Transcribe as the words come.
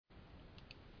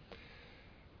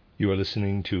You are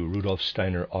listening to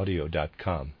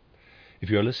rudolfsteineraudio.com.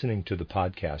 If you are listening to the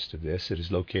podcast of this, it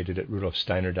is located at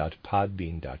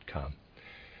rudolfsteiner.podbean.com.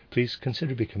 Please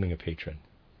consider becoming a patron.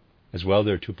 As well,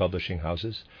 there are two publishing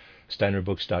houses,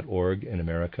 steinerbooks.org in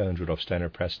America and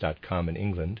rudolfsteinerpress.com in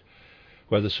England,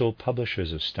 who are the sole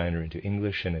publishers of Steiner into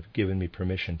English and have given me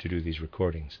permission to do these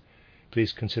recordings.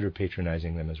 Please consider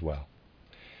patronizing them as well.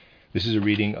 This is a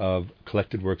reading of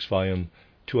Collected Works Volume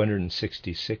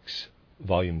 266,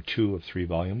 Volume 2 of 3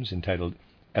 volumes, entitled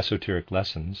Esoteric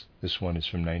Lessons. This one is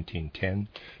from 1910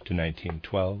 to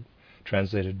 1912,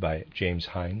 translated by James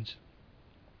Hines.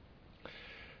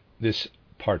 This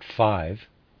Part 5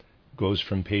 goes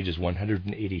from pages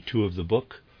 182 of the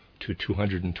book to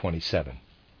 227.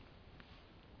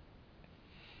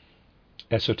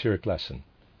 Esoteric Lesson,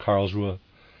 Karlsruhe,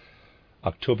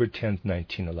 October 10,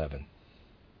 1911.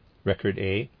 Record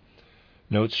A,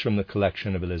 Notes from the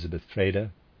collection of Elizabeth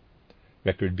Freda.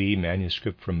 Record B,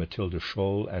 manuscript from Mathilde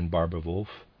Scholl and Barbara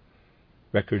Wolf.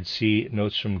 Record C,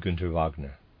 notes from Günther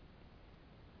Wagner.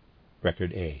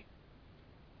 Record A.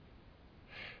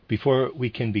 Before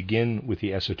we can begin with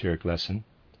the esoteric lesson,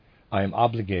 I am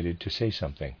obligated to say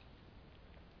something.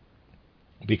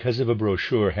 Because of a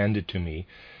brochure handed to me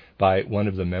by one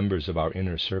of the members of our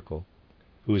inner circle,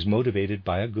 who is motivated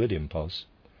by a good impulse,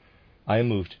 I am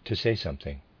moved to say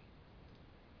something.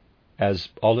 As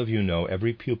all of you know,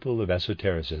 every pupil of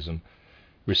esotericism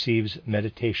receives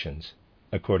meditations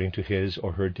according to his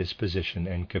or her disposition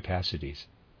and capacities.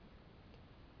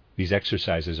 These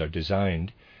exercises are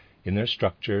designed, in their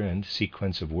structure and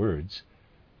sequence of words,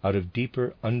 out of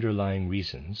deeper underlying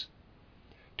reasons,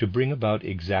 to bring about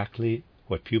exactly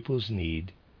what pupils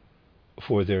need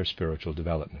for their spiritual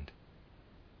development.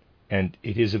 And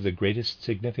it is of the greatest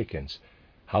significance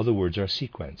how the words are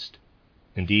sequenced,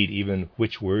 indeed even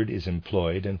which word is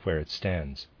employed and where it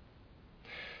stands,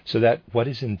 so that what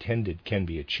is intended can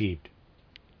be achieved.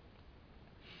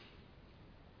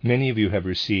 Many of you have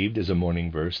received as a morning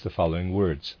verse the following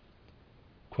words,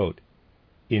 quote,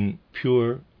 "In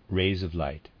pure rays of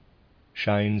light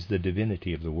shines the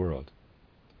divinity of the world.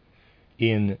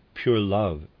 In pure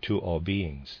love to all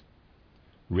beings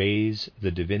raise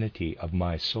the divinity of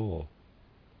my soul.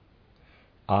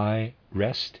 I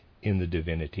rest in the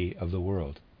divinity of the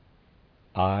world.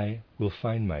 I will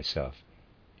find myself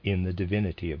in the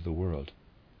divinity of the world."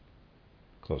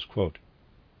 Close quote.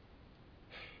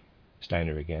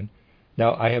 Steiner again.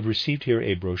 Now I have received here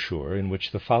a brochure in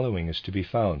which the following is to be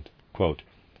found. Quote,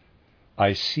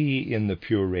 "I see in the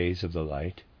pure rays of the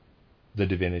light the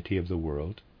divinity of the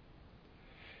world.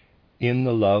 In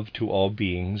the love to all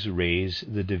beings raise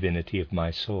the divinity of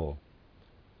my soul.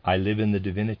 I live in the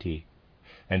divinity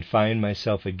and find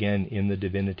myself again in the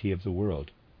divinity of the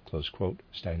world." Close quote.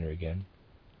 Steiner again.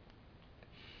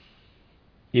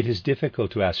 It is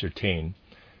difficult to ascertain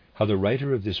how the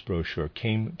writer of this brochure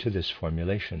came to this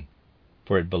formulation,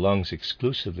 for it belongs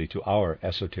exclusively to our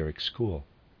esoteric school.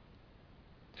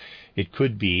 It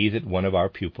could be that one of our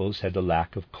pupils had the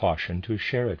lack of caution to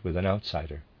share it with an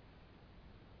outsider.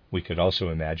 We could also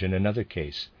imagine another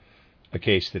case, a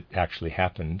case that actually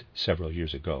happened several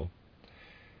years ago,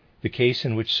 the case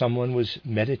in which someone was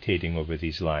meditating over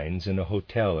these lines in a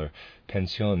hotel or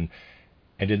pension,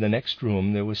 and in the next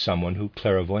room there was someone who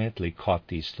clairvoyantly caught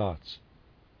these thoughts.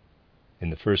 In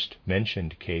the first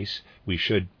mentioned case, we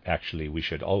should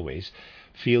always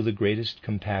feel the greatest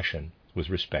compassion with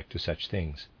respect to such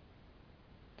things.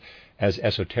 As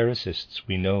esotericists,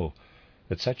 we know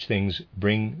that such things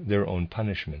bring their own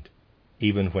punishment,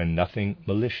 even when nothing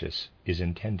malicious is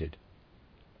intended.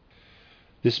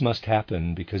 This must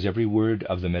happen because every word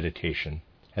of the meditation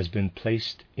has been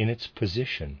placed in its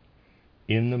position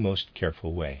in the most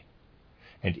careful way,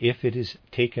 and if it is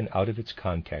taken out of its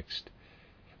context,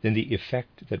 then the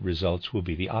effect that results will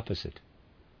be the opposite.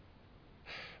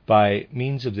 By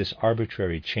means of this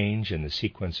arbitrary change in the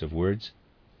sequence of words,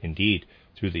 indeed,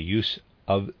 through the use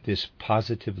of this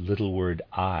positive little word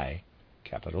I,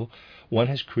 capital, one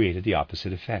has created the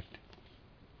opposite effect.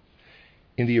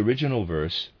 In the original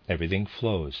verse, everything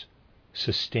flows,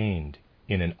 sustained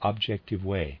in an objective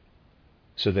way,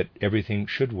 so that everything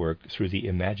should work through the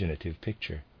imaginative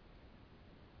picture.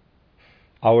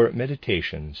 Our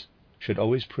meditations should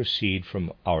always proceed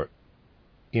from our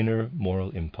inner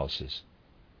moral impulses.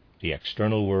 The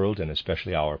external world, and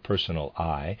especially our personal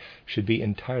I, should be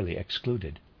entirely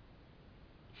excluded.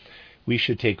 We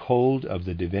should take hold of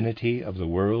the divinity of the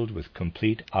world with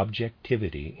complete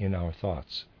objectivity in our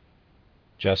thoughts,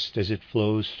 just as it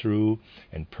flows through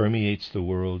and permeates the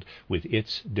world with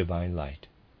its divine light.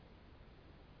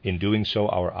 In doing so,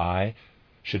 our I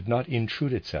should not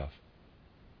intrude itself.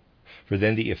 for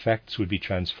then the effects would be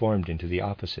transformed into the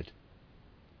opposite.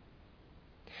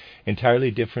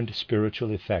 Entirely different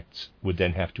spiritual effects would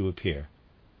then have to appear,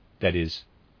 that is,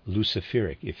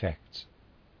 luciferic effects.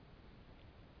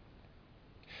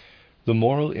 The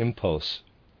moral impulse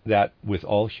that, with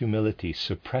all humility,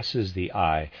 suppresses the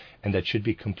I, and that should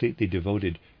be completely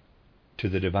devoted to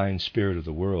the divine spirit of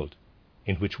the world,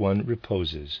 in which one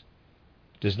reposes,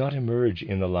 does not emerge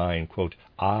in the line, quote,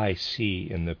 "I see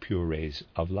in the pure rays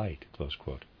of light," close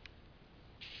quote.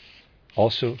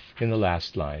 Also, in the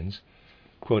last lines,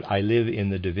 quote, "I live in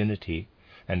the divinity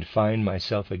and find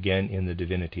myself again in the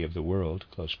divinity of the world,"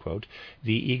 close quote,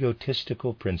 the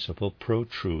egotistical principle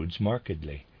protrudes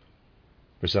markedly,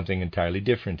 for something entirely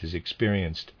different is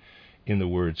experienced in the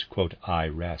words, quote, "I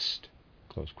rest,"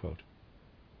 close quote.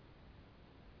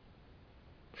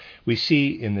 We see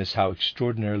in this how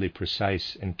extraordinarily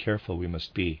precise and careful we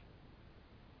must be,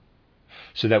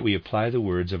 so that we apply the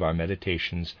words of our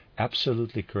meditations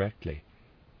absolutely correctly,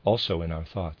 also in our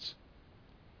thoughts.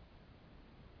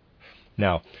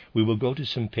 Now, we will go to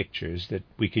some pictures that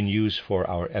we can use for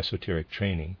our esoteric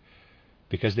training,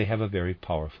 because they have a very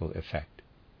powerful effect.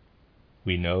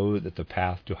 We know that the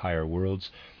path to higher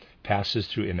worlds passes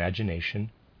through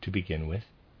imagination to begin with,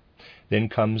 then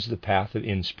comes the path of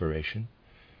inspiration,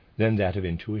 then that of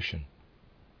intuition.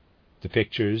 The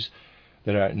pictures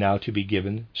that are now to be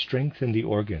given strengthen the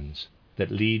organs that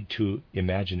lead to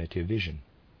imaginative vision.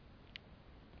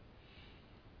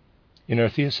 In our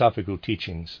theosophical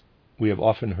teachings, we have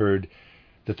often heard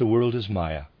that the world is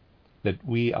Maya, that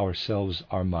we ourselves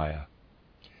are Maya.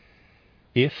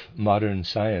 If modern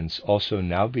science also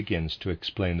now begins to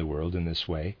explain the world in this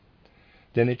way,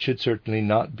 then it should certainly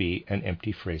not be an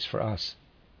empty phrase for us.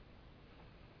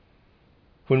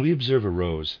 When we observe a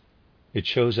rose, it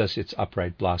shows us its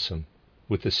upright blossom,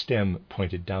 with the stem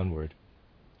pointed downward.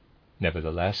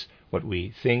 Nevertheless, what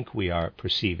we think we are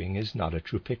perceiving is not a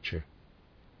true picture.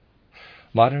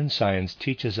 Modern science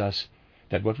teaches us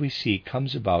that what we see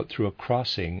comes about through a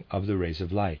crossing of the rays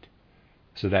of light,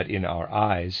 so that in our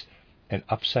eyes an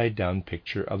upside-down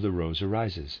picture of the rose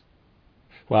arises,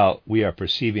 while we are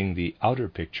perceiving the outer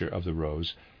picture of the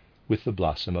rose with the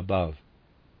blossom above.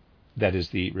 That is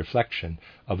the reflection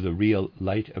of the real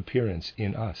light appearance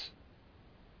in us.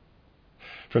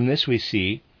 From this we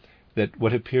see that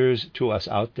what appears to us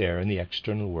out there in the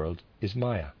external world is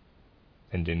Maya,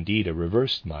 and indeed a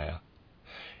reversed Maya,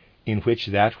 in which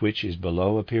that which is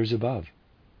below appears above.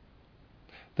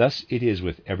 Thus it is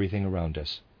with everything around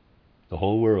us. The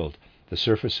whole world, the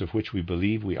surface of which we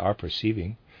believe we are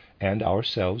perceiving, and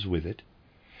ourselves with it,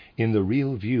 in the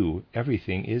real view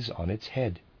everything is on its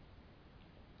head.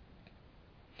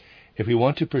 If we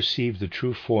want to perceive the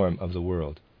true form of the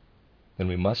world, then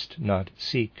we must not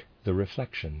seek the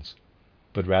reflections,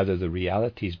 but rather the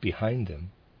realities behind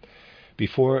them,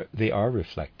 before they are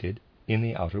reflected in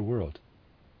the outer world.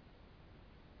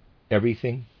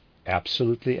 Everything,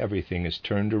 absolutely everything, is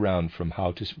turned around from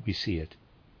how we see it.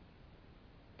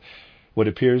 What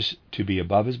appears to be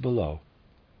above is below.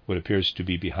 What appears to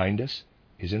be behind us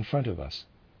is in front of us.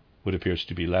 What appears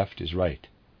to be left is right.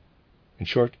 In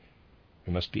short,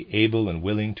 we must be able and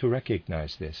willing to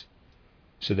recognize this,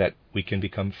 so that we can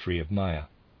become free of Maya.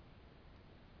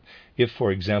 If,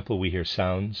 for example, we hear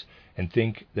sounds and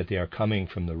think that they are coming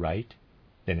from the right,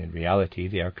 then in reality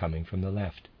they are coming from the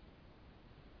left.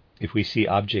 If we see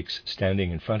objects standing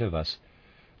in front of us,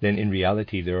 then in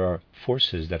reality there are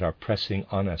forces that are pressing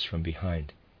on us from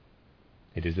behind.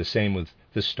 It is the same with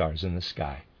the stars in the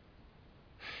sky.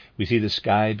 We see the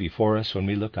sky before us when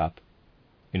we look up.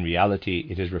 In reality,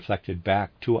 it is reflected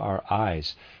back to our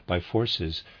eyes by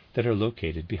forces that are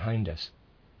located behind us.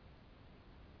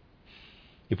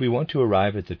 If we want to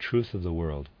arrive at the truth of the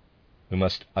world, we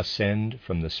must ascend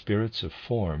from the spirits of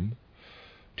form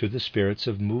to the spirits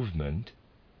of movement,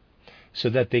 so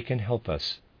that they can help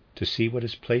us to see what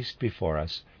is placed before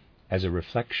us as a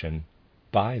reflection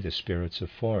by the spirits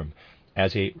of form,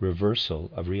 as a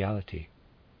reversal of reality.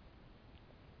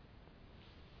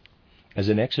 As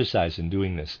an exercise in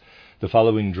doing this, the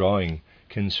following drawing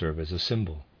can serve as a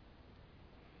symbol.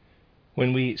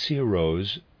 When we see a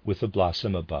rose with the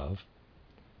blossom above,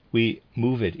 we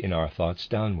move it in our thoughts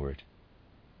downward,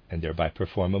 and thereby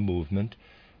perform a movement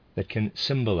that can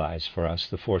symbolize for us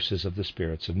the forces of the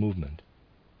spirits of movement.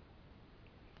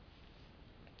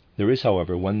 There is,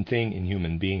 however, one thing in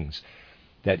human beings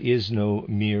that is no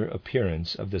mere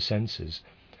appearance of the senses,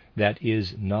 that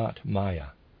is not Maya.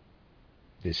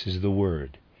 This is the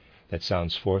word that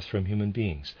sounds forth from human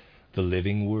beings, the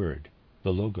living word,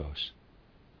 the Logos.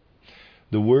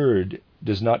 The word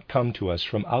does not come to us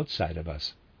from outside of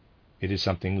us. It is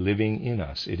something living in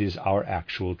us. It is our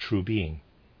actual true being.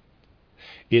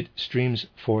 It streams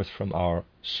forth from our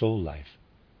soul life.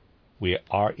 We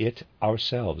are it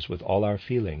ourselves with all our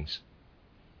feelings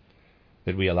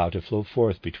that we allow to flow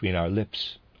forth between our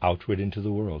lips outward into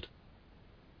the world.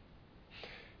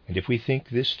 And if we think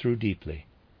this through deeply,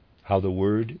 how the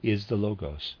Word is the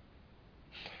Logos,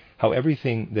 how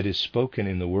everything that is spoken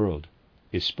in the world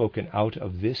is spoken out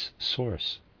of this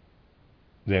source,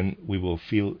 then we will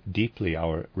feel deeply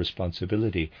our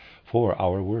responsibility for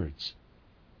our words.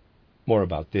 More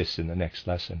about this in the next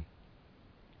lesson.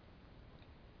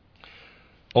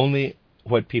 Only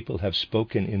what people have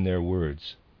spoken in their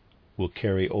words will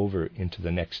carry over into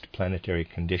the next planetary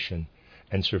condition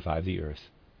and survive the earth.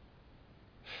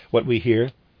 What we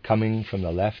hear coming from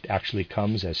the left actually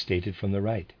comes as stated from the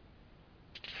right.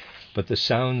 But the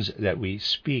sounds that we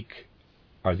speak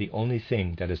are the only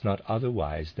thing that is not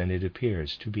otherwise than it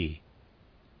appears to be.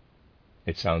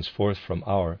 It sounds forth from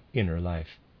our inner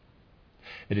life.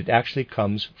 And it actually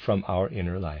comes from our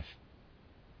inner life.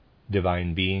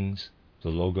 Divine beings, the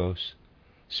Logos,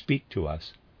 speak to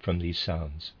us from these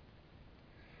sounds.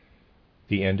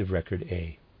 The end of Record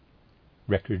A.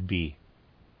 Record B.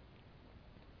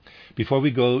 Before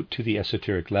we go to the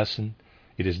esoteric lesson,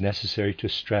 it is necessary to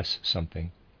stress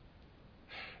something.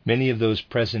 Many of those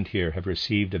present here have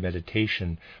received a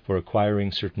meditation for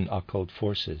acquiring certain occult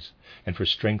forces and for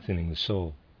strengthening the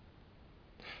soul.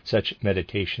 Such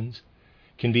meditations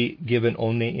can be given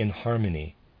only in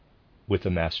harmony with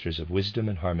the masters of wisdom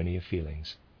and harmony of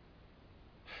feelings.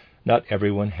 Not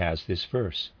everyone has this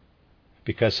verse,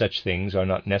 because such things are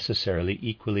not necessarily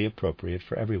equally appropriate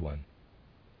for everyone.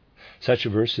 Such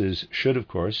verses should, of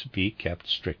course, be kept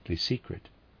strictly secret.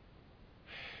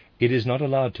 It is not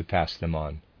allowed to pass them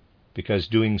on, because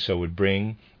doing so would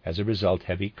bring, as a result,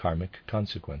 heavy karmic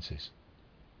consequences.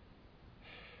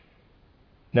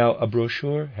 Now, a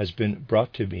brochure has been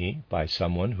brought to me by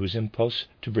someone whose impulse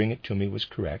to bring it to me was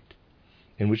correct,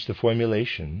 in which the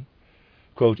formulation,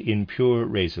 quote, "in pure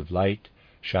rays of light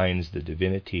shines the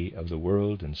divinity of the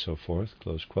world," and so forth,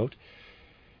 close quote,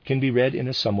 can be read in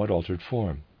a somewhat altered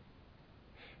form.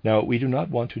 Now, we do not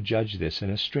want to judge this in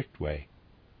a strict way,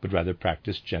 but rather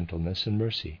practice gentleness and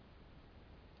mercy.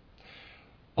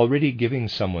 Already giving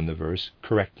someone the verse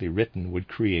correctly written would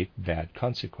create bad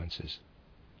consequences.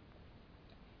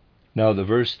 Now, the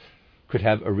verse could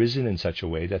have arisen in such a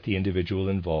way that the individual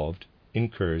involved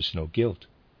incurs no guilt.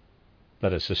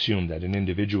 Let us assume that an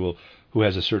individual who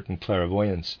has a certain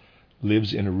clairvoyance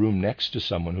lives in a room next to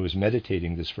someone who is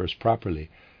meditating this verse properly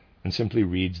and simply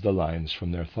reads the lines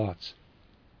from their thoughts.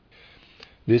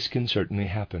 This can certainly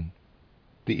happen.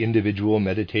 The individual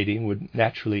meditating would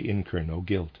naturally incur no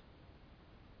guilt.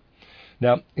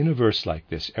 Now, in a verse like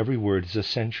this, every word is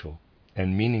essential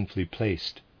and meaningfully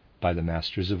placed by the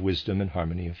masters of wisdom and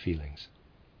harmony of feelings.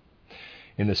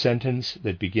 In the sentence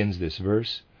that begins this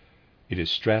verse, it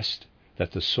is stressed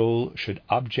that the soul should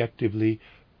objectively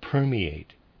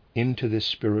permeate into this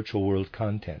spiritual world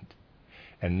content,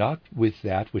 and not with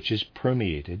that which is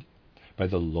permeated by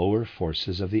the lower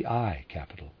forces of the I,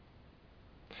 capital.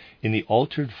 In the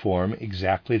altered form,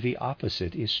 exactly the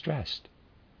opposite is stressed.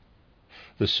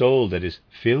 The soul that is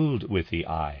filled with the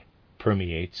I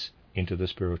permeates into the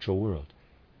spiritual world.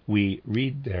 We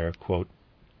read there, quote,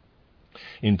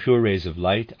 "in pure rays of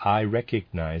light, I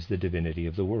recognize the divinity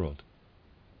of the world."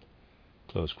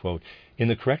 Close quote. In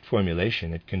the correct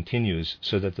formulation, it continues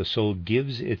so that the soul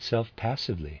gives itself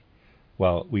passively,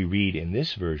 while we read in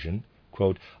this version,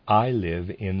 quote, "I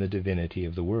live in the divinity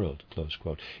of the world," close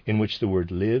quote, in which the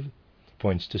word live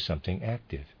points to something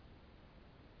active.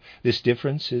 This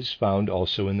difference is found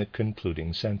also in the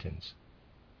concluding sentence.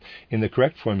 In the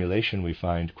correct formulation, we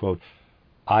find, quote,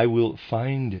 "I will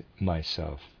find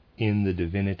myself in the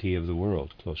divinity of the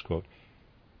world," close quote,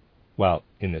 while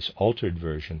in this altered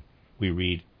version, we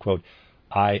read, quote,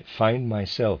 "I find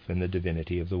myself in the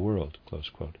divinity of the world," close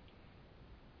quote.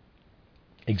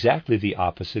 Exactly the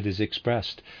opposite is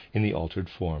expressed in the altered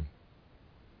form.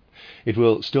 It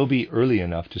will still be early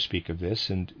enough to speak of this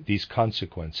and these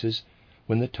consequences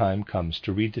when the time comes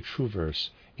to read the true verse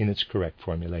in its correct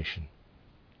formulation.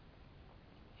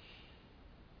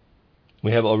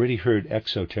 We have already heard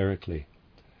exoterically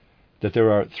that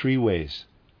there are 3 ways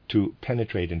to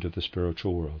penetrate into the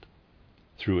spiritual world: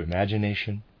 through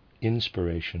imagination,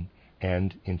 inspiration,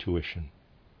 and intuition.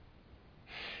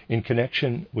 In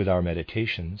connection with our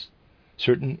meditations,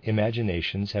 certain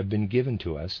imaginations have been given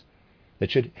to us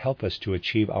that should help us to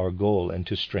achieve our goal and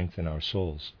to strengthen our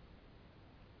souls.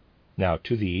 Now,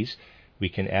 to these, we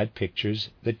can add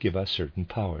pictures that give us certain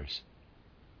powers.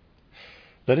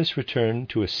 Let us return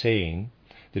to a saying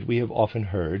that we have often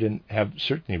heard and have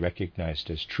certainly recognized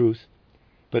as truth,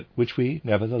 but which we,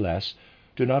 nevertheless,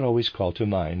 do not always call to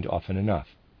mind often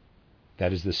enough.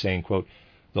 That is the saying, quote,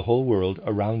 "The whole world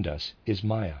around us is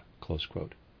Maya," close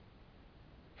quote.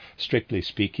 Strictly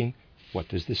speaking, what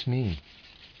does this mean?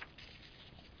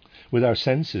 With our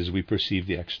senses we perceive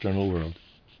the external world.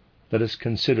 Let us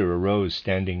consider a rose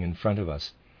standing in front of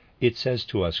us. It says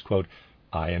to us, quote,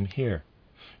 "I am here.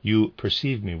 You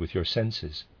perceive me with your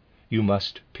senses. You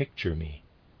must picture me,"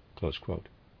 close quote.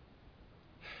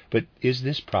 But is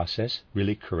this process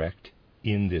really correct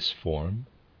in this form?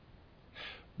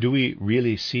 Do we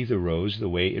really see the rose the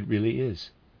way it really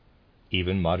is?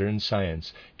 Even modern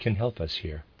science can help us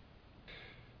here.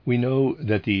 We know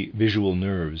that the visual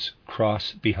nerves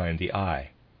cross behind the eye.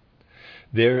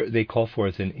 There they call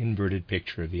forth an inverted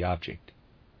picture of the object,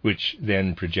 which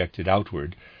then, projected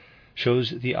outward,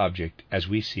 shows the object as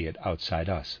we see it outside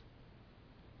us.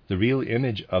 The real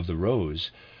image of the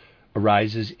rose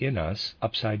arises in us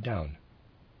upside down,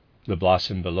 the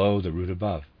blossom below, the root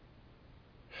above.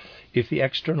 If the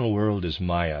external world is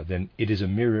Maya, then it is a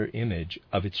mirror image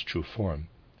of its true form.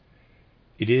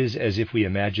 It is as if we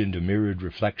imagined a mirrored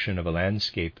reflection of a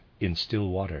landscape in still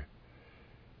water.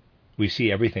 We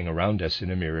see everything around us in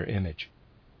a mirror image.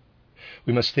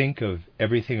 We must think of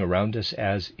everything around us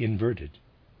as inverted,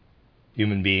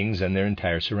 human beings and their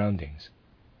entire surroundings.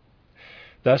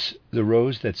 Thus, the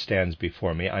rose that stands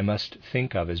before me I must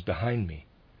think of as behind me,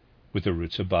 with the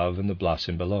roots above and the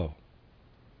blossom below.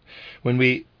 When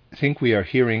we think we are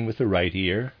hearing with the right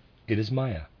ear, it is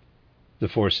Maya. The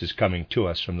force is coming to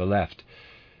us from the left,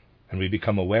 and we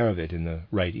become aware of it in the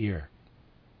right ear.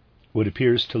 What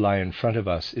appears to lie in front of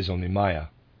us is only Maya,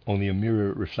 only a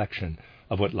mirror reflection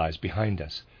of what lies behind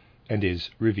us, and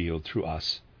is revealed through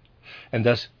us, and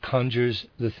thus conjures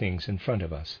the things in front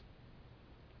of us.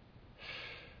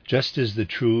 Just as the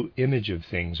true image of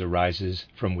things arises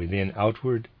from within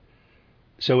outward,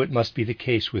 so it must be the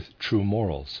case with true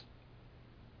morals.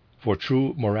 For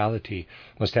true morality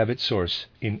must have its source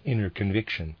in inner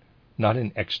conviction, not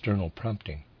in external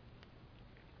prompting.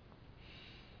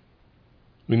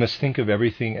 We must think of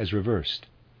everything as reversed.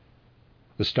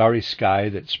 The starry sky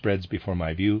that spreads before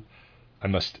my view, I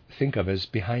must think of as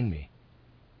behind me.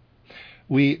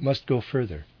 We must go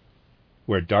further.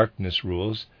 Where darkness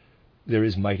rules, there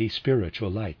is mighty spiritual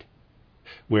light.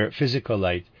 Where physical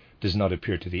light does not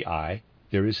appear to the eye,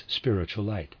 there is spiritual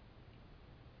light.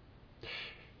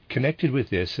 Connected with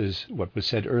this is what was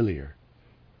said earlier,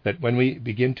 that when we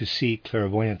begin to see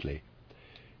clairvoyantly,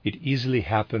 it easily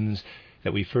happens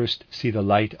that we first see the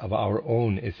light of our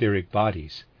own etheric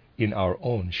bodies in our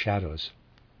own shadows.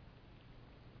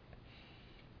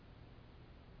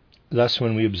 Thus,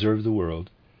 when we observe the world,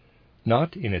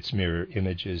 not in its mirror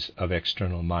images of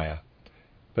external Maya,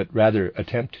 but rather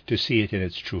attempt to see it in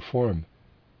its true form,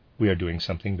 we are doing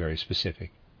something very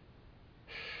specific.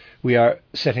 We are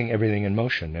setting everything in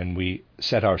motion, and we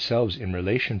set ourselves in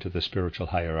relation to the spiritual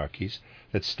hierarchies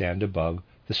that stand above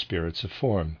the spirits of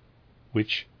form,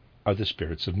 which are the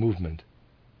spirits of movement.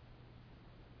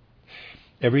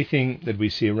 Everything that we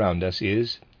see around us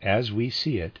is, as we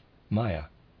see it, Maya.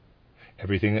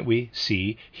 Everything that we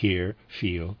see, hear,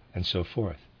 feel, and so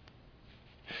forth.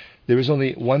 There is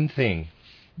only one thing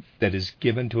that is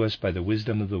given to us by the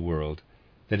wisdom of the world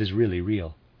that is really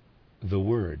real: the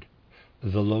Word,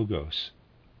 the Logos.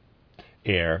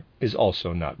 Air is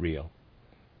also not real.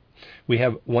 We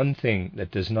have one thing that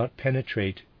does not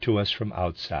penetrate to us from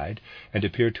outside and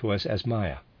appear to us as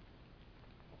Maya.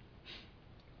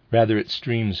 Rather, it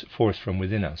streams forth from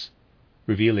within us,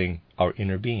 revealing our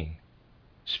inner being,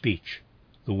 speech,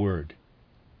 the Word.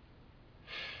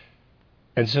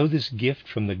 And so this gift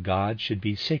from the God should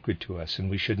be sacred to us, and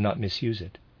we should not misuse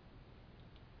it.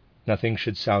 Nothing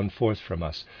should sound forth from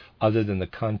us other than the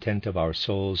content of our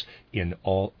souls in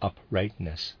all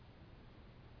uprightness.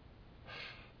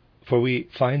 For we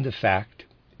find the fact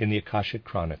in the Akashic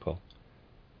Chronicle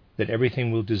that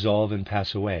everything will dissolve and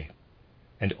pass away,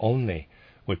 and only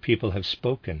what people have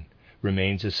spoken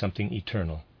remains as something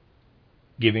eternal,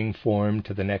 giving form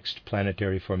to the next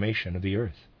planetary formation of the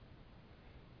earth.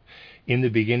 In the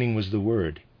beginning was the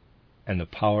Word, and the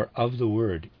power of the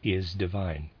Word is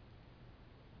divine.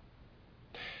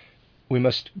 We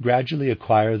must gradually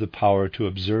acquire the power to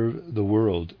observe the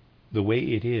world the way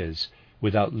it is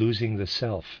without losing the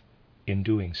self in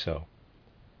doing so.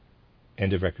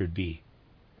 End of Record B.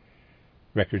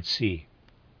 Record C.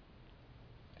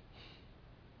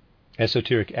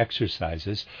 Esoteric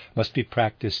exercises must be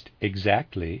practiced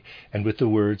exactly and with the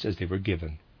words as they were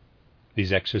given.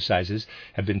 These exercises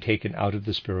have been taken out of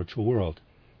the spiritual world,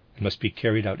 and must be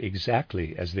carried out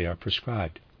exactly as they are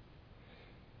prescribed.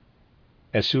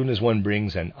 As soon as one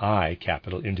brings an I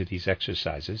capital into these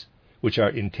exercises, which are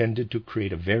intended to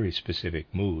create a very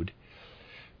specific mood,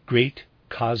 great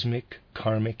cosmic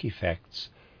karmic effects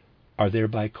are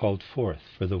thereby called forth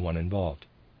for the one involved.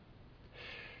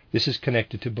 This is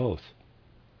connected to both.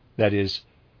 That is,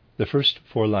 the first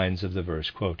 4 lines of the verse,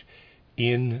 quote,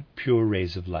 "In pure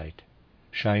rays of light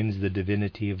shines the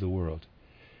divinity of the world.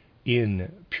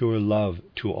 In pure love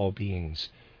to all beings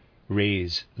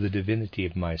rays the divinity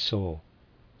of my soul."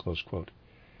 Close quote.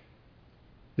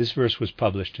 This verse was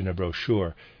published in a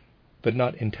brochure, but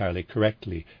not entirely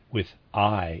correctly, with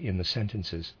I in the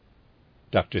sentences.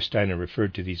 Dr. Steiner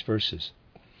referred to these verses.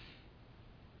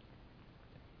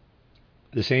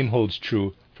 The same holds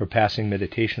true for passing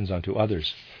meditations on to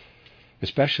others,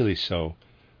 especially so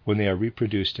when they are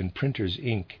reproduced in printer's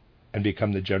ink and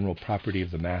become the general property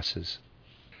of the masses.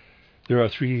 There are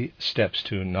 3 steps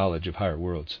to knowledge of higher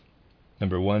worlds.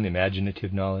 Number 1,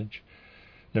 imaginative knowledge.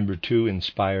 Number 2,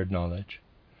 inspired knowledge.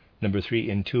 Number 3,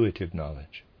 intuitive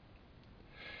knowledge.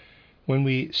 When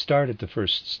we start at the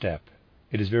first step,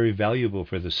 it is very valuable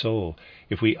for the soul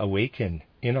if we awaken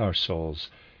in our souls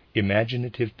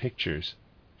imaginative pictures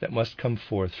that must come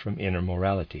forth from inner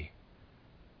morality.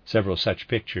 Several such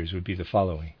pictures would be the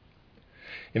following.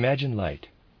 Imagine light.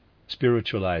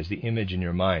 Spiritualize the image in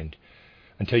your mind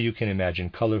until you can imagine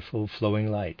colorful,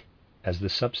 flowing light as the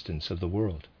substance of the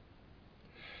world.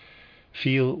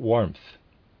 Feel warmth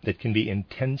that can be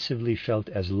intensively felt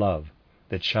as love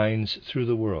that shines through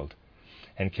the world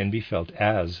and can be felt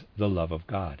as the love of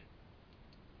God.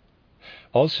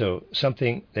 Also,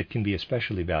 something that can be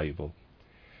especially valuable.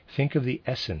 Think of the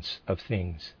essence of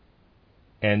things,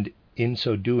 and in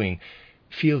so doing,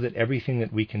 feel that everything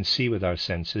that we can see with our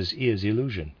senses is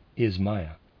illusion, is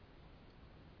Maya.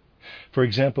 For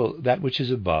example, that which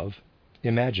is above,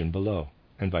 imagine below,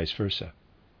 and vice versa.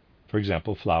 For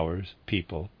example, flowers,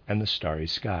 people, and the starry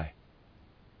sky.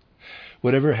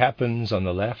 Whatever happens on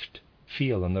the left,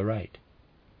 feel on the right.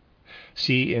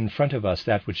 See in front of us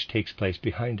that which takes place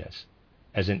behind us,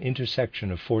 as an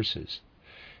intersection of forces,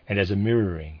 and as a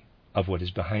mirroring of what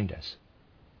is behind us.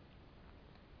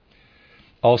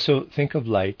 Also, think of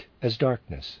light as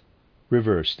darkness,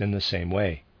 reversed in the same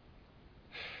way.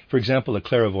 For example, a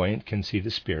clairvoyant can see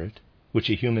the spirit, which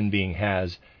a human being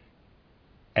has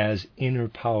as inner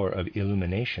power of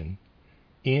illumination,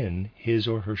 in his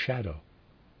or her shadow.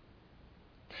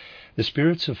 The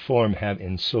spirits of form have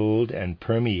ensouled and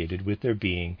permeated with their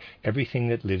being everything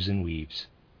that lives and weaves,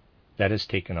 that has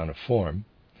taken on a form,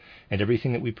 and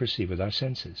everything that we perceive with our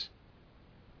senses.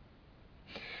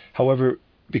 However,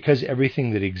 because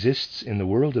everything that exists in the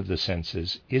world of the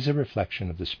senses is a reflection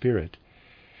of the spirit,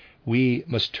 we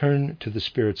must turn to the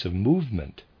spirits of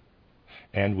movement,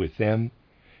 and with them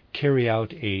carry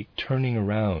out a turning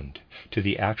around to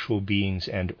the actual beings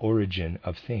and origin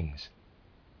of things.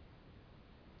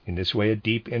 In this way, a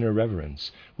deep inner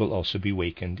reverence will also be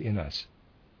wakened in us.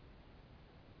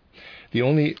 The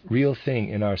only real thing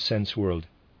in our sense world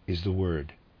is the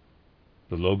Word.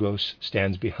 The Logos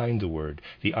stands behind the Word,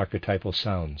 the archetypal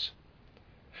sounds.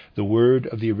 The Word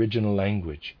of the original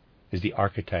language is the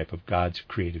archetype of God's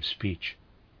creative speech.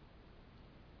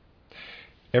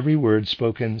 Every word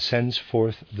spoken sends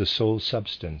forth the soul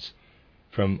substance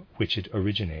from which it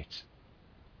originates.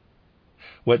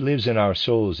 What lives in our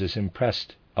souls is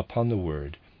impressed upon the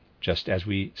word just as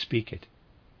we speak it.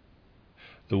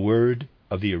 The word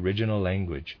of the original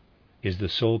language is the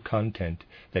soul content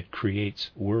that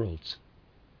creates worlds.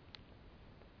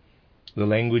 The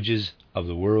languages of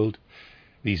the world,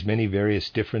 these many various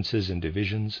differences and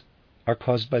divisions, are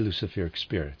caused by Luciferic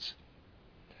spirits.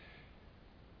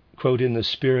 Quote, "In the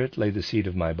spirit lay the seed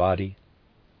of my body.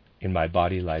 In my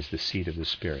body lies the seed of the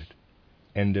spirit."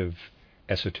 End of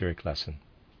Esoteric Lesson.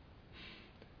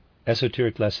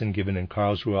 Esoteric Lesson given in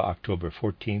Karlsruhe, October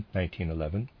 14,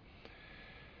 1911.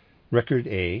 Record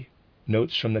A,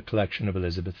 notes from the collection of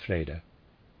Elizabeth Freda.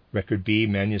 Record B,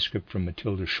 manuscript from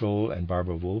Matilda Scholl and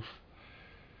Barbara Wolf.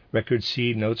 Record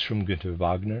C, notes from Günther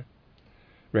Wagner.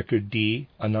 Record D,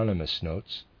 anonymous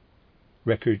notes.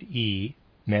 Record E,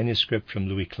 manuscript from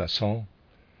Louis Classon.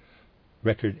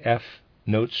 Record F,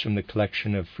 notes from the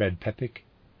collection of Fred Peppick.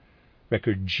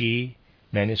 Record G,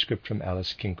 manuscript from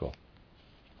Alice Kinkel.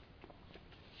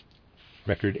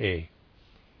 Record A.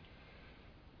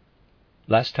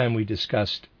 Last time we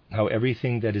discussed how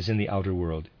everything that is in the outer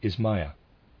world is Maya,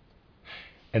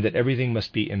 and that everything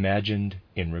must be imagined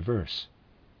in reverse.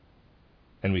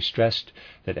 And we stressed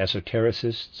that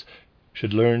esotericists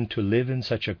should learn to live in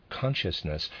such a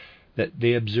consciousness that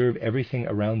they observe everything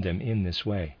around them in this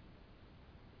way.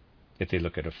 If they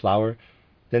look at a flower,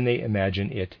 then they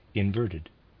imagine it inverted.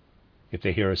 If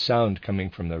they hear a sound coming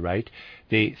from the right,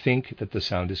 they think that the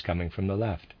sound is coming from the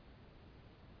left.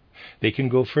 They can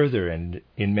go further and,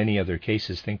 in many other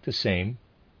cases, think the same.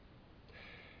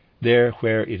 There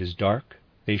where it is dark,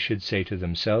 they should say to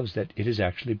themselves that it is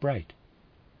actually bright.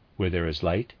 Where there is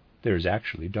light, there is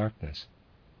actually darkness.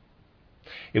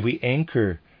 If we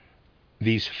anchor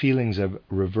these feelings of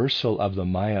reversal of the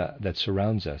Maya that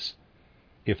surrounds us,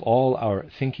 if all our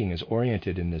thinking is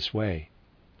oriented in this way,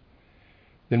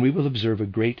 then we will observe a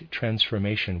great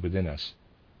transformation within us,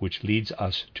 which leads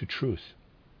us to truth.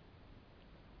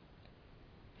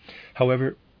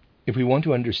 However, if we want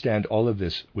to understand all of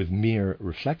this with mere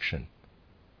reflection,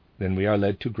 then we are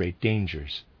led to great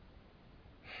dangers.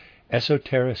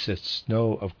 Esotericists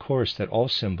know, of course, that all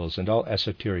symbols and all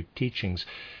esoteric teachings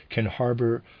can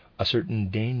harbor a certain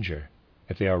danger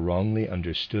if they are wrongly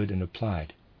understood and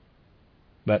applied.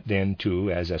 But then, too,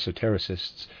 as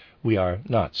esotericists, we are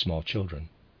not small children.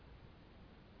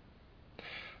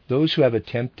 Those who have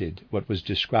attempted what was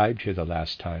described here the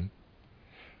last time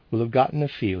will have gotten a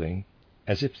feeling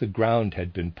as if the ground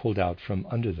had been pulled out from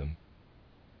under them.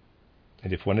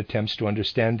 And if one attempts to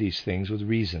understand these things with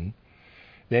reason,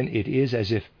 then it is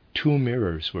as if two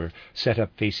mirrors were set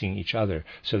up facing each other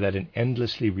so that an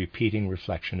endlessly repeating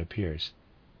reflection appears.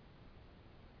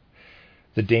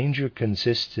 The danger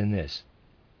consists in this,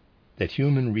 that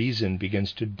human reason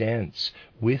begins to dance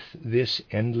with this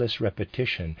endless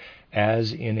repetition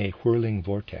as in a whirling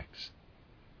vortex.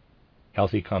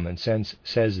 Healthy common sense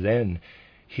says then,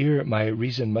 here my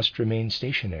reason must remain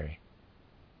stationary.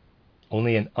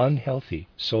 Only an unhealthy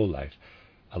soul life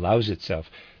allows itself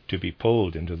to be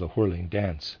pulled into the whirling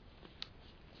dance.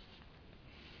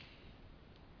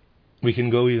 We can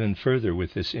go even further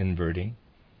with this inverting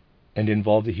and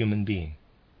involve the human being.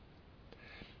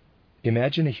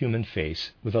 Imagine a human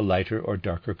face with a lighter or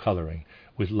darker coloring,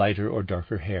 with lighter or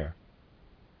darker hair.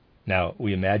 Now,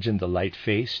 we imagine the light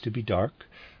face to be dark,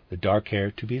 the dark hair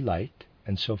to be light,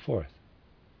 and so forth.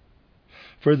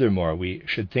 Furthermore, we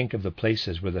should think of the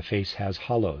places where the face has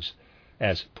hollows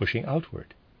as pushing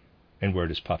outward, and where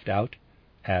it is puffed out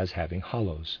as having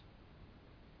hollows.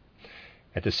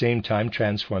 At the same time,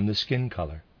 transform the skin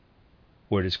color.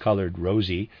 Where it is colored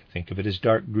rosy, think of it as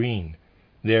dark green.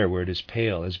 There, where it is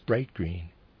pale, as bright green.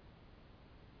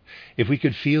 If we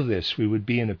could feel this, we would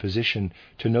be in a position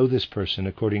to know this person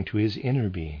according to his inner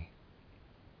being.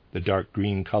 The dark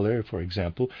green color, for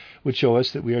example, would show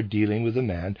us that we are dealing with a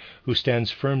man who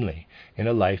stands firmly in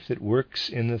a life that works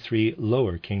in the three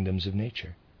lower kingdoms of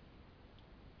nature.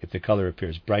 If the color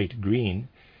appears bright green,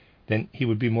 then he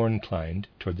would be more inclined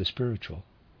toward the spiritual.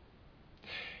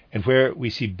 And where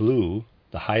we see blue,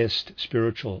 the highest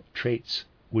spiritual traits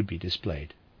would be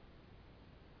displayed.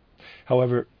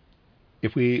 However,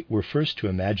 if we were first to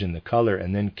imagine the color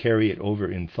and then carry it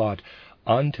over in thought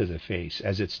onto the face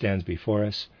as it stands before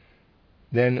us,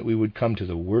 then we would come to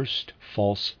the worst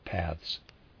false paths.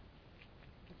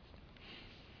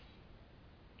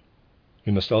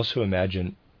 We must also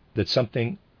imagine that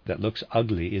something that looks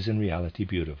ugly is in reality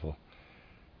beautiful.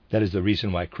 That is the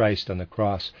reason why Christ on the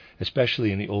cross,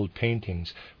 especially in the old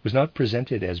paintings, was not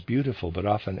presented as beautiful but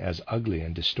often as ugly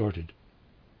and distorted.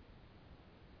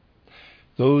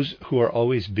 Those who are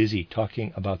always busy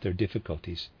talking about their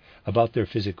difficulties, about their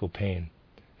physical pain,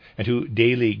 and who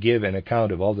daily give an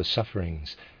account of all the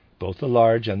sufferings, both the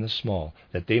large and the small,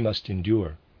 that they must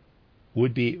endure,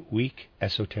 would be weak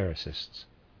esotericists.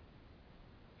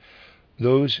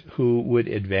 Those who would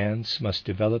advance must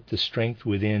develop the strength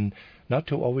within not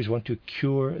to always want to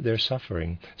cure their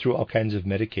suffering through all kinds of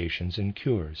medications and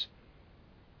cures.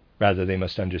 Rather, they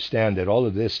must understand that all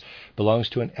of this belongs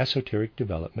to an esoteric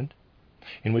development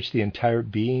in which the entire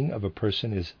being of a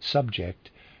person is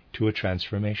subject to a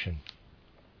transformation.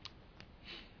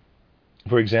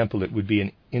 For example, it would be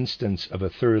an instance of a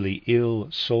thoroughly ill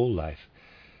soul life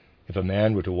if a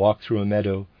man were to walk through a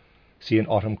meadow, see an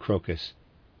autumn crocus,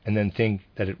 and then think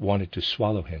that it wanted to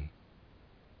swallow him.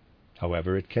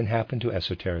 However, it can happen to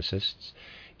esotericists,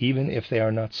 even if they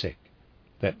are not sick,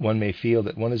 that one may feel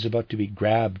that one is about to be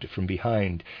grabbed from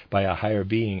behind by a higher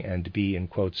being and be, in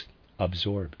quotes,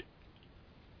 absorbed.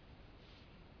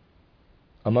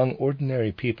 Among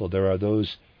ordinary people, there are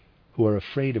those who are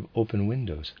afraid of open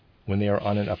windows when they are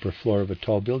on an upper floor of a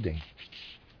tall building,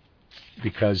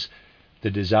 because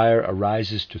the desire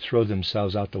arises to throw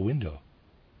themselves out the window.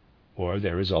 Or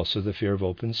there is also the fear of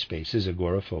open spaces,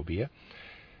 agoraphobia,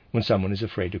 when someone is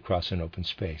afraid to cross an open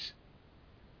space.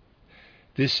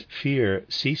 This fear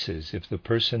ceases if the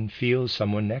person feels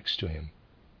someone next to him.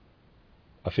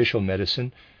 Official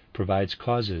medicine provides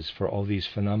causes for all these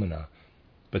phenomena,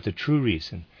 but the true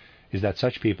reason is that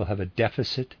such people have a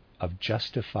deficit of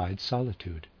justified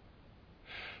solitude.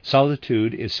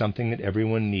 Solitude is something that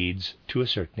everyone needs to a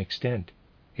certain extent.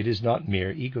 It is not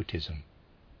mere egotism.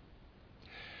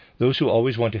 Those who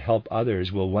always want to help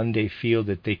others will one day feel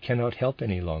that they cannot help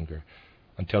any longer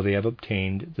until they have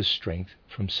obtained the strength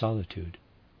from solitude.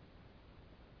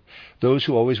 Those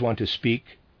who always want to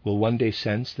speak will one day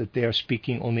sense that they are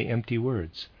speaking only empty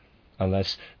words,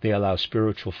 unless they allow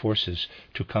spiritual forces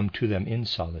to come to them in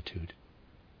solitude.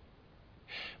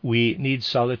 We need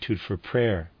solitude for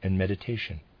prayer and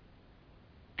meditation.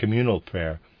 Communal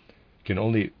prayer can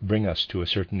only bring us to a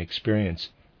certain experience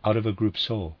out of a group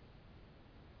soul.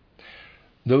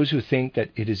 Those who think that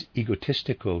it is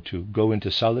egotistical to go into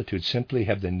solitude simply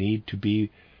have the need to be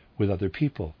with other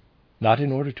people, not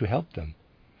in order to help them,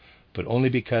 but only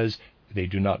because they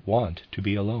do not want to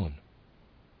be alone.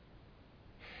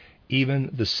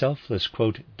 Even the selfless,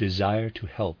 quote, desire to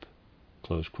help,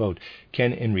 close quote,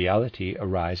 can in reality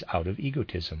arise out of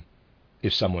egotism,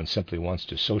 if someone simply wants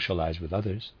to socialize with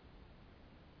others.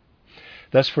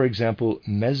 Thus, for example,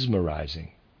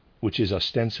 mesmerizing, which is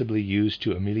ostensibly used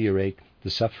to ameliorate the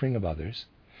suffering of others,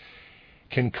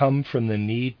 can come from the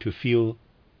need to feel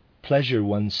pleasure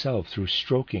oneself through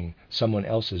stroking someone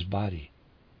else's body.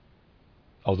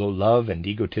 Although love and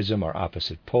egotism are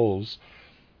opposite poles,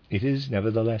 it is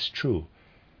nevertheless true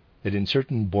that in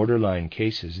certain borderline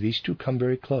cases these two come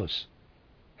very close,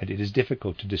 and it is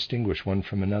difficult to distinguish one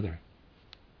from another.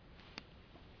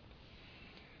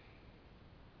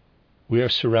 We are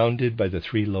surrounded by the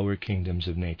three lower kingdoms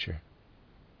of nature.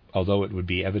 Although it would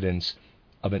be evidence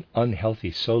of an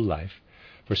unhealthy soul life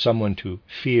for someone to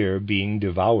fear being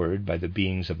devoured by the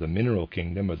beings of the mineral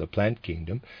kingdom or the plant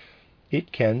kingdom,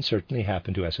 it can certainly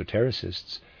happen to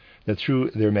esotericists that through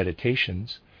their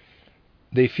meditations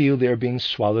they feel they are being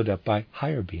swallowed up by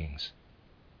higher beings.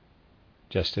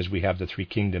 Just as we have the three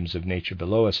kingdoms of nature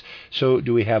below us, so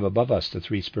do we have above us the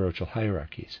three spiritual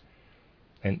hierarchies.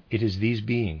 And it is these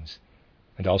beings,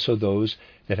 and also those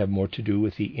that have more to do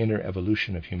with the inner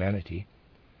evolution of humanity,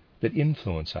 that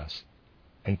influence us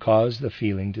and cause the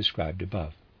feeling described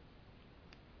above.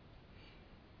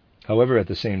 However, at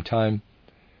the same time,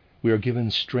 we are given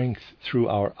strength through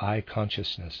our I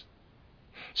consciousness,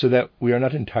 so that we are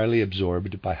not entirely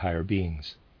absorbed by higher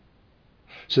beings,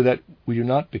 so that we do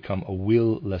not become a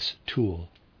will-less tool.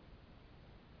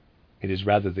 It is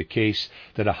rather the case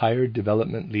that a higher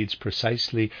development leads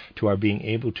precisely to our being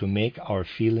able to make our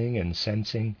feeling and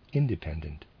sensing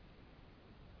independent.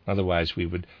 Otherwise, we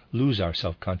would lose our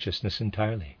self-consciousness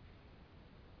entirely.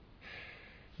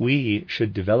 We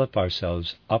should develop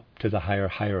ourselves up to the higher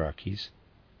hierarchies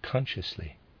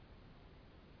consciously.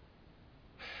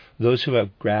 Those who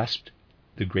have grasped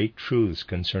the great truths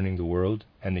concerning the world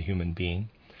and the human being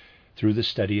through the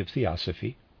study of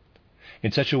theosophy,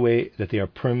 in such a way that they are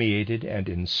permeated and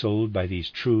ensouled by these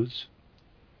truths,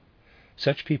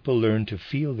 such people learn to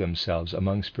feel themselves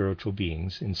among spiritual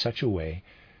beings in such a way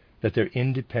that their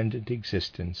independent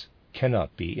existence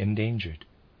cannot be endangered.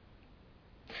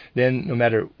 Then, no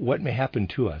matter what may happen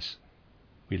to us,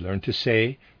 we learn to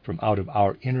say from out of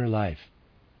our inner life,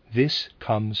 "This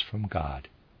comes from God."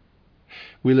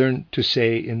 We learn to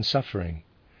say in suffering,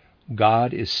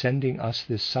 God is sending us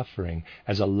this suffering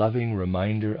as a loving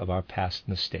reminder of our past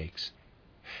mistakes.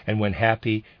 And when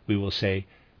happy, we will say,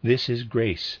 this is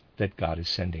grace that God is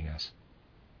sending us.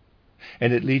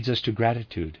 And it leads us to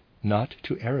gratitude, not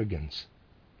to arrogance.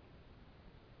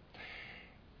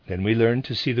 Then we learn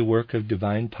to see the work of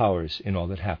divine powers in all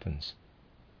that happens.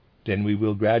 Then we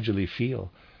will gradually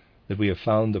feel that we have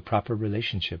found the proper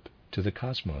relationship to the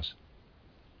cosmos.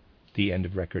 The end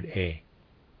of Record A.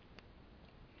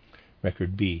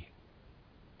 Record B.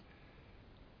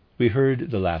 We heard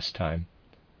the last time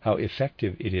how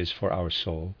effective it is for our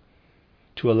soul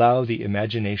to allow the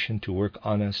imagination to work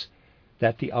on us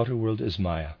that the outer world is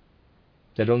Maya,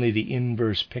 that only the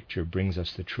inverse picture brings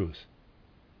us the truth.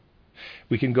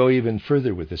 We can go even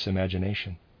further with this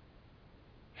imagination.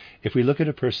 If we look at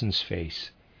a person's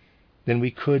face, then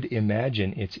we could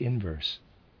imagine its inverse.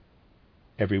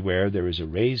 Everywhere there is a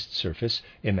raised surface,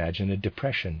 imagine a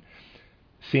depression.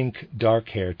 Think dark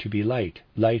hair to be light,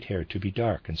 light hair to be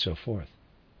dark, and so forth.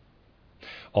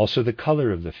 Also the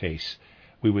color of the face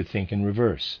we would think in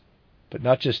reverse, but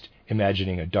not just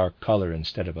imagining a dark color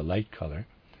instead of a light color.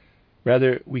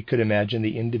 Rather, we could imagine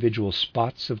the individual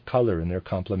spots of color in their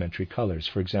complementary colors.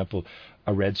 For example,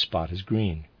 a red spot is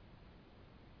green.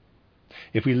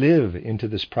 If we live into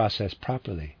this process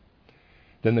properly,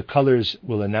 then the colors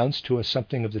will announce to us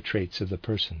something of the traits of the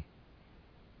person.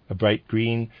 A bright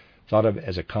green thought of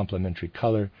as a complementary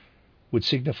color, would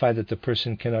signify that the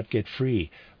person cannot get free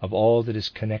of all that is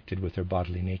connected with their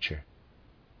bodily nature.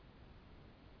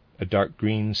 A dark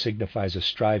green signifies a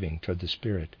striving toward the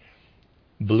spirit.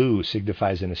 Blue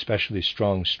signifies an especially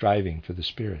strong striving for the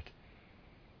spirit.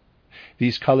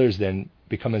 These colors then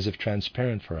become as if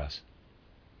transparent for us.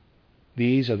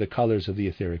 These are the colors of the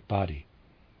etheric body.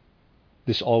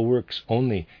 This all works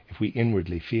only if we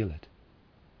inwardly feel it.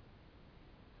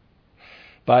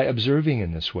 By observing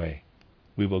in this way,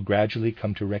 we will gradually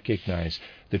come to recognize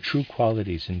the true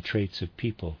qualities and traits of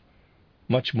people,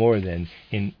 much more than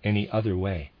in any other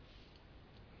way.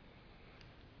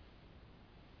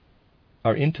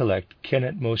 Our intellect can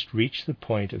at most reach the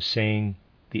point of saying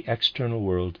the external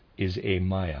world is a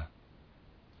Maya.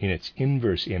 In its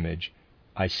inverse image,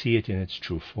 I see it in its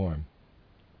true form.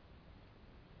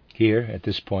 Here, at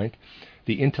this point,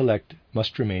 the intellect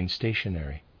must remain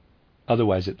stationary.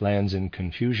 Otherwise it lands in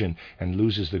confusion and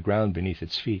loses the ground beneath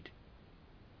its feet.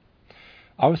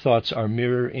 Our thoughts are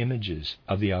mirror images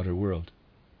of the outer world.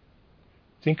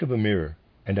 Think of a mirror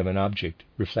and of an object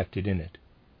reflected in it.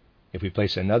 If we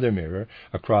place another mirror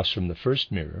across from the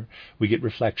first mirror, we get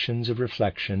reflections of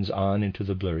reflections on into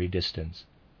the blurry distance.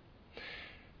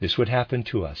 This would happen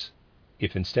to us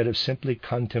if, instead of simply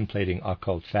contemplating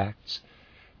occult facts,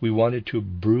 we wanted to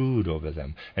brood over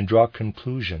them and draw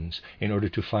conclusions in order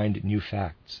to find new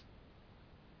facts.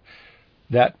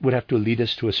 That would have to lead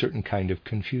us to a certain kind of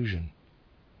confusion.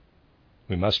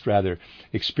 We must rather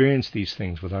experience these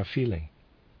things with our feeling.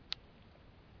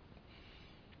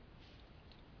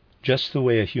 Just the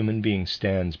way a human being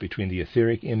stands between the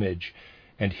etheric image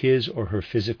and his or her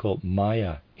physical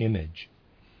Maya image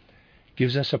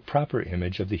gives us a proper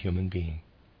image of the human being.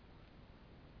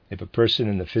 If a person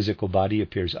in the physical body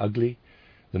appears ugly,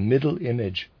 the middle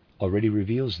image already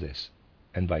reveals this,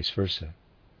 and vice versa.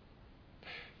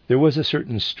 There was a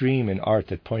certain stream in art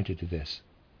that pointed to this.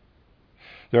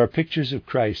 There are pictures of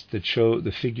Christ that show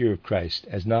the figure of Christ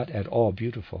as not at all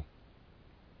beautiful.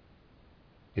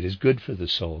 It is good for the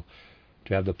soul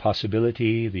to have the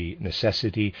possibility, the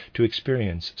necessity to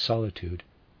experience solitude.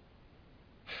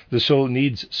 The soul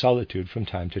needs solitude from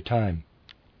time to time,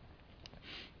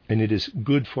 and it is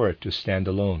good for it to stand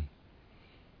alone.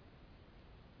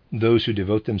 Those who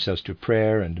devote themselves to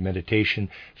prayer and meditation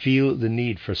feel the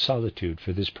need for solitude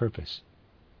for this purpose.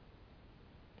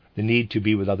 The need to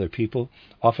be with other people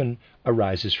often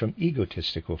arises from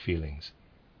egotistical feelings.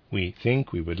 We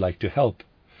think we would like to help.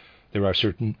 There are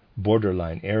certain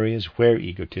borderline areas where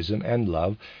egotism and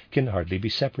love can hardly be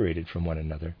separated from one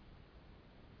another.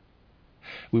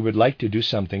 We would like to do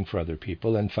something for other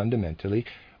people, and fundamentally,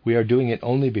 we are doing it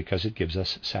only because it gives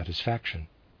us satisfaction.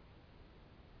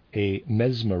 A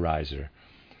mesmerizer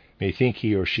may think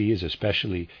he or she is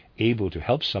especially able to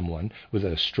help someone with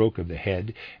a stroke of the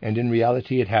head, and in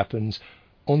reality it happens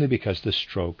only because the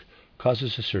stroke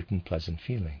causes a certain pleasant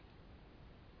feeling.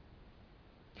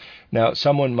 Now,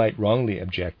 someone might wrongly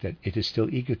object that it is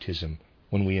still egotism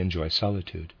when we enjoy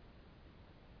solitude.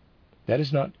 That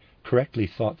is not correctly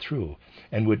thought through,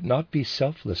 and would not be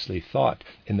selflessly thought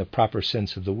in the proper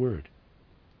sense of the word.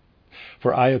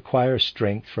 For I acquire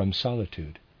strength from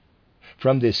solitude.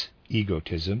 From this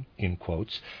egotism, in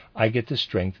quotes, I get the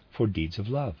strength for deeds of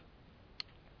love.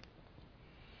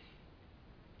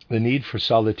 The need for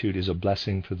solitude is a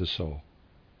blessing for the soul.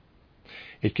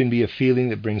 It can be a feeling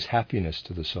that brings happiness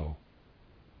to the soul.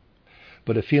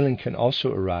 But a feeling can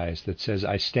also arise that says,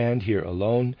 I stand here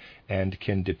alone and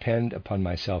can depend upon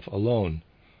myself alone.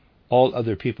 All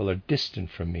other people are distant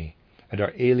from me and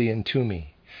are alien to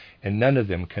me, and none of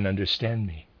them can understand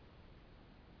me.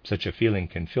 Such a feeling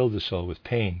can fill the soul with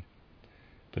pain,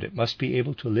 but it must be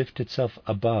able to lift itself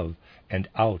above and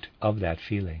out of that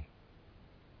feeling.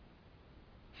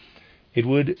 It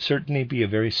would certainly be a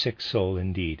very sick soul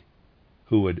indeed,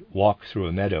 who would walk through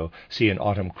a meadow, see an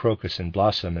autumn crocus in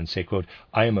blossom, and say, quote,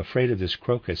 I am afraid of this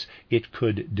crocus, it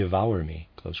could devour me,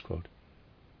 close quote.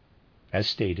 As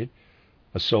stated,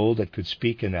 a soul that could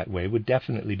speak in that way would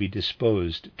definitely be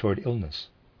disposed toward illness.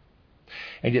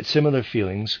 And yet similar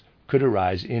feelings could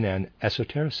arise in an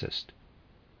esotericist,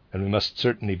 and we must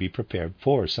certainly be prepared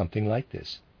for something like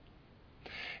this.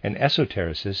 An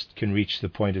esotericist can reach the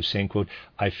point of saying, quote,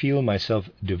 I feel myself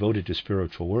devoted to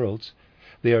spiritual worlds.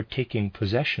 They are taking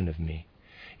possession of me.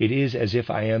 It is as if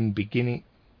I am beginning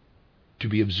to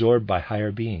be absorbed by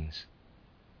higher beings.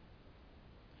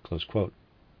 Close quote.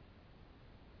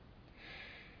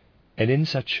 And in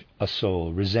such a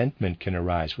soul, resentment can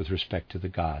arise with respect to the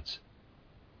gods.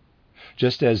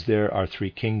 Just as there are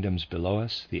three kingdoms below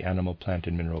us, the animal, plant,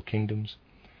 and mineral kingdoms,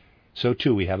 So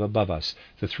too we have above us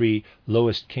the three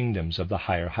lowest kingdoms of the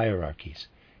higher hierarchies: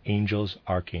 angels,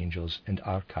 archangels, and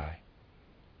archai.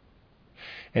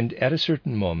 And at a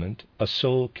certain moment, a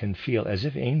soul can feel as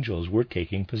if angels were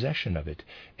taking possession of it,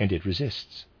 and it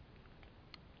resists.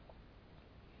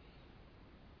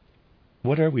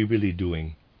 What are we really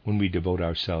doing when we devote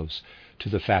ourselves to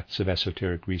the facts of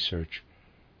esoteric research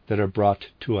that are brought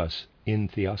to us in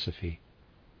Theosophy?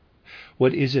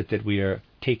 What is it that we are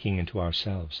taking into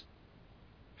ourselves?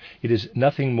 It is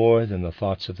nothing more than the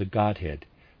thoughts of the Godhead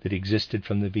that existed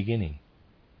from the beginning,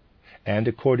 and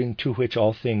according to which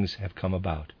all things have come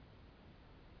about.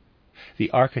 The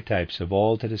archetypes of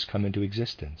all that has come into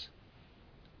existence.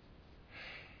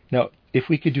 Now, if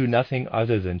we could do nothing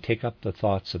other than take up the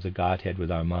thoughts of the Godhead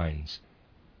with our minds,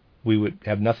 we would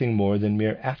have nothing more than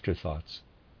mere afterthoughts,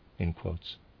 in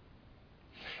quotes.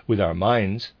 With our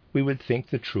minds, we would think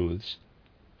the truths,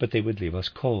 but they would leave us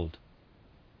cold.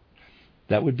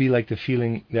 That would be like the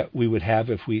feeling that we would have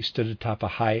if we stood atop a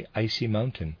high, icy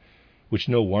mountain, which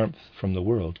no warmth from the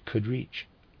world could reach.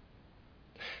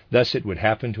 Thus it would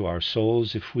happen to our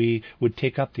souls if we would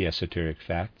take up the esoteric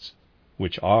facts,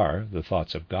 which are the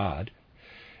thoughts of God,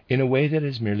 in a way that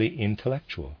is merely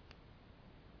intellectual.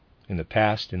 In the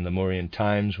past, in Lemurian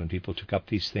times, when people took up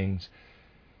these things,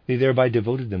 they thereby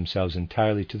devoted themselves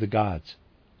entirely to the gods,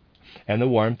 and the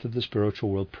warmth of the spiritual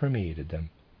world permeated them.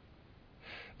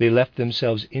 They left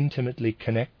themselves intimately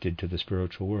connected to the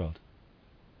spiritual world.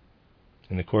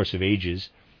 In the course of ages,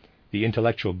 the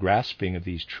intellectual grasping of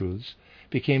these truths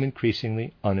became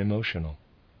increasingly unemotional,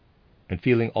 and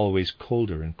feeling always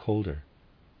colder and colder.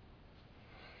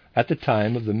 At the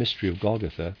time of the mystery of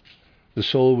Golgotha, the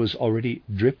soul was already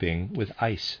dripping with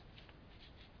ice.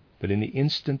 But in the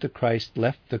instant the Christ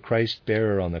left the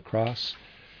Christ-bearer on the cross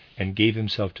and gave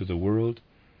himself to the world,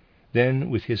 then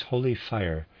with his holy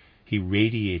fire he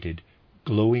radiated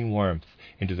glowing warmth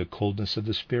into the coldness of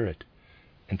the Spirit,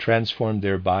 and transformed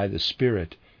thereby the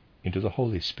Spirit into the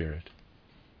Holy Spirit.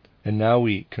 And now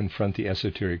we confront the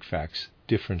esoteric facts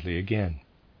differently again.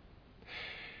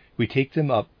 We take them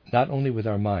up not only with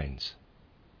our minds,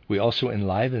 we also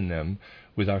enliven them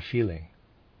with our feeling.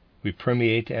 We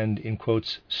permeate and, in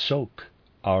quotes, soak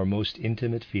our most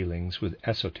intimate feelings with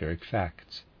esoteric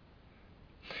facts.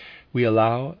 We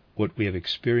allow what we have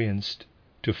experienced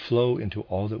to flow into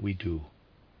all that we do.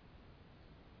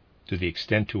 To the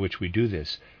extent to which we do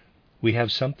this, we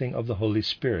have something of the Holy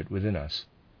Spirit within us.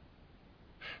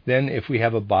 Then, if we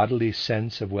have a bodily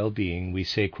sense of well-being, we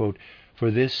say, quote, "For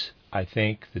this I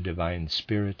thank the Divine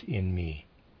Spirit in me."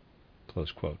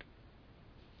 Close quote.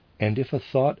 And if a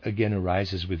thought again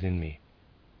arises within me,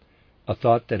 a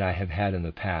thought that I have had in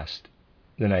the past,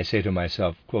 then I say to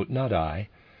myself, quote, "Not I,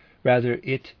 rather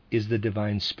it is the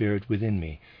Divine Spirit within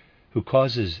me, who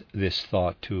causes this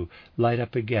thought to light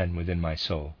up again within my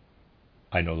soul.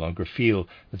 I no longer feel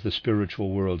that the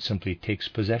spiritual world simply takes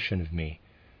possession of me,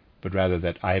 but rather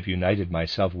that I have united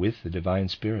myself with the Divine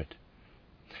Spirit."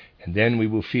 And then we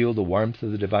will feel the warmth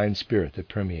of the Divine Spirit that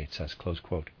permeates us. Close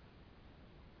quote.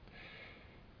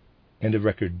 End of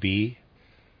Record B.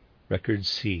 Record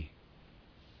C.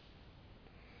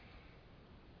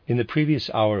 In the previous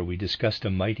hour we discussed a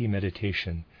mighty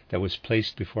meditation that was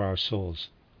placed before our souls.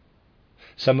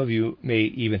 Some of you may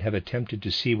even have attempted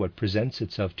to see what presents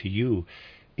itself to you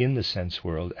in the sense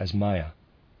world as Maya.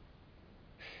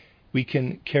 We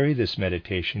can carry this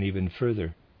meditation even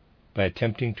further by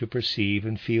attempting to perceive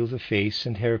and feel the face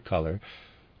and hair color,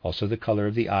 also the color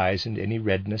of the eyes and any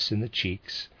redness in the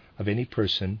cheeks of any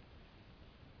person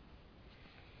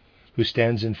who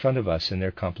stands in front of us in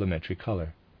their complementary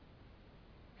color.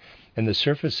 And the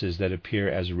surfaces that appear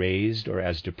as raised or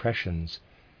as depressions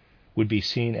would be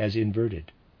seen as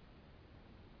inverted.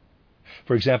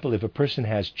 For example, if a person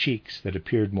has cheeks that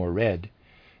appeared more red,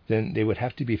 then they would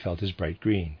have to be felt as bright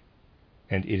green,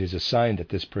 and it is a sign that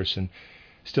this person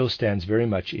still stands very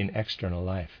much in external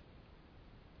life.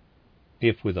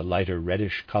 If with a lighter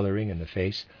reddish coloring in the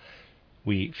face,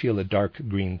 we feel a dark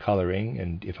green coloring,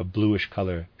 and if a bluish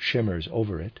color shimmers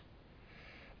over it,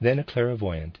 then a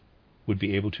clairvoyant would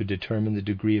be able to determine the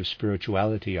degree of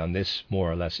spirituality on this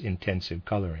more or less intensive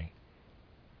coloring.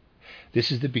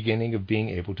 This is the beginning of being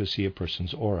able to see a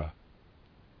person's aura.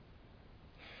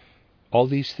 All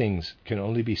these things can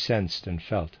only be sensed and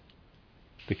felt.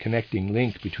 The connecting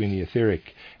link between the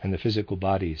etheric and the physical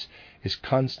bodies is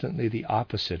constantly the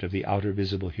opposite of the outer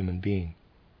visible human being.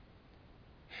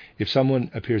 If someone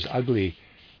appears ugly,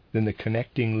 then the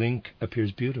connecting link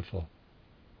appears beautiful.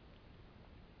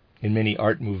 In many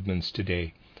art movements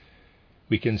today,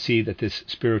 we can see that this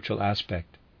spiritual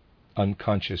aspect,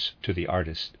 unconscious to the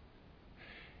artist,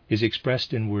 is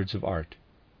expressed in words of art.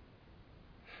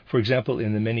 For example,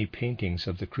 in the many paintings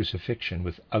of the crucifixion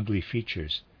with ugly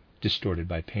features distorted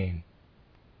by pain.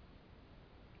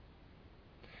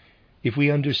 If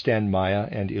we understand Maya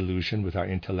and illusion with our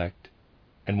intellect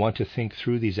and want to think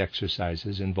through these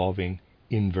exercises involving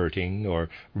inverting or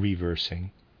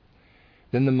reversing,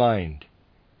 then the mind,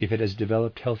 if it has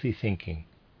developed healthy thinking,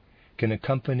 can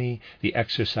accompany the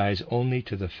exercise only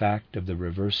to the fact of the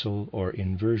reversal or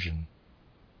inversion.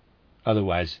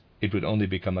 Otherwise, it would only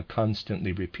become a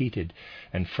constantly repeated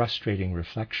and frustrating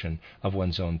reflection of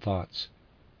one's own thoughts,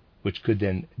 which could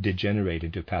then degenerate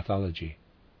into pathology.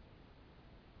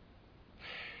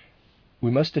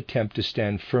 We must attempt to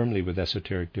stand firmly with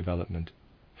esoteric development.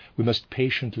 We must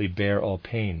patiently bear all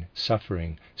pain,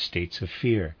 suffering, states of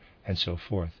fear, and so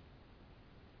forth.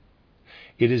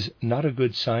 It is not a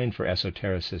good sign for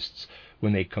esotericists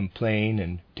when they complain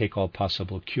and take all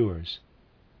possible cures.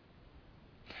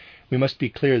 We must be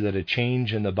clear that a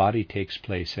change in the body takes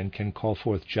place and can call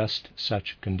forth just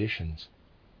such conditions.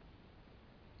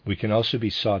 We can also be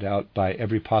sought out by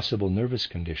every possible nervous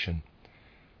condition,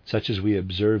 such as we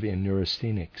observe in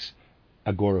neurasthenics,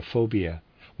 agoraphobia,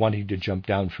 wanting to jump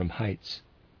down from heights.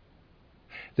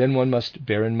 Then one must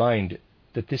bear in mind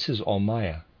that this is all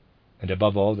Maya, and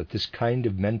above all that this kind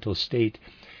of mental state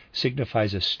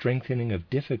signifies a strengthening of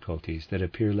difficulties that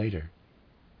appear later.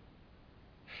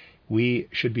 We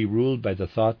should be ruled by the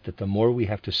thought that the more we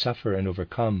have to suffer and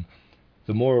overcome,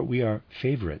 the more we are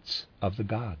favorites of the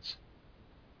gods.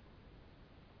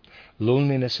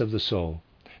 Loneliness of the soul,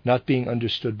 not being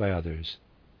understood by others,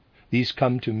 these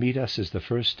come to meet us as the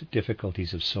first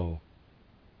difficulties of soul.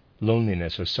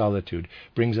 Loneliness or solitude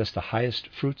brings us the highest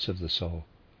fruits of the soul.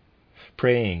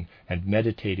 Praying and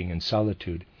meditating in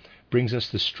solitude brings us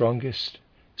the strongest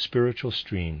spiritual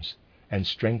streams and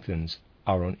strengthens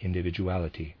our own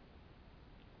individuality.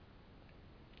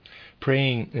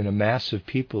 Praying in a mass of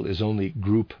people is only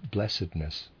group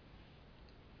blessedness.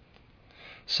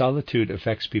 Solitude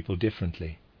affects people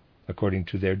differently, according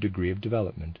to their degree of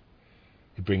development.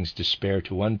 It brings despair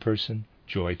to one person,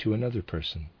 joy to another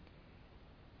person.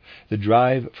 The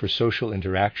drive for social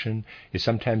interaction is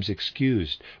sometimes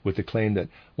excused with the claim that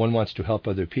one wants to help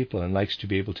other people and likes to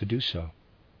be able to do so.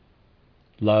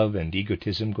 Love and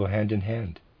egotism go hand in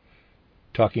hand.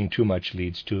 Talking too much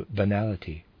leads to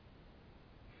banality.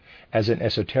 As an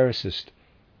esotericist,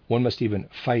 one must even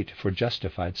fight for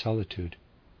justified solitude.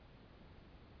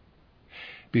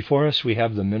 Before us we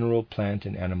have the mineral, plant,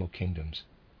 and animal kingdoms.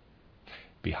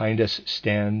 Behind us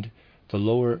stand the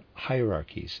lower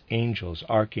hierarchies, angels,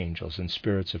 archangels, and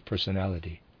spirits of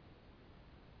personality.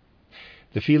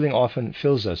 The feeling often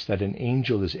fills us that an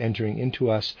angel is entering into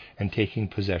us and taking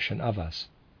possession of us.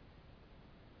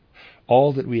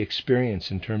 All that we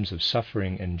experience in terms of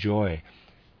suffering and joy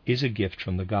is a gift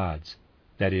from the gods,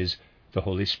 that is, the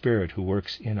Holy Spirit who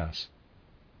works in us.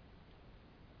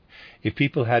 If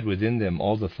people had within them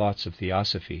all the thoughts of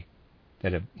theosophy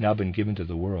that have now been given to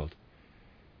the world,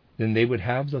 then they would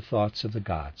have the thoughts of the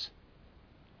gods.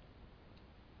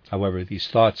 However, these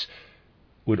thoughts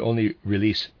would only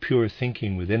release pure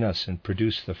thinking within us and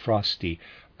produce the frosty,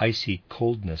 icy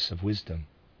coldness of wisdom.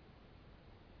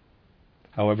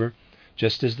 However,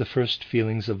 just as the first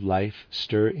feelings of life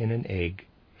stir in an egg,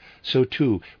 so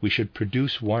too we should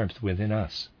produce warmth within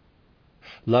us.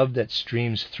 Love that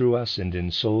streams through us and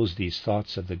ensouls these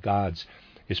thoughts of the gods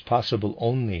is possible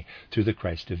only through the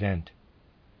Christ event.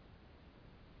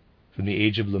 From the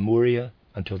age of Lemuria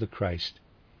until the Christ,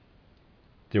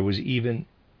 there was even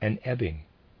an ebbing,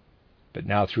 but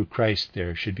now through Christ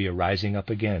there should be a rising up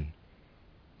again.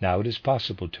 Now it is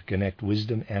possible to connect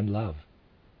wisdom and love.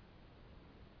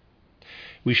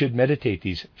 We should meditate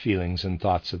these feelings and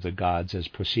thoughts of the gods as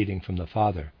proceeding from the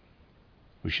Father.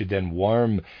 We should then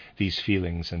warm these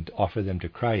feelings and offer them to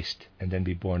Christ and then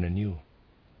be born anew.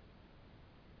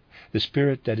 The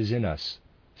Spirit that is in us,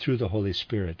 through the Holy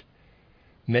Spirit,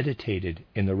 meditated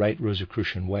in the right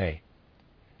Rosicrucian way,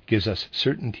 gives us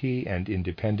certainty and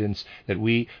independence that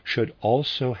we should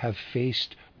also have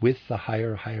faced with the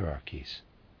higher hierarchies.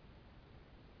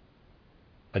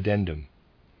 Addendum.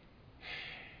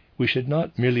 We should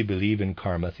not merely believe in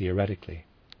karma theoretically.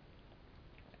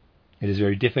 It is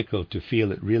very difficult to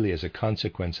feel it really as a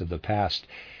consequence of the past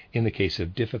in the case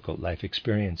of difficult life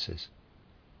experiences.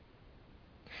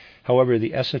 However,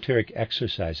 the esoteric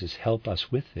exercises help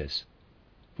us with this.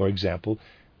 For example,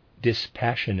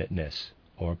 dispassionateness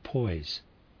or poise.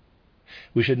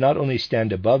 We should not only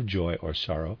stand above joy or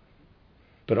sorrow,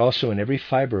 but also in every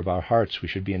fiber of our hearts we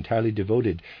should be entirely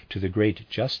devoted to the great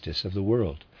justice of the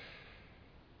world.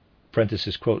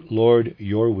 Parenthesis, quote, Lord,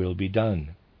 your will be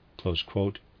done, close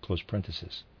quote, Close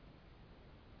parenthesis.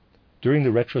 During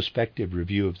the retrospective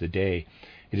review of the day,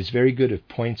 it is very good if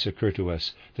points occur to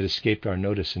us that escaped our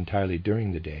notice entirely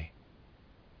during the day.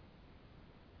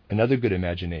 Another good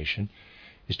imagination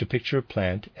is to picture a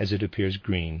plant as it appears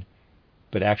green,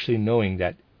 but actually knowing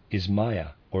that is Maya,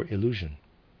 or illusion.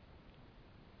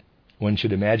 One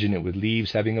should imagine it with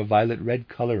leaves having a violet-red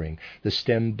coloring, the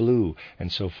stem blue,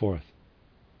 and so forth.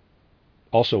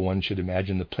 Also, one should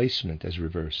imagine the placement as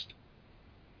reversed.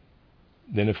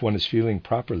 Then, if one is feeling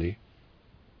properly,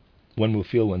 one will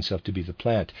feel oneself to be the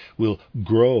plant, will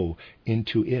grow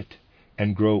into it,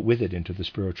 and grow with it into the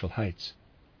spiritual heights.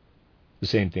 The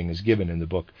same thing is given in the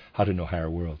book How to Know Higher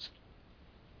Worlds.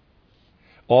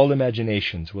 All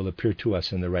imaginations will appear to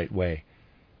us in the right way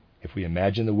if we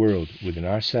imagine the world within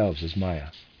ourselves as Maya.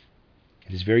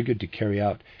 It is very good to carry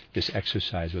out this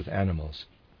exercise with animals.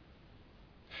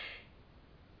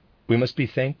 We must be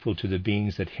thankful to the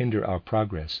beings that hinder our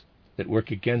progress, that work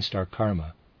against our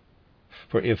karma.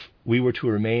 For if we were to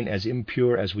remain as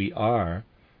impure as we are,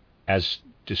 as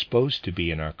disposed to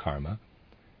be in our karma,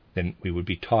 then we would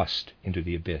be tossed into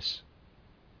the abyss.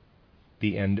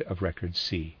 The end of Record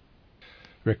C.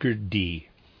 Record D.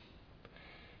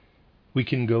 We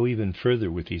can go even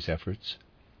further with these efforts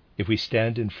if we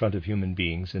stand in front of human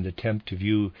beings and attempt to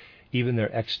view even their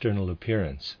external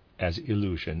appearance as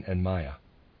illusion and Maya.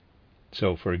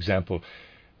 So, for example,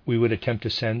 we would attempt to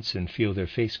sense and feel their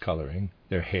face coloring,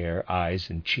 their hair, eyes,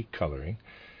 and cheek coloring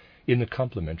in the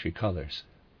complementary colors.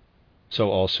 So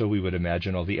also we would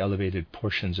imagine all the elevated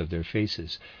portions of their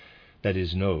faces, that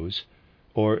is, nose,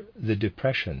 or the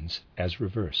depressions as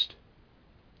reversed.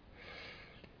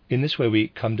 In this way we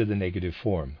come to the negative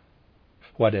form.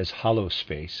 What as hollow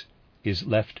space is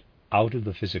left out of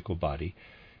the physical body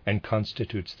and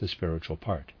constitutes the spiritual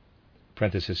part.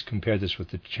 Parenthesis, compare this with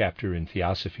the chapter in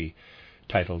Theosophy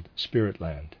titled Spirit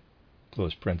Land.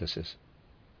 Close parenthesis.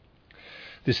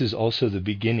 This is also the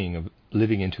beginning of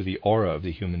living into the aura of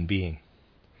the human being.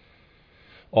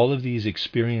 All of these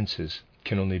experiences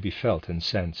can only be felt and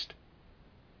sensed.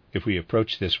 If we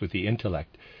approach this with the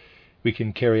intellect, we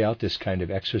can carry out this kind of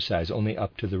exercise only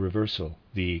up to the reversal,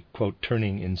 the, quote,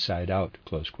 turning inside out,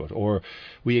 close quote, or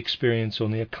we experience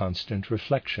only a constant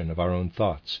reflection of our own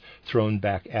thoughts thrown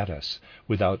back at us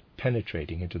without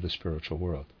penetrating into the spiritual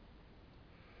world.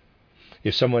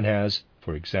 If someone has,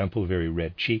 for example, very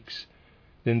red cheeks,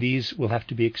 then these will have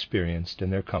to be experienced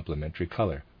in their complementary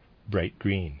color, bright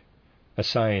green, a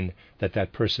sign that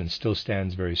that person still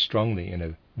stands very strongly in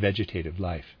a vegetative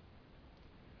life.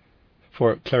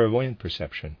 For clairvoyant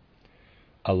perception,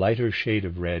 a lighter shade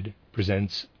of red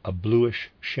presents a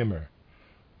bluish shimmer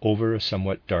over a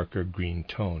somewhat darker green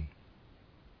tone.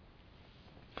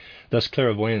 Thus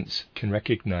clairvoyants can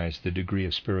recognize the degree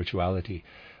of spirituality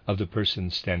of the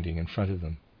person standing in front of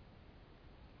them.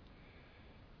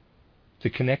 The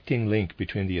connecting link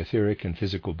between the etheric and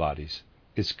physical bodies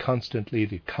is constantly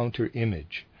the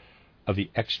counter-image of the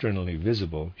externally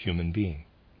visible human being.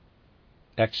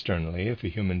 Externally, if a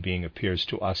human being appears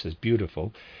to us as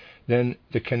beautiful, then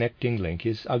the connecting link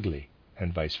is ugly,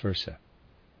 and vice versa.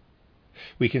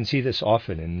 We can see this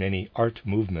often in many art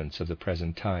movements of the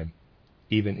present time,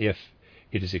 even if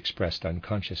it is expressed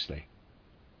unconsciously.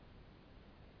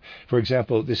 For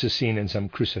example, this is seen in some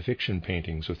crucifixion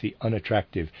paintings with the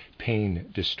unattractive,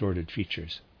 pain-distorted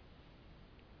features.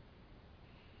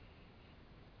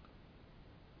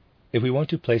 If we want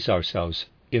to place ourselves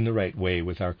in the right way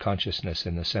with our consciousness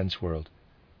in the sense world,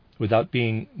 without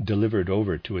being delivered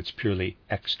over to its purely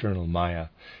external Maya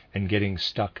and getting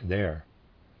stuck there,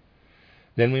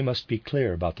 then we must be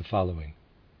clear about the following.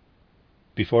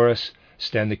 Before us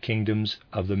stand the kingdoms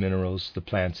of the minerals, the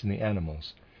plants, and the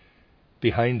animals.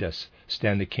 Behind us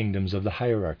stand the kingdoms of the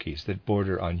hierarchies that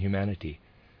border on humanity,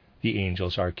 the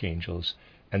angels, archangels,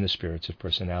 and the spirits of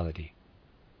personality.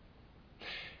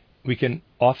 We can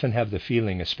often have the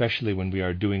feeling, especially when we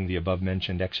are doing the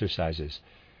above-mentioned exercises,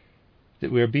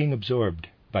 that we are being absorbed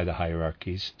by the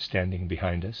hierarchies standing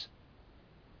behind us.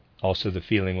 Also, the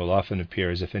feeling will often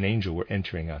appear as if an angel were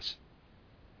entering us.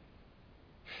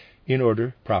 In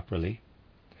order, properly,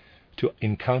 to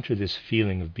encounter this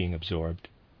feeling of being absorbed,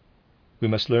 we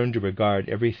must learn to regard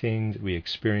everything that we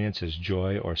experience as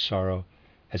joy or sorrow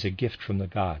as a gift from the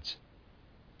gods,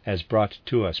 as brought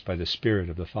to us by the Spirit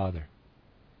of the Father,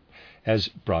 as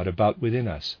brought about within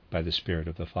us by the Spirit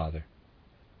of the Father.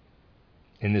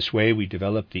 In this way we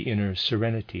develop the inner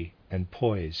serenity and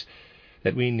poise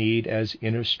that we need as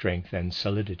inner strength and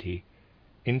solidity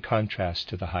in contrast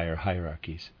to the higher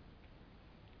hierarchies.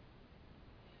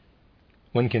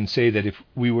 One can say that if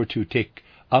we were to take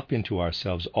up into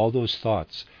ourselves all those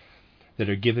thoughts that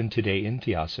are given today in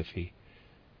Theosophy,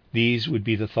 these would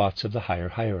be the thoughts of the higher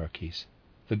hierarchies,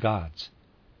 the gods.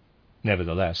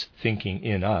 Nevertheless, thinking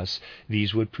in us,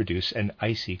 these would produce an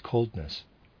icy coldness.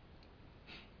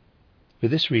 For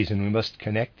this reason, we must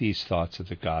connect these thoughts of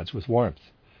the gods with warmth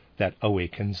that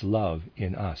awakens love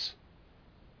in us.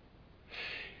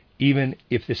 Even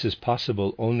if this is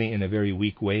possible only in a very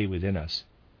weak way within us,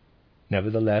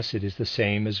 nevertheless it is the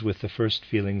same as with the first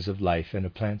feelings of life in a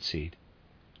plant seed.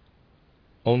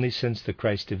 Only since the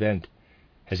Christ event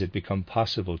has it become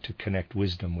possible to connect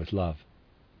wisdom with love.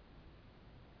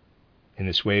 In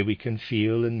this way we can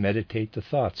feel and meditate the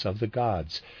thoughts of the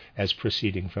gods as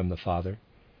proceeding from the Father,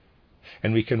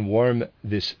 and we can warm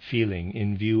this feeling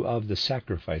in view of the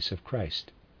sacrifice of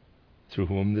Christ, through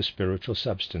whom the spiritual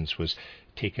substance was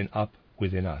taken up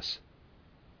within us.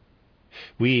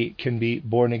 We can be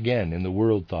born again in the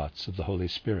world thoughts of the Holy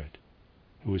Spirit,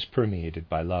 who is permeated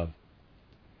by love.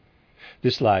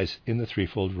 This lies in the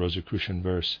threefold Rosicrucian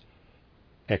verse,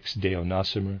 Ex Deo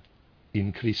nascitur,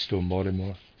 in Christo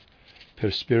morimur, per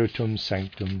Spiritum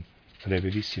Sanctum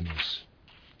revivissimus.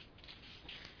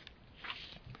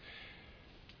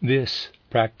 This,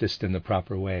 practiced in the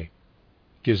proper way,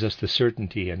 gives us the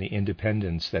certainty and the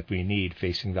independence that we need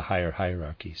facing the higher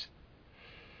hierarchies.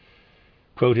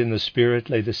 Quote, in the Spirit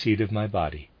lay the seed of my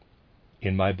body.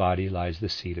 In my body lies the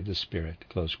seed of the Spirit.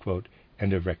 Close quote.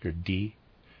 End of Record D.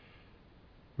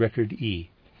 Record E.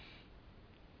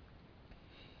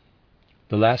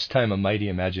 The last time a mighty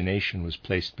imagination was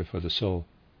placed before the soul.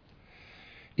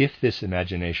 If this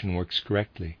imagination works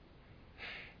correctly,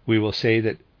 we will say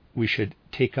that we should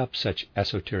take up such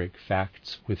esoteric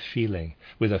facts with feeling,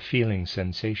 with a feeling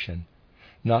sensation,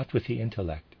 not with the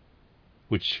intellect,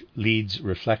 which leads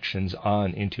reflections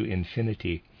on into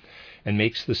infinity and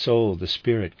makes the soul, the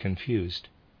spirit, confused.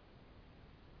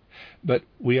 But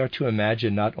we are to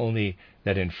imagine not only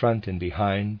that in front and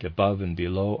behind, above and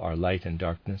below are light and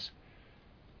darkness,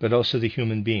 but also the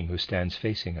human being who stands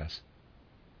facing us.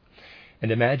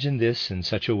 And imagine this in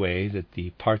such a way that the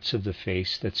parts of the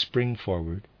face that spring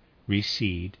forward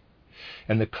recede,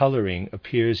 and the coloring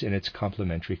appears in its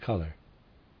complementary color.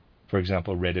 For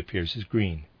example, red appears as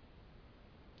green.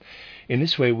 In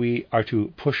this way we are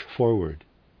to push forward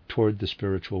toward the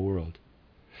spiritual world.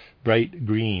 Bright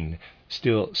green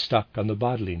still stuck on the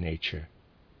bodily nature.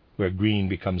 Where green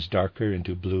becomes darker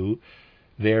into blue,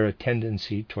 there a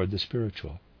tendency toward the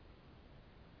spiritual.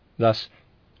 Thus,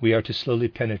 we are to slowly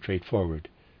penetrate forward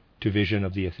to vision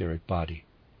of the etheric body.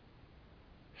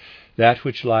 That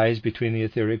which lies between the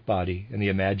etheric body and the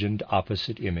imagined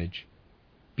opposite image,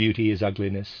 beauty is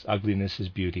ugliness, ugliness is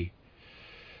beauty,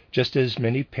 just as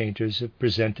many painters have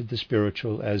presented the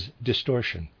spiritual as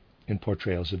distortion in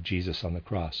portrayals of Jesus on the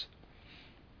cross.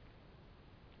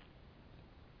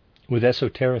 With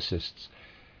esotericists,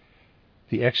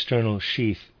 the external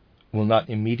sheath will not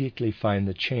immediately find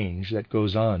the change that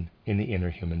goes on in the inner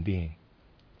human being.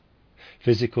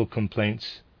 Physical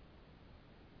complaints,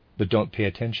 but don't pay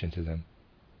attention to them.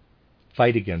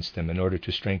 Fight against them in order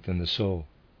to strengthen the soul.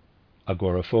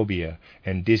 Agoraphobia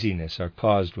and dizziness are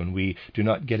caused when we do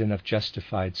not get enough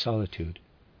justified solitude.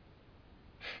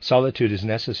 Solitude is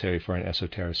necessary for an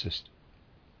esotericist.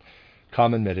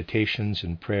 Common meditations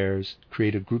and prayers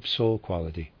create a group soul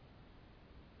quality.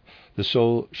 The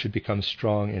soul should become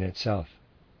strong in itself.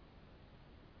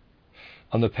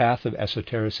 On the path of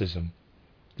esotericism,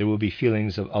 there will be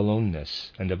feelings of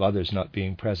aloneness and of others not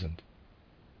being present.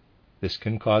 This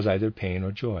can cause either pain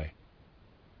or joy.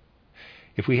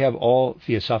 If we have all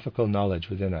theosophical knowledge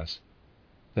within us,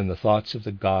 then the thoughts of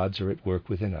the gods are at work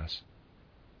within us.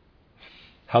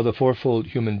 How the fourfold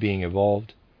human being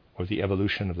evolved, or the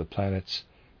evolution of the planets,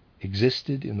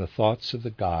 existed in the thoughts of the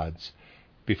gods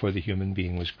before the human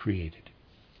being was created.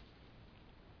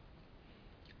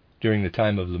 During the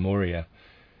time of Lemuria,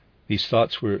 these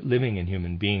thoughts were living in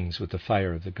human beings with the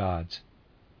fire of the gods.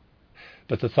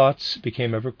 But the thoughts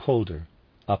became ever colder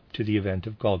up to the event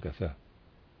of Golgotha.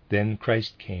 Then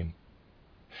Christ came,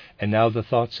 and now the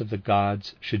thoughts of the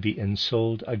gods should be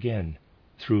ensouled again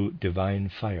through divine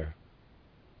fire.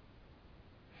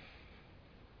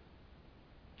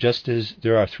 Just as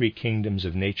there are three kingdoms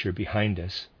of nature behind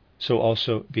us, so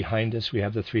also behind us we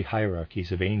have the three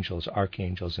hierarchies of angels,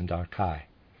 archangels, and archai.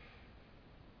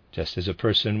 Just as a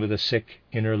person with a sick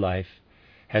inner life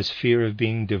has fear of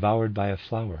being devoured by a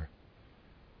flower,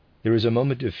 there is a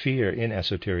moment of fear in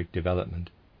esoteric development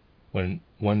when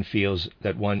one feels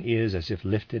that one is as if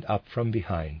lifted up from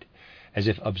behind, as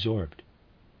if absorbed.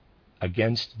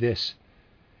 Against this,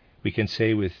 we can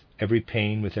say with every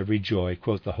pain, with every joy,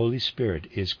 quote, the Holy Spirit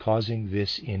is causing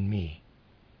this in me,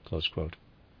 close quote.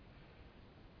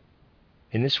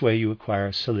 In this way you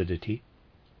acquire solidity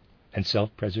and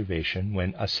self-preservation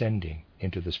when ascending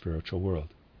into the spiritual world.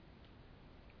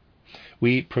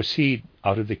 We proceed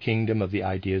out of the kingdom of the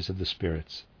ideas of the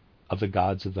spirits, of the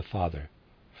gods of the Father,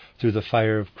 through the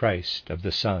fire of Christ, of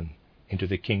the Son, into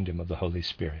the kingdom of the Holy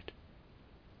Spirit.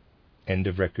 End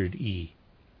of Record E.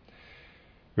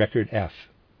 Record F.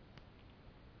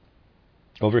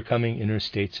 Overcoming inner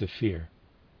states of fear.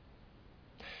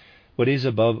 What is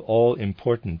above all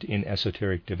important in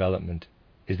esoteric development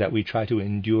is that we try to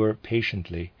endure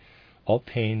patiently all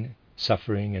pain,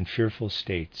 suffering, and fearful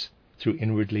states through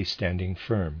inwardly standing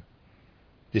firm.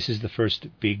 This is the first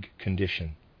big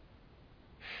condition.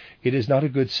 It is not a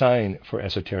good sign for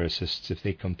esotericists if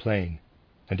they complain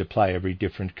and apply every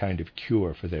different kind of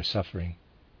cure for their suffering.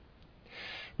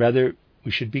 Rather,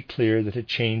 we should be clear that a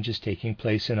change is taking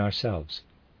place in ourselves,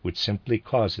 which simply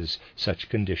causes such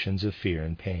conditions of fear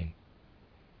and pain.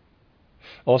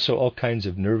 Also, all kinds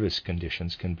of nervous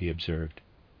conditions can be observed,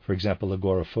 for example,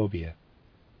 agoraphobia.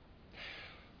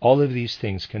 All of these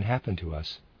things can happen to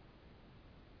us.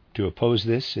 To oppose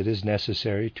this, it is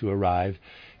necessary to arrive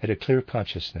at a clear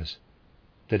consciousness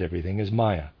that everything is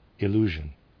Maya,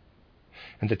 illusion,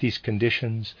 and that these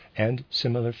conditions and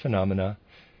similar phenomena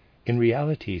in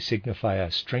reality signify a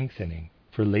strengthening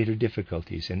for later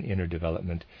difficulties in inner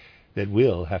development that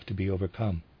will have to be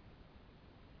overcome.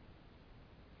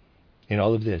 In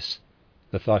all of this,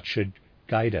 the thought should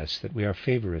guide us that we are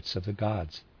favorites of the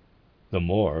gods. The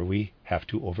more we have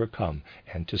to overcome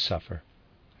and to suffer.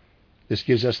 This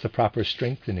gives us the proper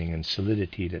strengthening and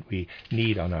solidity that we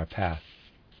need on our path.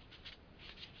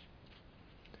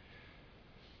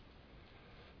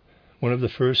 One of the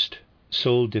first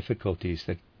soul difficulties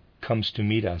that comes to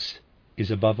meet us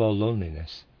is above all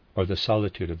loneliness, or the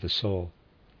solitude of the soul,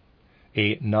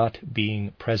 a not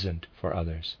being present for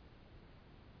others.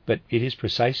 But it is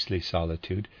precisely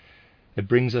solitude that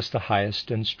brings us the highest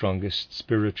and strongest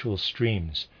spiritual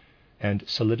streams and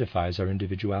solidifies our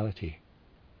individuality.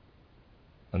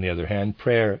 On the other hand,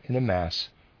 prayer in a Mass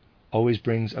always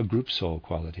brings a group soul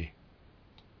quality.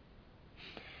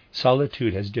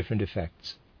 Solitude has different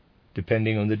effects,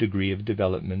 depending on the degree of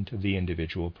development of the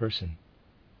individual person.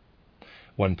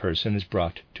 One person is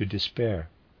brought to despair,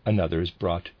 another is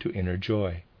brought to inner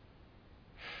joy.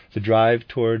 The drive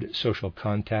toward social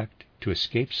contact to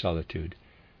escape solitude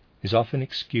is often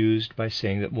excused by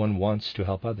saying that one wants to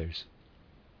help others.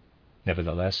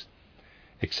 Nevertheless,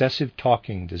 excessive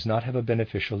talking does not have a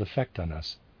beneficial effect on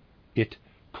us. It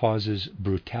causes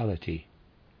brutality.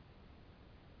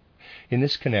 In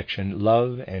this connection,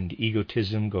 love and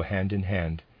egotism go hand in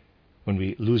hand when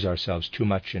we lose ourselves too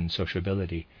much in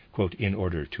sociability, quote, in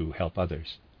order to help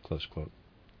others, close quote.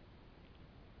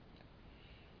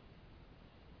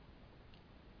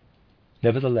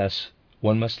 Nevertheless,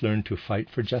 one must learn to fight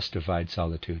for justified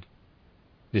solitude.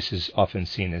 This is often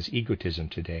seen as egotism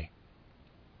today.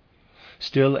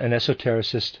 Still, an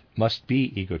esotericist must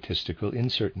be egotistical in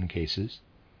certain cases.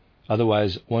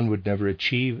 Otherwise, one would never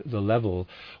achieve the level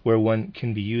where one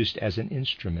can be used as an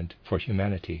instrument for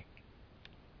humanity.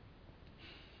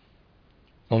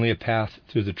 Only a path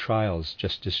through the trials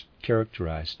just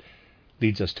characterized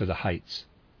leads us to the heights,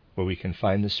 where we can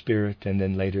find the Spirit and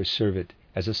then later serve it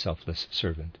as a selfless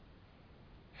servant.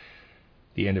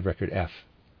 The end of Record F.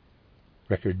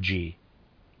 Record G.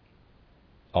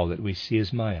 All that we see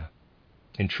is Maya.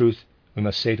 In truth, we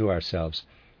must say to ourselves,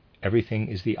 everything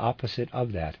is the opposite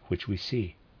of that which we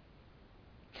see.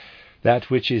 That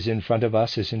which is in front of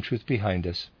us is in truth behind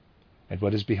us, and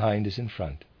what is behind is in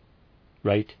front.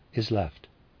 Right is left,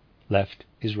 left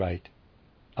is right,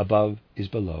 above is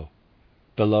below,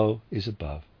 below is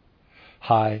above,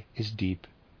 high is deep,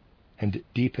 and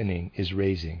deepening is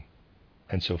raising,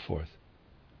 and so forth.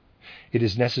 It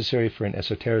is necessary for an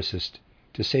esotericist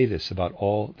to say this about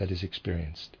all that is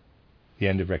experienced. The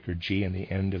end of Record G and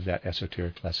the end of that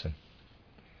esoteric lesson.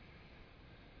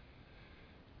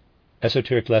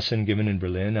 Esoteric lesson given in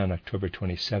Berlin on October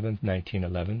 27,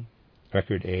 1911.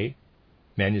 Record A,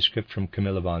 manuscript from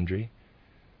Camilla Vondry.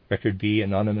 Record B,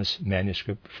 anonymous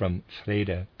manuscript from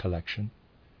Freda collection.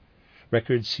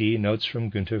 Record C, notes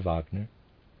from Günther Wagner.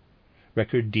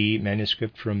 Record D,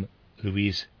 manuscript from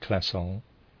Louise Classon.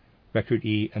 Record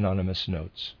E, anonymous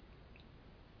notes.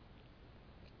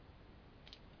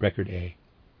 Record A.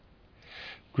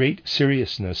 Great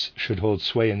seriousness should hold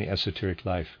sway in the esoteric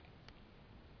life.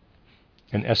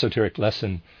 An esoteric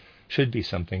lesson should be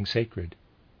something sacred,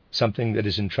 something that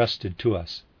is entrusted to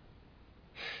us,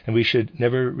 and we should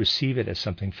never receive it as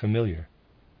something familiar.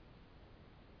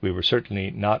 We were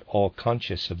certainly not all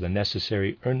conscious of the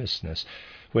necessary earnestness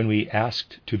when we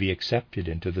asked to be accepted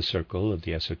into the circle of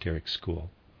the esoteric school.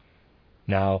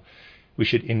 Now we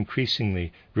should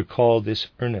increasingly recall this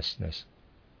earnestness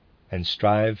and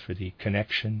strive for the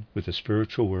connection with the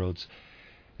spiritual worlds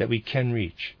that we can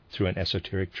reach through an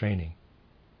esoteric training,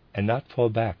 and not fall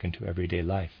back into everyday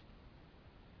life.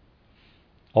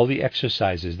 All the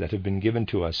exercises that have been given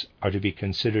to us are to be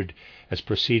considered as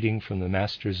proceeding from the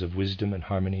masters of wisdom and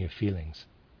harmony of feelings.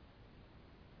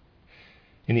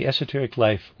 In the esoteric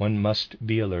life, one must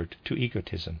be alert to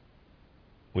egotism.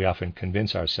 We often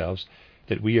convince ourselves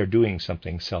that we are doing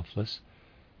something selfless,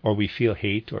 or we feel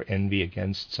hate or envy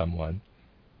against someone,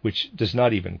 which does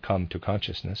not even come to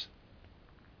consciousness.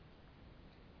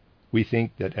 We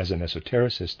think that as an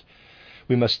esotericist,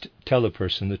 we must tell a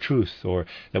person the truth, or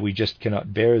that we just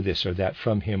cannot bear this or that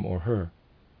from him or her.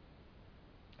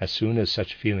 As soon as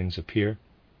such feelings appear,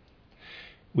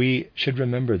 we should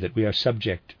remember that we are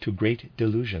subject to great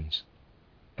delusions,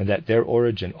 and that their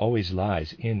origin always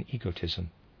lies in egotism.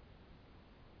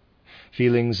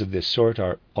 Feelings of this sort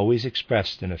are always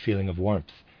expressed in a feeling of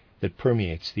warmth that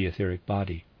permeates the etheric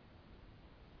body.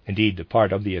 Indeed, the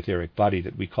part of the etheric body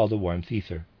that we call the warmth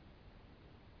ether.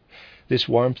 This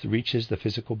warmth reaches the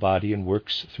physical body and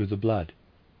works through the blood.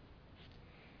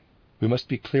 We must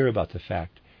be clear about the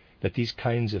fact that these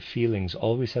kinds of feelings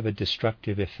always have a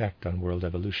destructive effect on world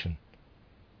evolution.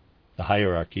 The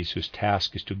hierarchies whose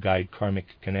task is to guide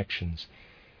karmic connections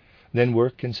then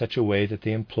work in such a way that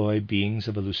they employ beings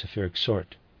of a luciferic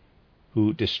sort,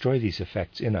 who destroy these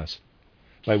effects in us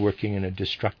by working in a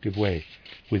destructive way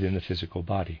within the physical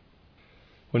body.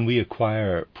 When we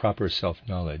acquire proper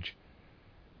self-knowledge,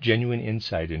 genuine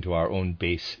insight into our own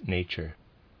base nature,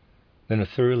 then a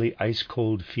thoroughly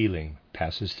ice-cold feeling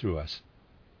passes through us,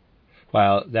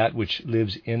 while that which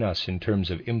lives in us in terms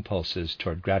of impulses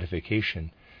toward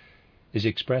gratification is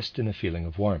expressed in a feeling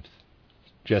of warmth,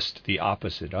 just the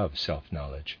opposite of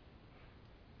self-knowledge.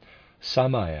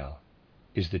 Samael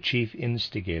is the chief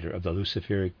instigator of the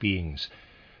luciferic beings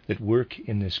that work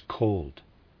in this cold,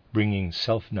 bringing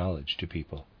self-knowledge to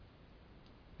people.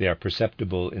 They are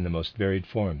perceptible in the most varied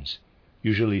forms,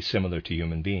 usually similar to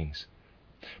human beings,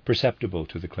 perceptible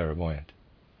to the clairvoyant.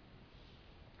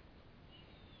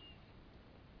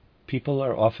 People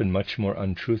are often much more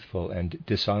untruthful and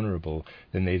dishonorable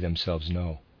than they themselves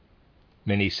know.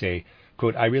 Many say,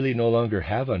 quote, "I really no longer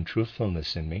have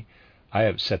untruthfulness in me. I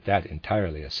have set that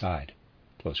entirely aside."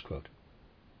 Close quote.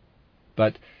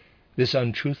 But this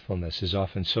untruthfulness is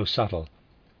often so subtle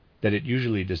that it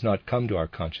usually does not come to our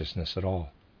consciousness at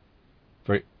all.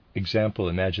 For example,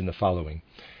 imagine the following.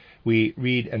 We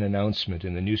read an announcement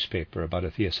in the newspaper about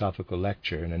a theosophical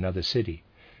lecture in another city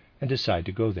and decide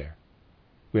to go there.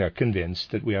 We are convinced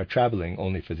that we are traveling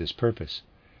only for this purpose.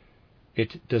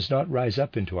 It does not rise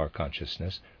up into our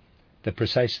consciousness that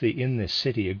precisely in this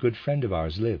city a good friend of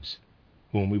ours lives,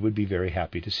 whom we would be very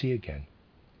happy to see again,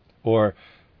 or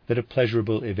that a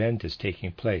pleasurable event is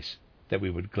taking place that we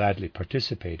would gladly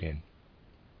participate in.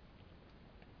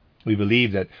 We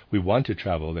believe that we want to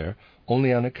travel there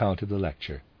only on account of the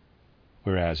lecture,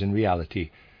 whereas in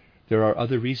reality there are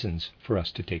other reasons for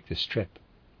us to take this trip.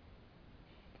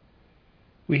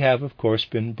 We have, of course,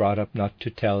 been brought up not to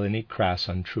tell any crass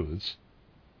untruths.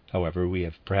 However, we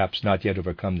have perhaps not yet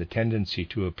overcome the tendency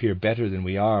to appear better than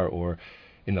we are, or,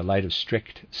 in the light of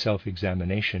strict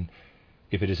self-examination,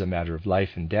 if it is a matter of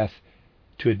life and death,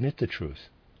 to admit the truth,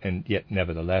 and yet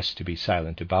nevertheless to be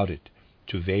silent about it,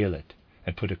 to veil it,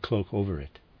 and put a cloak over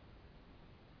it.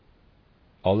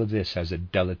 All of this has a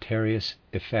deleterious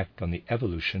effect on the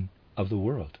evolution of the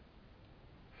world.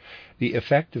 The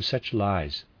effect of such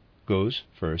lies goes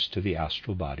first to the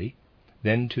astral body,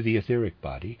 then to the etheric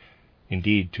body,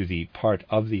 indeed to the part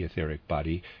of the etheric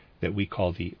body that we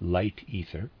call the light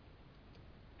ether.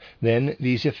 Then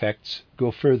these effects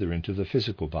go further into the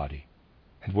physical body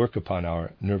and work upon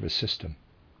our nervous system.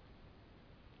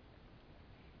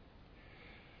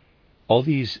 All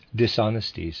these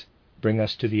dishonesties bring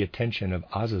us to the attention of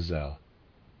Azazel.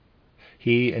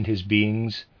 He and his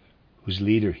beings, whose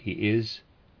leader he is,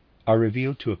 are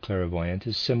revealed to a clairvoyant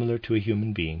as similar to a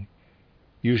human being,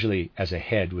 usually as a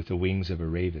head with the wings of a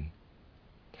raven.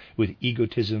 With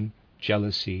egotism,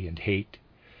 jealousy, and hate,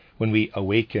 when we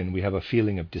awaken, we have a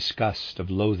feeling of disgust, of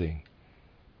loathing,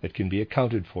 that can be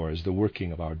accounted for as the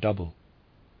working of our double.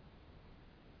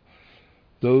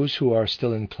 Those who are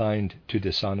still inclined to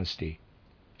dishonesty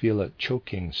feel a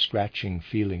choking, scratching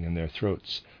feeling in their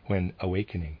throats when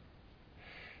awakening.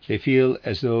 They feel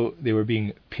as though they were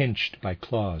being pinched by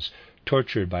claws,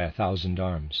 tortured by 1,000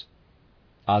 arms.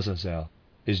 Azazel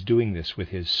is doing this with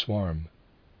his swarm.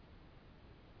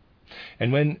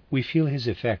 And when we feel his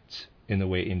effects in the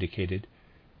way indicated,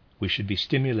 we should be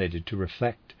stimulated to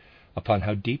reflect upon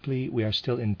how deeply we are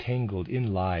still entangled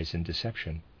in lies and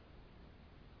deception.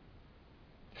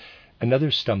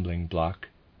 Another stumbling block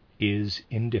is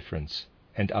indifference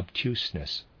and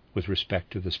obtuseness with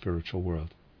respect to the spiritual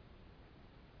world.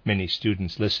 Many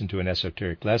students listen to an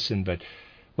esoteric lesson, but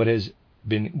what has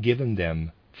been given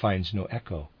them finds no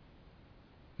echo.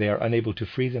 They are unable to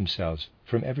free themselves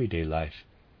from everyday life.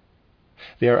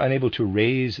 They are unable to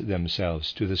raise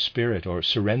themselves to the spirit or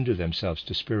surrender themselves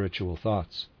to spiritual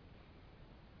thoughts.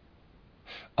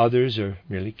 Others are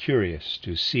merely curious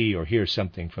to see or hear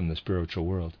something from the spiritual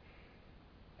world.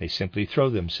 They simply throw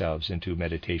themselves into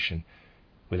meditation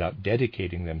without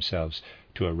dedicating themselves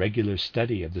to a regular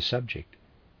study of the subject,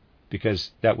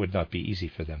 because that would not be easy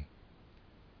for them.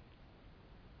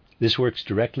 This works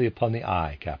directly upon the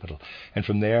I, capital, and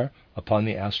from there upon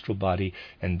the astral body,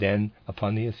 and then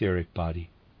upon the etheric body,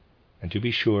 and to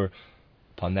be sure,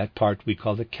 upon that part we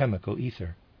call the chemical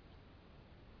ether.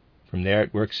 From there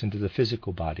it works into the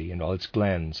physical body and all its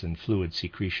glands and fluid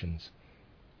secretions.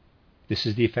 This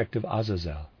is the effect of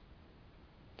Azazel.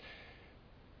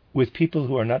 With people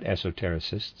who are not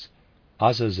esotericists,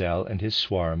 Azazel and his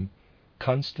swarm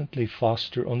constantly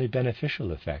foster only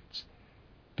beneficial effects,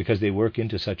 because they work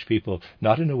into such people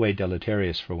not in a way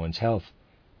deleterious for one's health,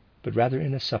 but rather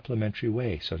in a supplementary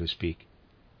way, so to speak.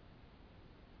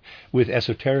 With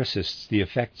esotericists, the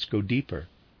effects go deeper,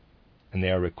 and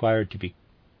they are required to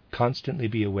constantly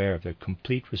be aware of their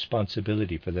complete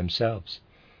responsibility for themselves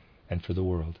and for the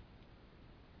world.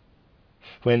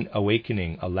 When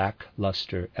awakening, a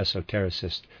lackluster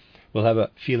esotericist will have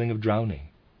a feeling of drowning,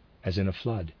 as in a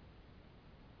flood.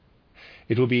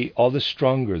 It will be all the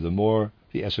stronger the more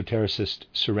the esotericist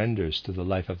surrenders to the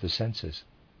life of the senses.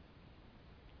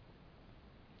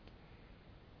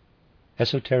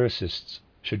 Esotericists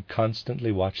should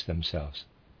constantly watch themselves.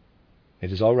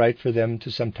 It is all right for them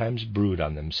to sometimes brood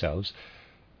on themselves.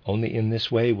 Only in this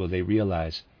way will they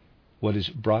realize what is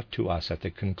brought to us at the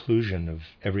conclusion of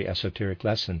every esoteric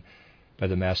lesson by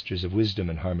the masters of wisdom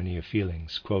and harmony of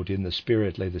feelings. Quote, "In the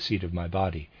spirit lay the seat of my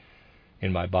body.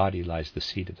 In my body lies the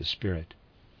seat of the spirit."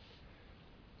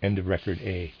 End of Record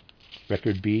A.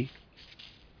 Record B.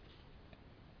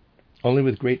 Only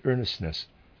with great earnestness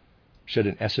should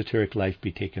an esoteric life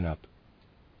be taken up.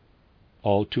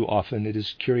 All too often it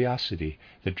is curiosity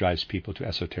that drives people to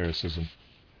esotericism.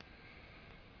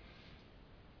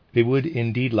 They would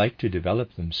indeed like to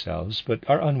develop themselves, but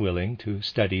are unwilling to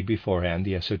study beforehand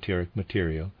the esoteric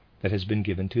material that has been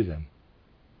given to them.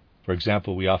 For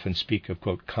example, we often speak of,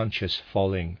 quote, conscious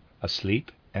falling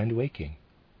asleep and waking,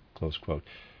 close quote.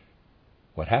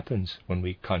 What happens when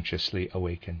we consciously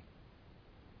awaken?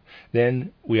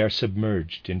 Then we are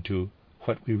submerged into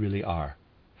what we really are,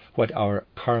 what our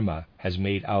karma has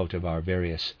made out of our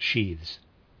various sheaths.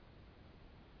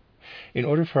 In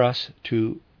order for us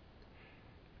to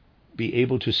be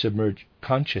able to submerge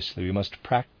consciously, we must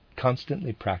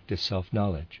constantly practice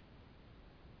self-knowledge.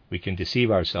 We can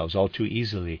deceive ourselves all too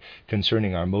easily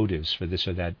concerning our motives for this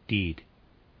or that deed.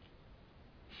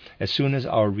 As soon as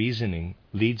our reasoning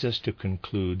leads us to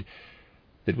conclude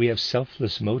that we have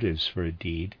selfless motives for a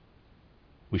deed,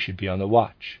 we should be on the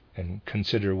watch and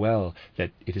consider well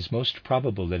that it is most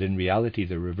probable that in reality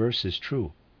the reverse is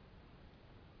true.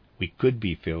 We could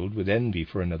be filled with envy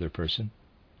for another person,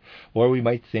 or we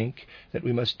might think that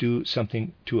we must do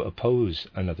something to oppose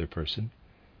another person,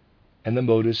 and the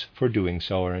motives for doing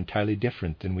so are entirely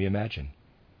different than we imagine.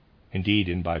 Indeed,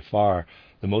 in by far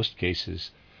the most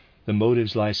cases, the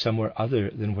motives lie somewhere other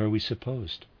than where we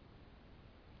supposed.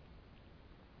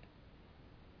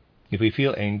 If we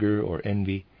feel anger or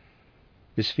envy,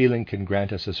 this feeling can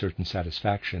grant us a certain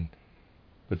satisfaction,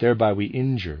 but thereby we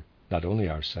injure not only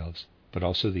ourselves, but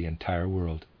also the entire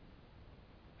world.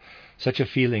 Such a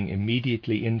feeling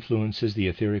immediately influences the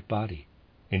etheric body,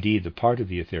 indeed the part of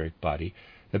the etheric body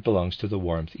that belongs to the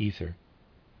warmth ether.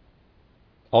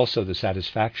 Also, the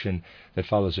satisfaction that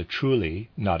follows a truly,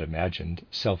 not imagined,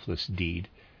 selfless deed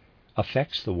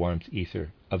affects the warmth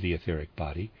ether of the etheric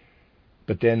body,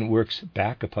 but then works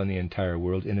back upon the entire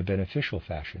world in a beneficial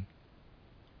fashion.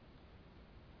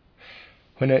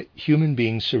 When a human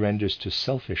being surrenders to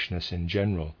selfishness in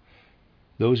general,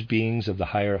 those beings of the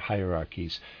higher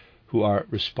hierarchies who are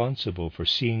responsible for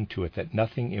seeing to it that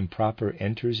nothing improper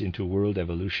enters into world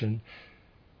evolution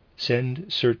send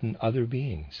certain other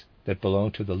beings that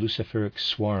belong to the luciferic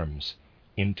swarms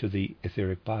into the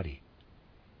etheric body,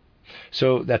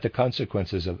 so that the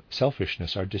consequences of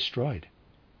selfishness are destroyed.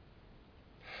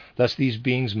 Thus these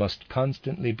beings must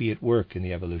constantly be at work in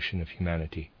the evolution of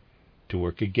humanity, to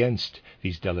work against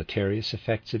these deleterious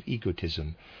effects of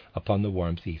egotism upon the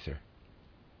warmth ether,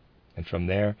 and from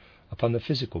there upon the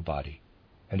physical body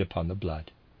and upon the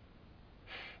blood.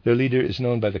 Their leader is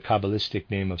known by the Kabbalistic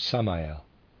name of Samael.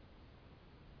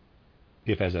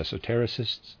 If, as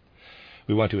esotericists,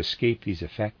 we want to escape these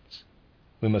effects,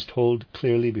 we must hold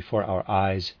clearly before our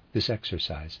eyes this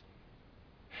exercise.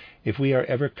 If we are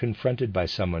ever confronted by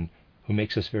someone who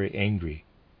makes us very angry,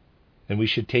 then we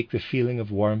should take the feeling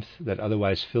of warmth that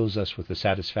otherwise fills us with the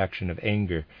satisfaction of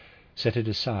anger, set it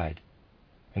aside,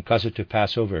 and cause it to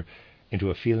pass over into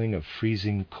a feeling of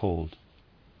freezing cold.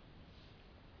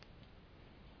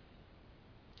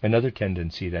 Another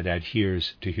tendency that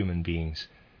adheres to human beings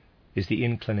is the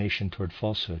inclination toward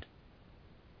falsehood.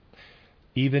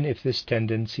 Even if this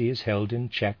tendency is held in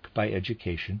check by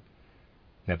education,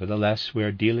 nevertheless we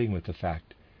are dealing with the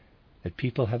fact that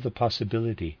people have the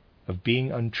possibility of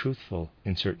being untruthful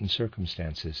in certain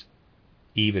circumstances,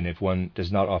 even if one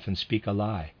does not often speak a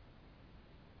lie.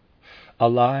 A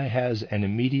lie has an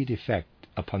immediate effect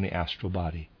upon the astral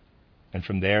body, and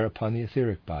from there upon the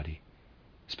etheric body,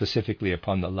 specifically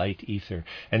upon the light ether,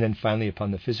 and then finally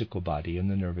upon the physical body and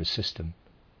the nervous system.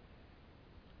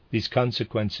 These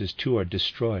consequences too are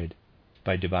destroyed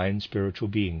by divine spiritual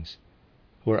beings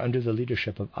who are under the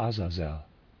leadership of Azazel.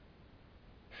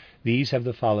 These have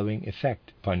the following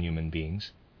effect upon human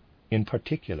beings, in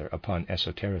particular upon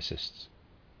esotericists.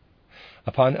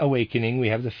 Upon awakening, we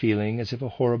have the feeling as if a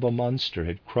horrible monster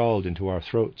had crawled into our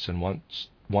throats and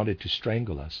wanted to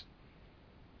strangle us.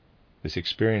 This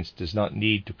experience does not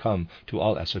need to come to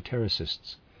all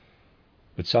esotericists,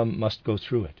 but some must go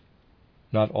through it.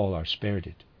 Not all are spared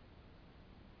it.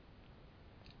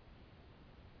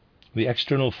 The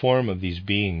external form of these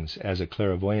beings, as a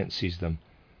clairvoyant sees them,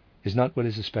 is not what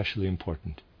is especially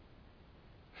important.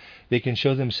 They can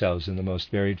show themselves in the most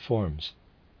varied forms,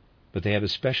 but they have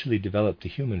especially developed the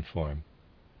human form,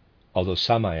 although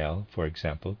Samael, for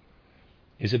example,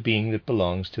 is a being that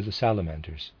belongs to the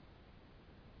salamanders.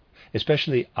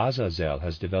 Especially Azazel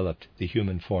has developed the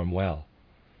human form well,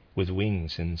 with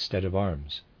wings instead of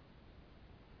arms.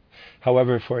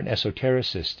 However, for an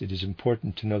esotericist, it is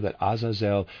important to know that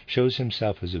Azazel shows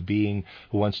himself as a being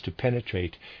who wants to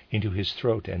penetrate into his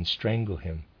throat and strangle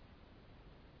him.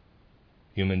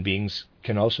 Human beings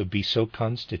can also be so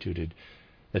constituted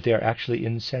that they are actually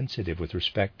insensitive with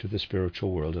respect to the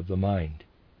spiritual world of the mind.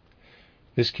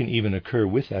 This can even occur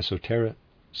with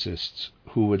esotericists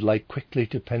who would like quickly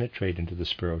to penetrate into the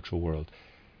spiritual world,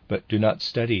 but do not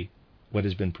study what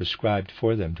has been prescribed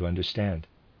for them to understand.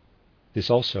 This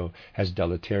also has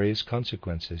deleterious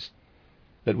consequences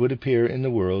that would appear in the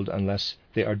world unless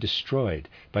they are destroyed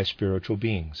by spiritual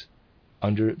beings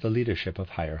under the leadership of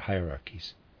higher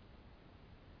hierarchies.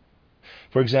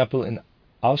 For example, in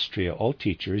Austria, all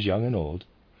teachers, young and old,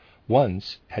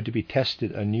 once had to be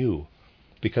tested anew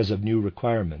because of new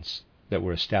requirements that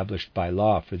were established by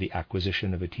law for the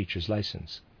acquisition of a teacher's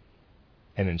license.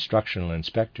 An instructional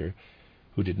inspector,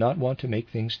 who did not want to make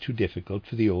things too difficult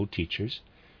for the old teachers,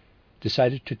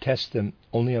 decided to test them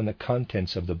only on the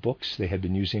contents of the books they had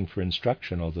been using for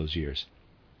instruction all those years.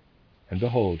 And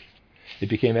behold, it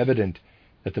became evident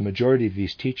that the majority of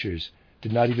these teachers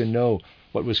did not even know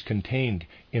what was contained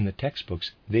in the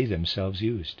textbooks they themselves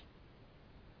used.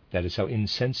 That is how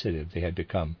insensitive they had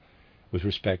become with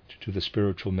respect to the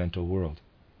spiritual mental world.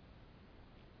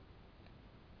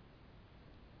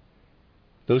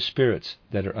 Those spirits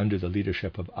that are under the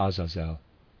leadership of Azazel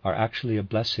are actually a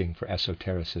blessing for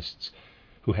esotericists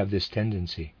who have this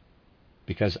tendency,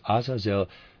 because Azazel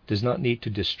does not need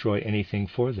to destroy anything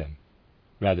for them.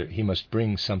 Rather, he must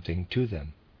bring something to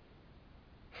them.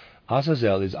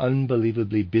 Azazel is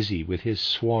unbelievably busy with his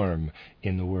swarm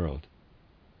in the world.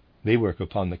 They work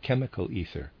upon the chemical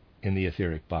ether in the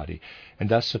etheric body, and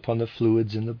thus upon the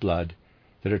fluids in the blood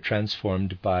that are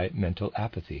transformed by mental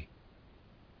apathy.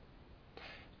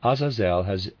 Azazel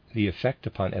has the effect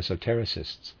upon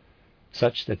esotericists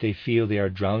such that they feel they are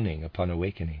drowning upon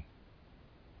awakening.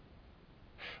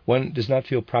 One does not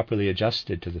feel properly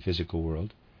adjusted to the physical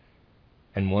world,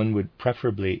 and one would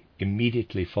preferably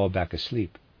immediately fall back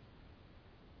asleep.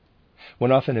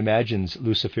 One often imagines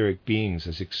Luciferic beings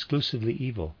as exclusively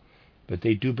evil, but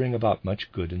they do bring about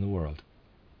much good in the world.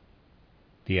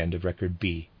 The end of Record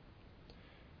B.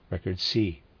 Record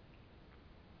C.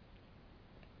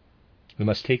 We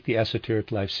must take the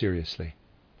esoteric life seriously.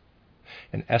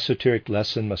 An esoteric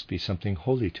lesson must be something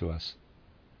holy to us.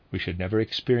 We should never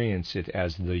experience it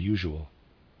as the usual.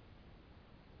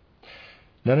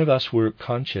 None of us were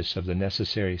conscious of the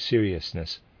necessary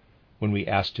seriousness when we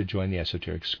asked to join the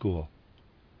esoteric school.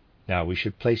 Now we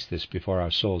should place this before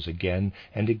our souls again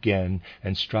and again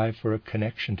and strive for a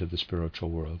connection to the spiritual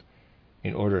world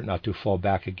in order not to fall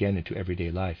back again into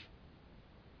everyday life.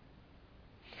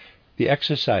 The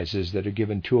exercises that are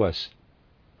given to us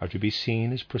are to be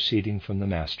seen as proceeding from the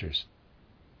Masters.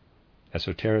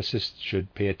 Esotericists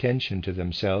should pay attention to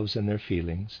themselves and their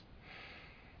feelings,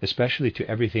 especially to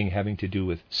everything having to do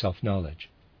with self-knowledge.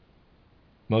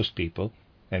 Most people,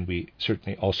 and we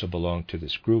certainly also belong to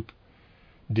this group,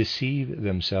 deceive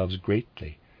themselves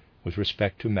greatly with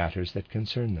respect to matters that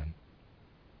concern them.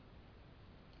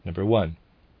 Number one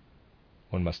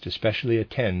must especially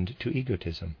attend to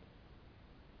egotism.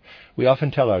 We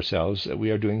often tell ourselves that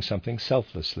we are doing something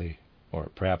selflessly,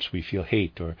 or perhaps we feel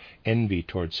hate or envy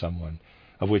towards someone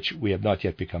of which we have not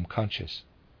yet become conscious.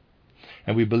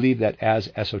 And we believe that as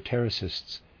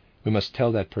esotericists we must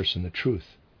tell that person the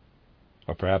truth.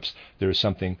 Or perhaps there is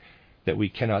something that we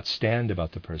cannot stand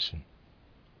about the person.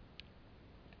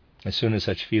 As soon as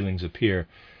such feelings appear,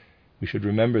 we should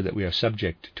remember that we are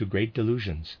subject to great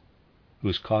delusions,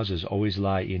 whose causes always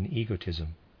lie in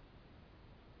egotism.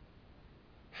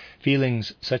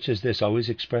 Feelings such as this always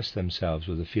express themselves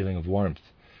with a feeling of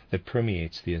warmth that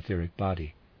permeates the etheric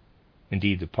body.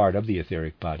 Indeed, the part of the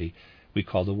etheric body we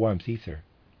call the warmth ether.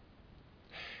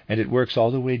 And it works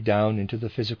all the way down into the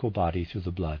physical body through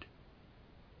the blood.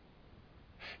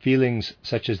 Feelings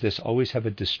such as this always have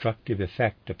a destructive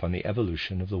effect upon the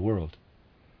evolution of the world.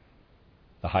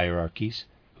 The hierarchies,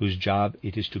 whose job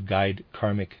it is to guide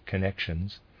karmic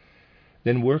connections,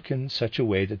 then work in such a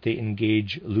way that they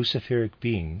engage luciferic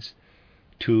beings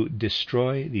to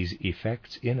destroy these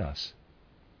effects in us,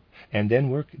 and then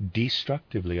work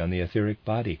destructively on the etheric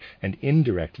body, and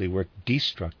indirectly work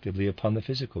destructively upon the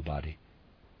physical body.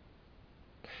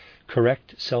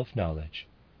 Correct self-knowledge,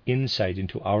 insight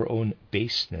into our own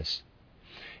baseness,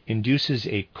 induces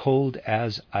a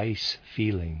cold-as-ice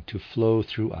feeling to flow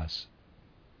through us.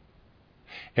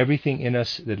 Everything in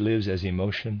us that lives as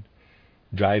emotion,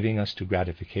 driving us to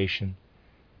gratification,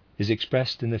 is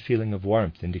expressed in the feeling of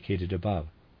warmth indicated above,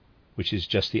 which is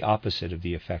just the opposite of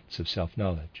the effects of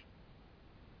self-knowledge.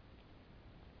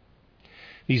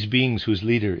 These beings, whose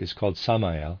leader is called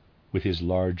Samael, with his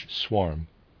large swarm,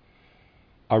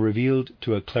 are revealed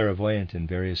to a clairvoyant in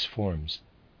various forms,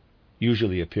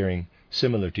 usually appearing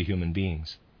similar to human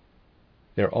beings.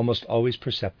 They are almost always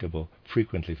perceptible,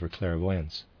 frequently for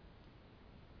clairvoyance.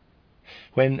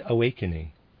 When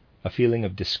awakening, a feeling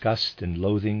of disgust and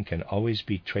loathing can always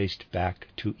be traced back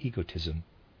to egotism.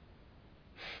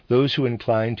 Those who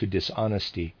incline to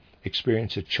dishonesty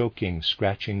experience a choking,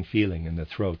 scratching feeling in the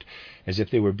throat, as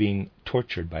if they were being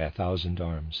tortured by 1,000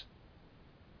 arms.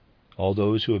 All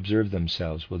those who observe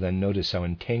themselves will then notice how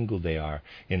entangled they are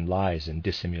in lies and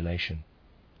dissimulation.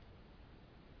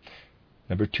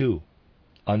 Number 2,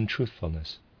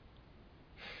 untruthfulness.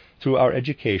 Through our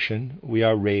education, we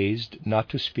are raised not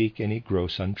to speak any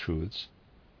gross untruths,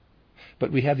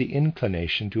 but we have the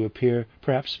inclination to appear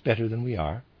perhaps better than we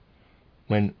are.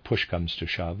 When push comes to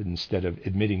shove, instead of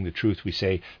admitting the truth, we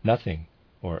say nothing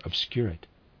or obscure it.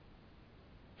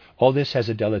 All this has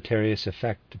a deleterious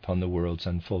effect upon the world's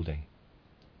unfolding.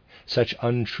 Such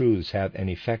untruths have an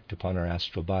effect upon our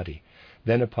astral body,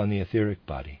 then upon the etheric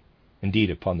body,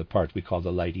 indeed upon the part we call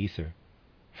the light ether,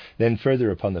 then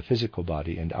further upon the physical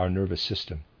body and our nervous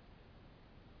system.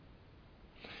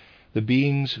 The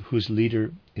beings whose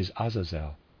leader is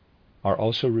Azazel are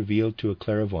also revealed to a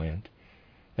clairvoyant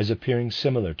as appearing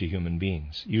similar to human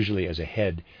beings, usually as a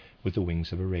head with the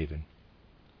wings of a raven.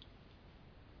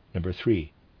 Number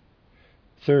 3.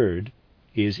 Third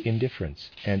is indifference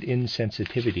and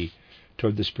insensitivity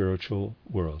toward the spiritual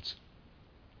worlds.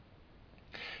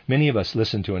 Many of us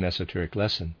listen to an esoteric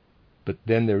lesson, but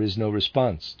then there is no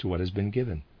response to what has been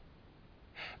given.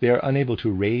 They are unable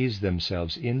to raise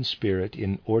themselves in spirit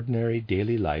in ordinary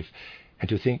daily life and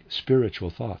to think spiritual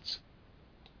thoughts.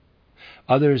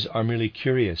 Others are merely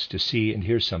curious to see and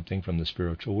hear something from the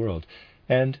spiritual world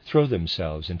and throw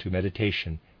themselves into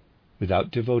meditation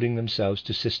without devoting themselves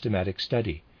to systematic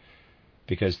study,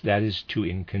 because that is too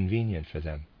inconvenient for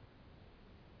them.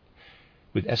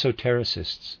 With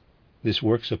esotericists, this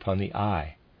works upon the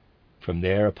eye, from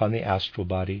there upon the astral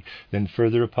body, then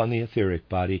further upon the etheric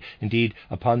body, indeed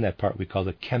upon that part we call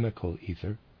the chemical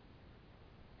ether,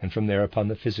 and from there upon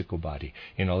the physical body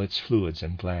in all its fluids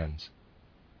and glands.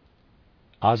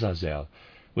 Azazel,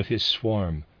 with his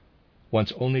swarm,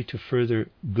 wants only to further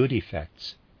good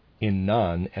effects in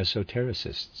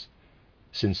non-esotericists,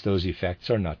 since those effects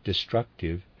are not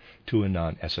destructive to a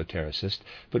non-esotericist,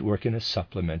 but work in a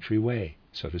supplementary way,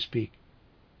 so to speak.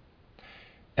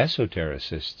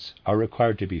 Esotericists are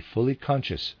required to be fully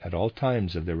conscious at all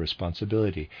times of their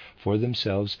responsibility for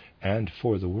themselves and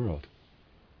for the world.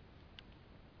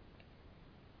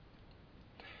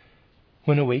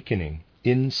 When awakening,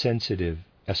 insensitive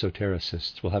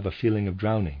esotericists will have a feeling of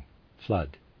drowning,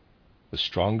 flood. The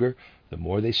stronger, the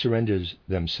more they surrender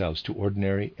themselves to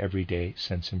ordinary, everyday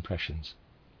sense impressions.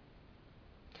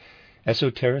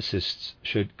 Esotericists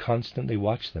should constantly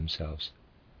watch themselves.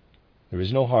 There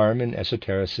is no harm in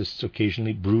esotericists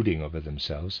occasionally brooding over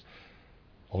themselves.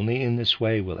 Only in this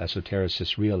way will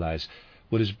esotericists realize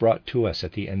what is brought to us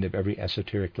at the end of every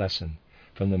esoteric lesson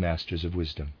from the Masters of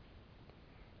Wisdom.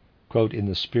 Quote, "In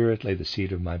the spirit lay the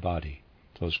seed of my body."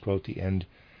 Close quote, the end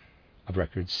of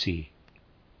Record C.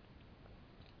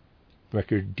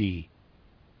 Record D.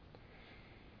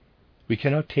 We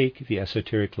cannot take the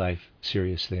esoteric life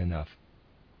seriously enough.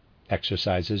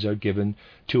 Exercises are given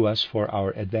to us for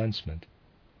our advancement,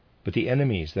 but the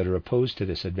enemies that are opposed to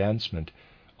this advancement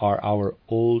are our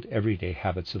old everyday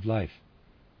habits of life.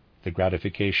 The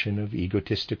gratification of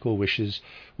egotistical wishes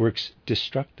works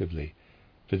destructively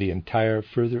for the entire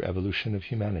further evolution of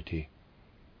humanity,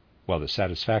 while the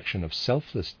satisfaction of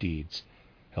selfless deeds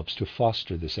helps to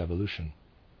foster this evolution.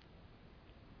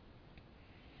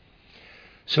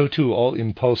 So too, all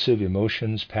impulsive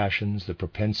emotions, passions, the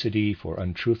propensity for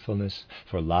untruthfulness,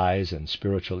 for lies and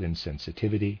spiritual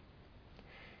insensitivity,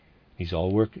 these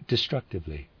all work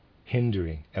destructively,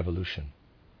 hindering evolution.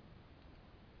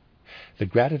 The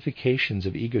gratifications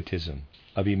of egotism,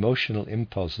 of emotional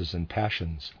impulses and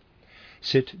passions,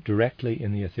 sit directly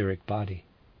in the etheric body,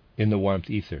 in the warmth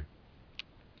ether,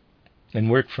 and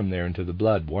work from there into the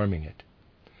blood, warming it.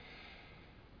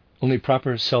 Only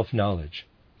proper self-knowledge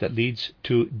that leads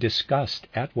to disgust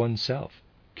at oneself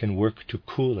can work to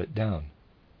cool it down.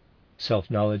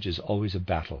 Self-knowledge is always a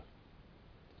battle.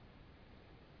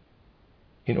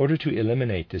 In order to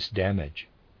eliminate this damage,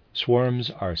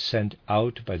 swarms are sent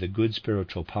out by the good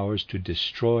spiritual powers to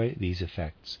destroy these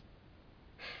effects.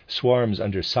 Swarms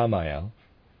under Samael,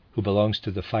 who belongs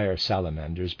to the fire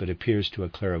salamanders but appears to a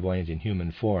clairvoyant in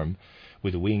human form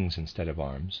with wings instead of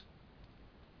arms.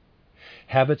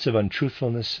 Habits of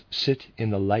untruthfulness sit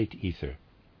in the light ether,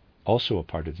 also a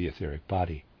part of the etheric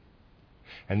body,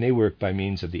 and they work by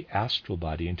means of the astral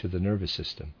body into the nervous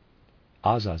system.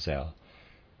 Azazel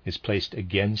is placed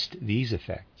against these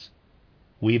effects.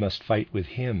 We must fight with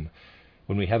him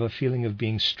when we have a feeling of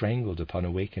being strangled upon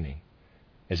awakening,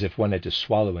 as if one had to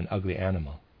swallow an ugly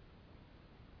animal.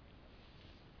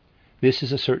 This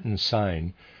is a certain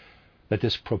sign that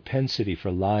this propensity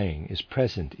for lying is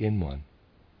present in one.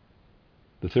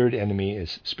 The third enemy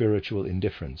is spiritual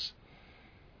indifference.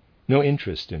 No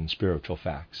interest in spiritual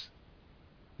facts.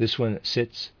 This one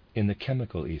sits in the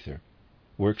chemical ether,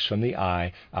 works from the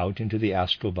eye out into the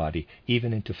astral body,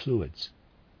 even into fluids.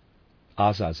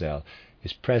 Azazel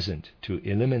is present to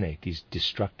eliminate these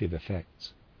destructive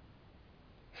effects.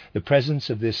 The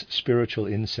presence of this spiritual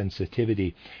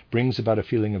insensitivity brings about a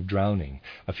feeling of drowning,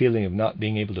 a feeling of not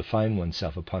being able to find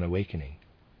oneself upon awakening.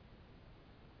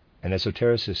 An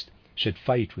esotericist should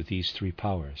fight with these three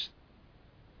powers.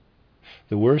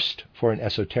 The worst for an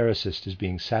esotericist is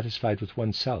being satisfied with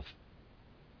oneself.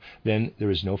 Then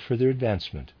there is no further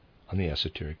advancement on the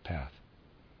esoteric path.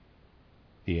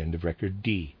 The end of Record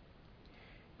D.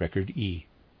 Record E.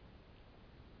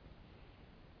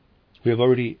 We have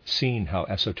already seen how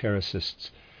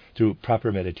esotericists, through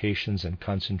proper meditations and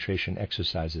concentration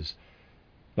exercises,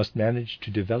 must manage to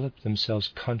develop themselves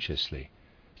consciously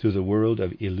through the world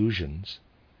of illusions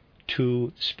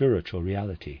to spiritual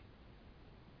reality.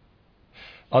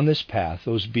 On this path,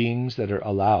 those beings that are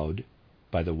allowed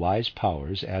by the wise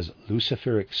powers as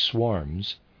luciferic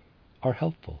swarms are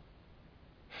helpful,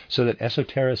 so that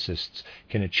esotericists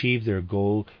can achieve their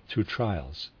goal through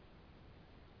trials.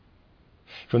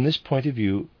 From this point of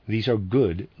view, these are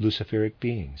good luciferic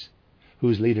beings,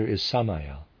 whose leader is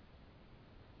Samael.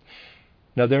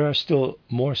 Now there are still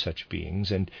more such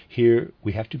beings, and here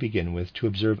we have to begin with to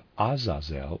observe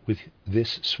Azazel with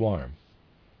this swarm.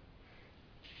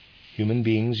 Human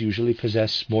beings usually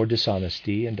possess more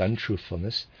dishonesty and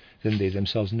untruthfulness than they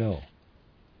themselves know.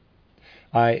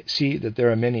 I see that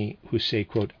there are many who say,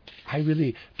 quote, "I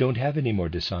really don't have any more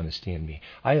dishonesty in me.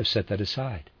 I have set that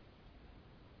aside."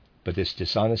 But this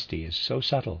dishonesty is so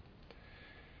subtle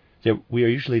that we are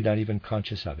usually not even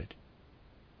conscious of it,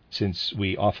 since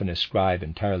we often ascribe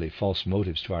entirely false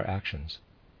motives to our actions,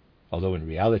 although in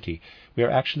reality we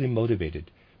are actually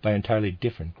motivated by entirely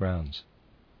different grounds.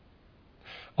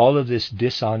 All of this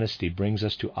dishonesty brings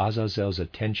us to Azazel's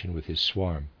attention with his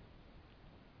swarm.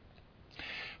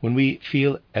 when we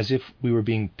feel as if we were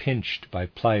being pinched by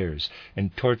pliers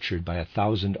and tortured by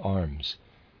 1,000 arms,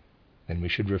 then we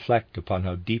should reflect upon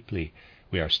how deeply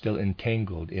we are still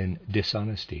entangled in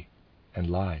dishonesty and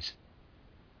lies.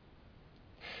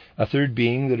 A third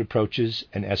being that approaches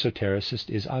an esotericist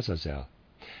is Azazel.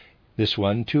 This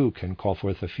one, too, can call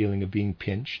forth a feeling of being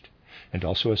pinched, and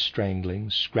also a strangling,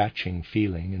 scratching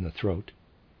feeling in the throat.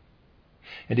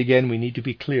 And again, we need to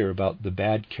be clear about the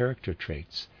bad character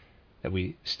traits that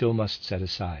we still must set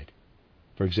aside.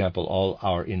 For example, all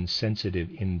our insensitive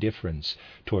indifference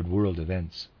toward world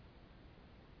events.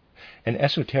 An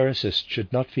esotericist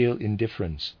should not feel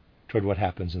indifference toward what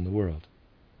happens in the world.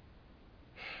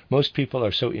 Most people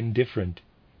are so indifferent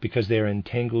because they are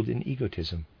entangled in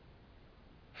egotism,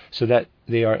 so that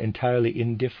they are entirely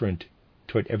indifferent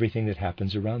toward everything that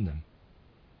happens around them.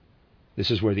 This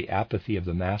is where the apathy of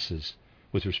the masses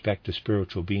with respect to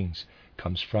spiritual beings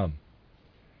comes from.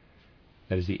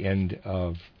 That is the end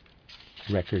of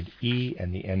Record E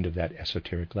and the end of that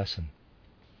esoteric lesson.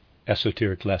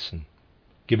 Esoteric lesson,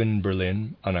 given in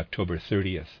Berlin on October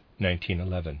 30th,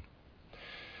 1911.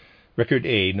 Record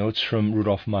A, notes from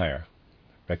Rudolf Meyer.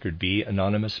 Record B,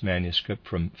 anonymous manuscript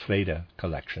from Fleda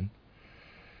collection.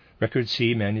 Record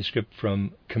C, manuscript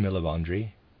from Camilla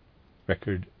Vondry.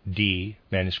 Record D,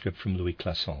 manuscript from Louis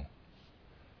Classon.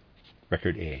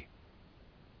 Record A.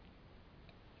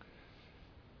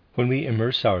 When we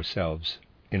immerse ourselves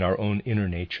in our own inner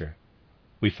nature,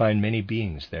 we find many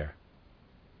beings there.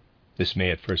 This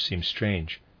may at first seem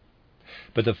strange,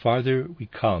 but the farther we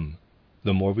come,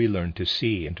 the more we learn to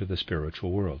see into the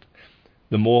spiritual world.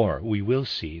 The more we will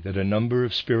see that a number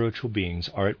of spiritual beings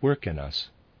are at work in us,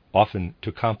 often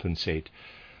to compensate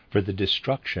for the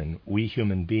destruction we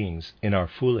human beings, in our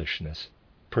foolishness,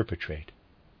 perpetrate.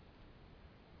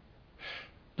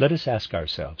 Let us ask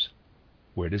ourselves,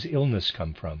 where does illness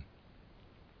come from?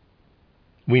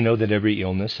 We know that every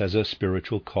illness has a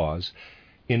spiritual cause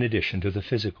in addition to the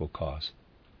physical cause.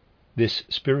 This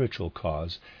spiritual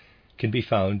cause can be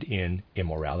found in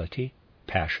immorality,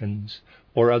 passions,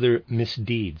 or other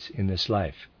misdeeds in this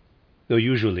life, though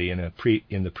usually in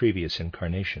the previous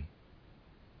incarnation.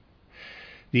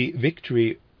 The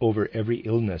victory over every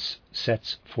illness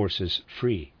sets forces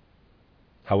free.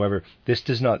 However, this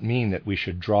does not mean that we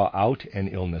should draw out an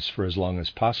illness for as long as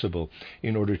possible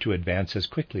in order to advance as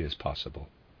quickly as possible.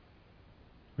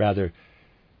 Rather,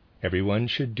 everyone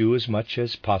should do as much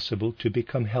as possible to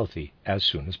become healthy as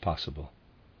soon as possible.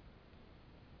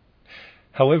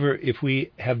 However, if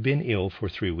we have been ill for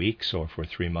 3 weeks or for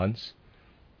 3 months,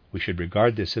 we should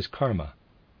regard this as karma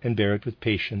and bear it with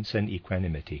patience and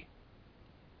equanimity.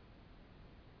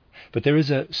 But there is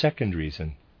a second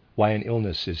reason why an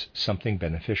illness is something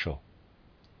beneficial.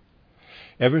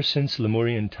 Ever since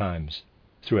Lemurian times,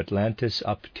 through Atlantis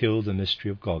up till the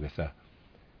mystery of Golgotha,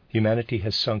 humanity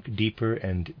has sunk deeper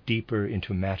and deeper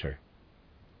into matter.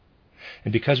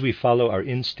 And because we follow our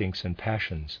instincts and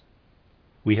passions,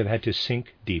 we have had to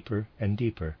sink deeper and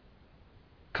deeper,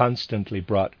 constantly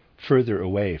brought further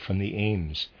away from the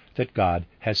aims that God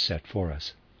has set for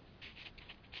us.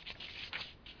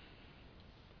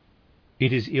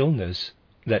 It is illness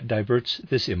that diverts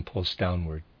this impulse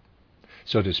downward,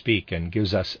 so to speak, and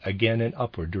gives us again an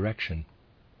upward direction.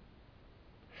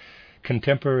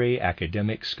 Contemporary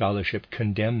academic scholarship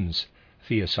condemns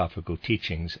theosophical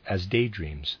teachings as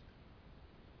daydreams.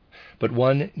 But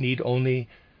one need only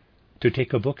to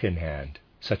take a book in hand,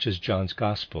 such as John's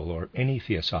Gospel or any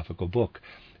theosophical book,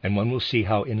 and one will see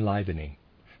how enlivening,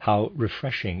 how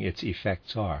refreshing its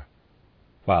effects are,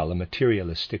 while a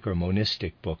materialistic or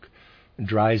monistic book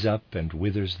dries up and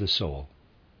withers the soul.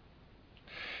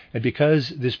 And because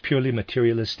this purely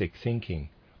materialistic thinking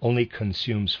only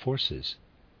consumes forces,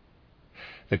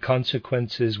 the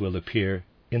consequences will appear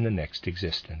in the next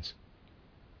existence.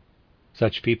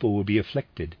 Such people will be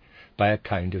afflicted by a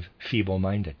kind of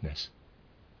feeble-mindedness.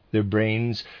 Their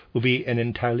brains will be an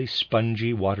entirely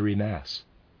spongy, watery mass.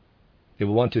 They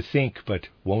will want to think, but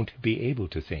won't be able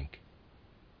to think.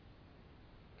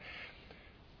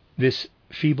 This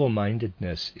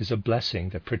feeble-mindedness is a blessing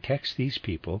that protects these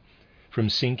people from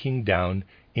sinking down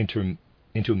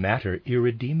into matter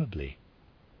irredeemably.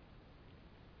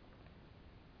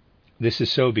 This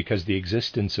is so because the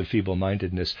existence of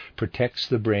feeble-mindedness protects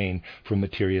the brain from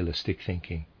materialistic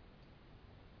thinking.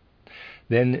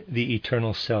 Then the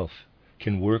eternal self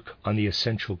can work on the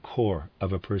essential core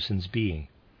of a person's being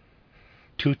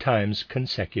 2 times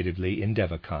consecutively in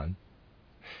Devachan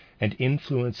and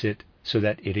influence it so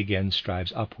that it again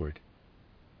strives upward.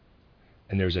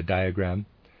 And there's a diagram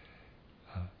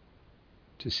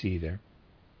to see there.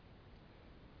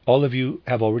 All of you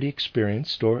have already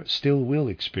experienced, or still will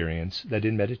experience, that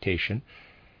in meditation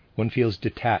one feels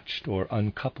detached or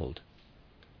uncoupled.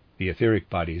 The etheric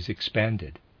body is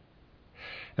expanded,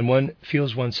 and one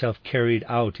feels oneself carried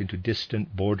out into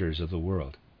distant borders of the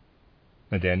world.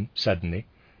 And then, suddenly,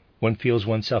 one feels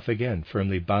oneself again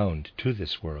firmly bound to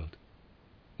this world.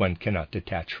 One cannot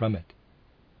detach from it.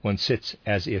 One sits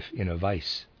as if in a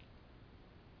vice.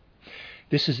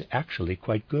 This is actually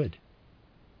quite good.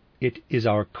 It is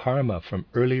our karma from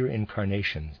earlier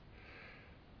incarnations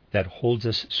that holds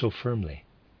us so firmly.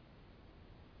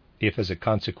 If, as a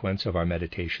consequence of our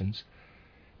meditations,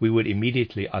 we would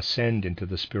immediately ascend into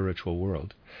the spiritual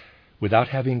world without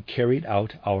having carried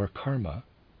out our karma,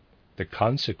 the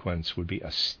consequence would be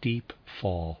a steep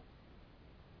fall.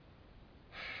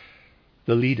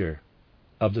 The leader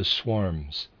of the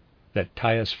swarms that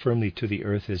tie us firmly to the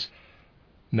earth is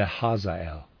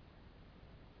Mehazael.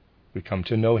 We come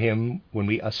to know him when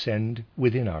we ascend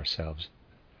within ourselves.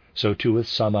 So too with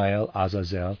Samael,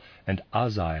 Azazel, and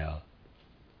Azael.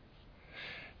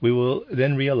 We will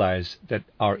then realize that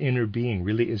our inner being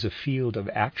really is a field of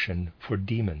action for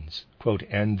demons, quote,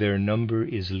 and their number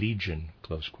is legion,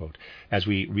 close quote, as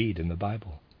we read in the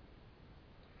Bible.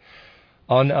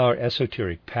 On our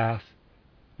esoteric path,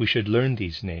 we should learn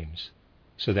these names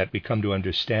so that we come to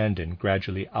understand and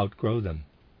gradually outgrow them.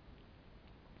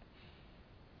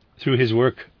 Through his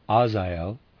work,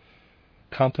 Azael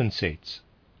compensates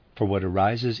for what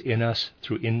arises in us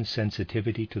through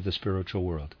insensitivity to the spiritual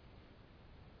world.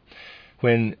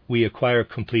 When we acquire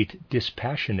complete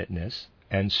dispassionateness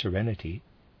and serenity,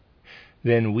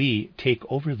 then we take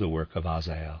over the work of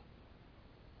Azael.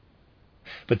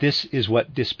 But this is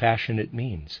what dispassionate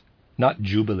means, not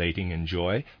jubilating in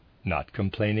joy, not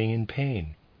complaining in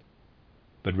pain,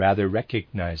 but rather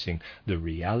recognizing the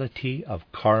reality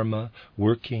of karma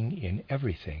working in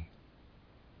everything.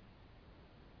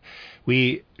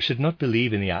 We should not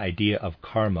believe in the idea of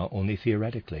karma only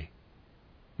theoretically.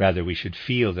 Rather, we should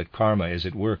feel that karma is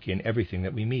at work in everything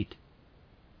that we meet.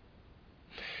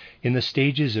 In the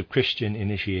stages of Christian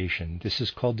initiation, this is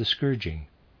called the scourging.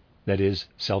 That is,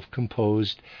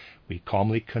 self-composed, we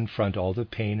calmly confront all the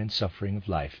pain and suffering of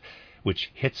life,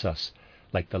 which hits us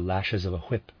like the lashes of a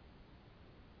whip,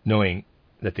 knowing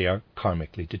that they are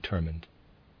karmically determined.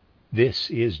 This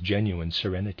is genuine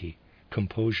serenity,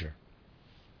 composure.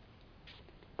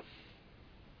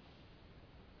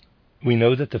 We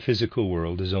know that the physical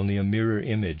world is only a mirror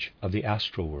image of the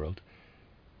astral world,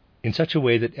 in such a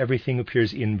way that everything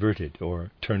appears inverted or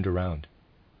turned around.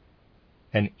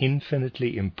 An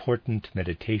infinitely important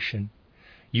meditation,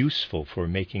 useful for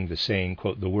making the saying,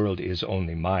 quote, the world is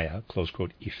only Maya, close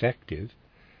quote, effective,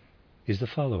 is the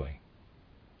following.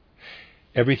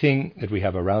 Everything that we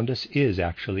have around us is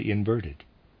actually inverted.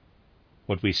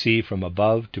 What we see from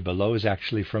above to below is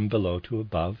actually from below to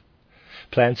above.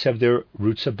 Plants have their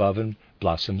roots above and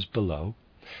blossoms below.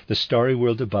 The starry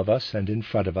world above us and in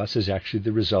front of us is actually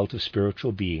the result of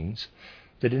spiritual beings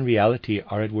that in reality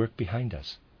are at work behind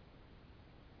us.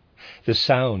 The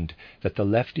sound that the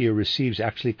left ear receives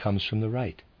actually comes from the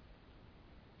right.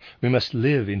 We must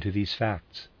live into these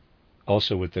facts,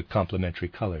 also with the complementary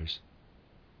colors.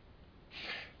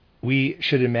 We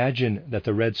should imagine that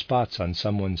the red spots on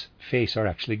someone's face are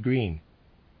actually green,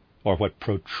 or what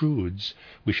protrudes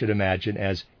we should imagine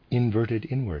as inverted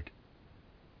inward.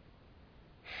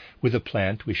 With a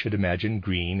plant, we should imagine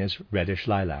green as reddish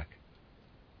lilac,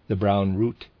 the brown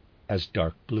root as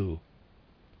dark blue.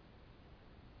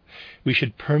 We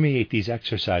should permeate these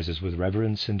exercises with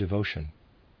reverence and devotion.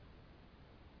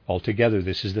 Altogether,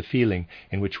 this is the feeling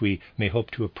in which we may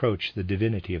hope to approach the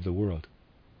divinity of the world.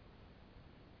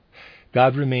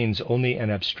 God remains only an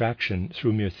abstraction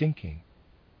through mere thinking.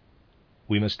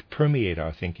 We must permeate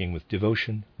our thinking with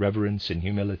devotion, reverence, and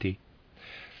humility.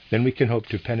 Then we can hope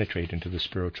to penetrate into the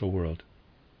spiritual world.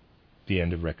 The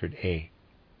end of Record A.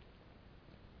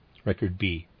 Record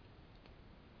B.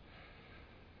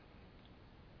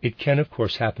 It can, of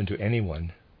course, happen to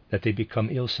anyone that they become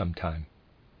ill sometime.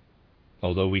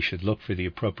 Although we should look for the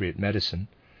appropriate medicine,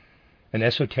 an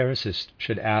esotericist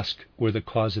should ask where the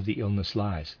cause of the illness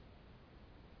lies.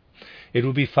 It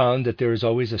will be found that there is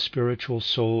always a spiritual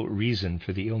soul reason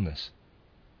for the illness,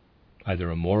 either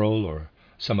a moral or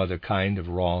some other kind of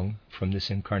wrong from this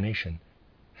incarnation,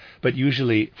 but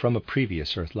usually from a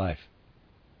previous earth life.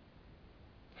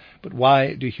 But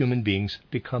why do human beings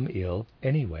become ill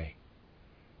anyway?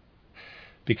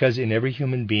 Because in every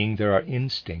human being there are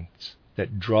instincts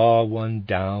that draw one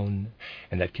down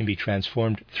and that can be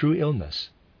transformed through illness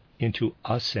into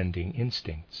ascending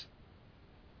instincts.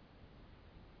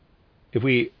 If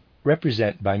we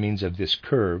represent, by means of this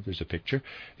curve, there's a picture,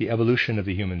 the evolution of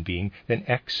the human being, then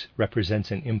X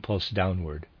represents an impulse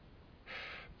downward,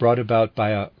 brought about by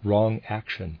a wrong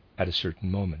action at a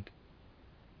certain moment.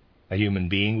 A human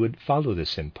being would follow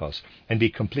this impulse and be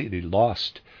completely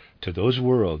lost to those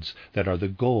worlds that are the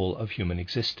goal of human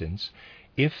existence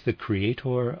if the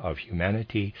Creator of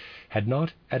humanity had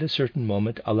not at a certain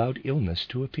moment allowed illness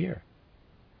to appear,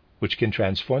 which can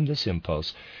transform this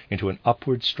impulse into an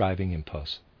upward striving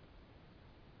impulse.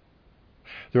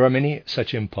 There are many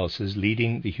such impulses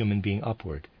leading the human being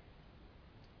upward.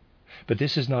 But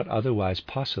this is not otherwise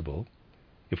possible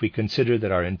if we consider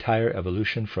that our entire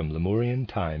evolution from Lemurian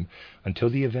time until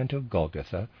the event of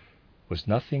Golgotha was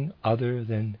nothing other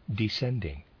than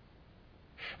descending,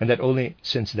 and that only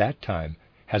since that time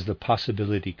has the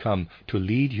possibility come to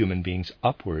lead human beings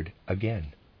upward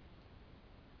again.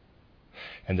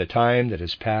 And the time that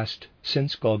has passed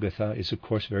since Golgotha is of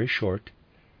course very short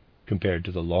compared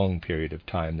to the long period of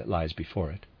time that lies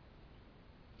before it.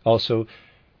 Also,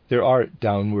 there are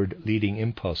downward leading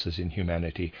impulses in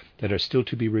humanity that are still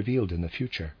to be revealed in the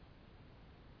future.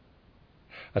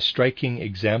 A striking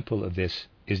example of this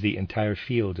is the entire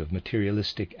field of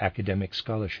materialistic academic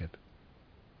scholarship.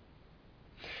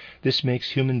 This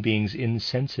makes human beings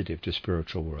insensitive to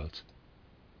spiritual worlds,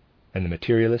 and the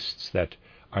materialists that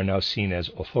are now seen as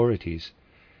authorities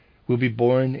will be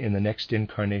born in the next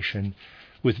incarnation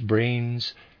with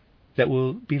brains that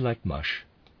will be like mush,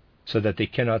 so that they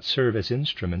cannot serve as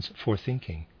instruments for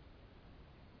thinking.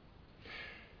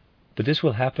 But this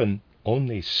will happen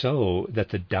only so that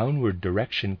the downward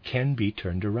direction can be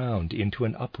turned around into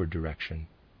an upward direction.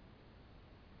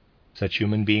 Such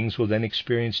human beings will then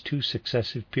experience two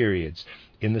successive periods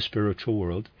in the spiritual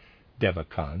world,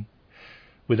 Devachan,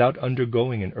 without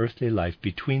undergoing an earthly life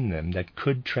between them that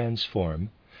could transform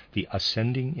the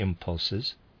ascending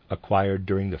impulses acquired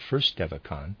during the first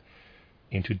Devachan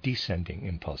into descending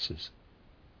impulses.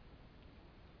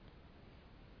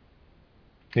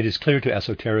 It is clear to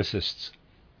esotericists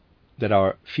that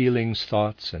our feelings,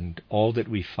 thoughts, and all that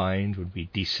we find when we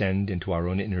descend into our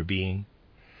own inner being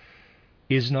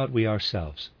is not we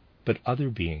ourselves, but other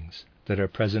beings that are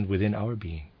present within our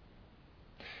being.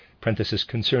 Parenthesis,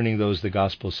 concerning those the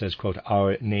Gospel says, quote,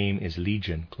 our name is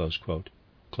Legion, close quote,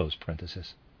 close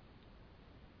parenthesis.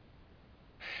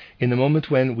 In the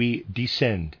moment when we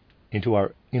descend into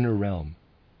our inner realm,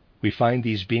 we find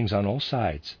these beings on all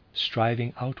sides,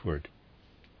 striving outward.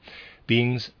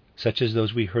 Beings such as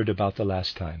those we heard about the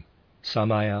last time,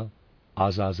 Samael,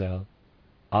 Azazel,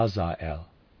 Azael.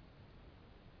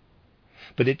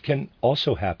 But it can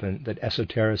also happen that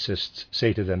esotericists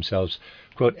say to themselves,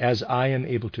 quote, as I am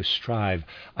able to strive,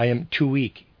 I am too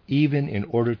weak even in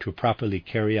order to properly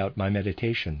carry out my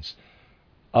meditations.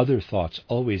 Other thoughts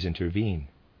always intervene,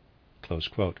 close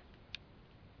quote.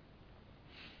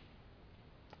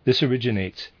 This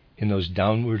originates in those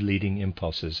downward leading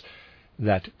impulses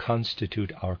that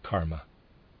constitute our karma.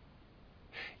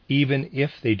 Even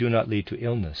if they do not lead to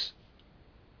illness,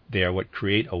 they are what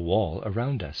create a wall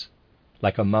around us,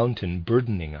 like a mountain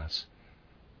burdening us,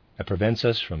 that prevents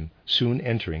us from soon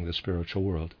entering the spiritual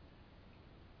world.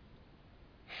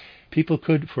 People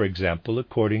could, for example,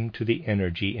 according to the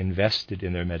energy invested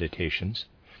in their meditations,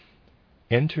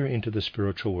 enter into the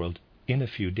spiritual world in a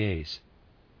few days.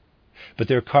 But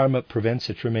their karma prevents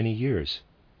it for many years,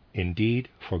 indeed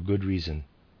for good reason.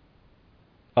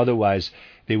 Otherwise,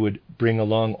 they would bring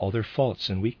along all their faults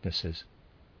and weaknesses.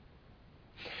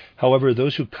 However,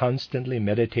 those who constantly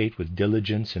meditate with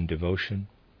diligence and devotion,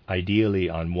 ideally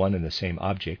on one and the same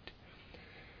object,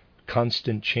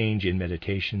 constant change in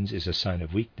meditations is a sign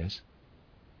of weakness,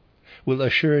 will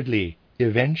assuredly,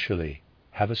 eventually,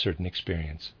 have a certain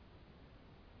experience.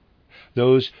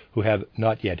 Those who have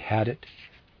not yet had it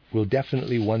will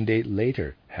definitely one day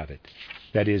later have it.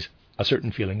 That is, a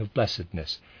certain feeling of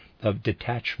blessedness, of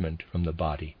detachment from the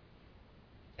body,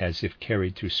 as if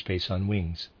carried through space on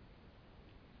wings.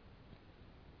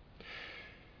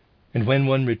 And when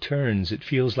one returns, it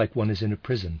feels like one is in a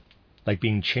prison, like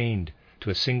being chained to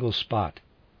a single spot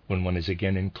when one is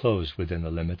again enclosed within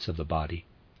the limits of the body.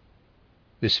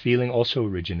 This feeling also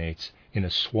originates in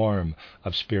a swarm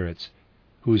of spirits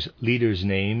whose leader's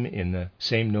name in the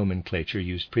same nomenclature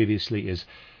used previously is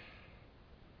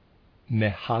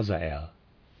Mehazael.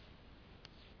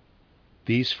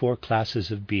 These four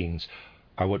classes of beings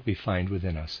are what we find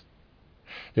within us.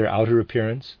 Their outer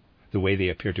appearance, the way they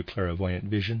appear to clairvoyant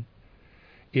vision,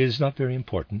 is not very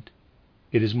important.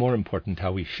 It is more important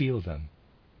how we feel them.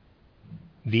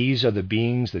 These are the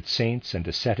beings that saints and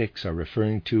ascetics are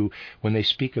referring to when they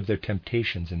speak of their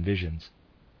temptations and visions.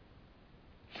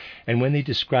 And when they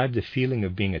describe the feeling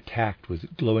of being attacked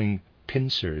with glowing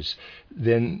pincers,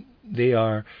 then they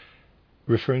are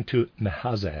referring to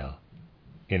Mehazael.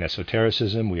 In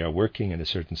esotericism, we are working in a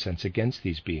certain sense against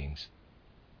these beings.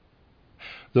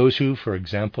 Those who, for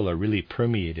example, are really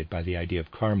permeated by the idea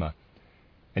of karma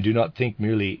and do not think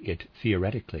merely it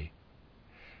theoretically,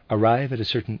 arrive at a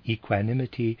certain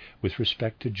equanimity with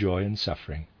respect to joy and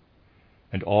suffering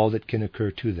and all that can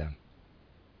occur to them.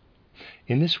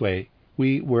 In this way,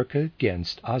 we work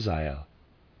against Azael,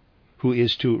 who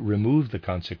is to remove the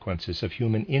consequences of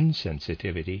human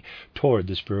insensitivity toward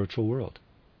the spiritual world.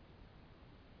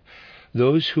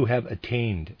 Those who have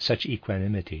attained such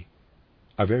equanimity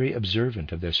are very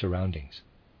observant of their surroundings.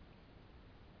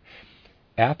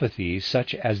 Apathy,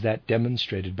 such as that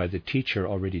demonstrated by the teacher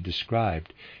already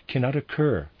described, cannot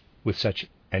occur with such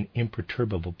an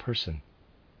imperturbable person.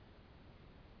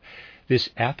 This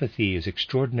apathy is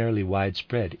extraordinarily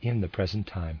widespread in the present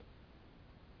time.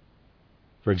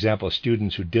 For example,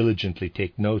 students who diligently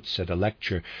take notes at a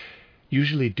lecture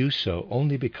usually do so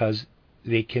only because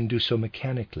they can do so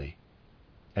mechanically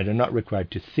and are not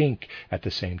required to think at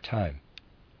the same time.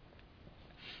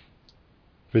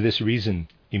 For this reason,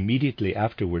 immediately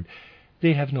afterward,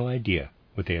 they have no idea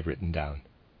what they have written down.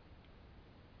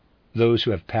 Those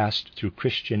who have passed through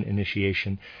Christian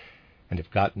initiation and have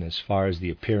gotten as far as the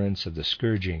appearance of the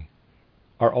scourging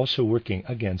are also working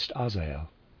against Azael.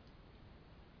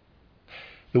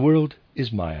 The world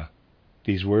is Maya.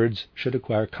 These words should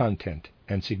acquire content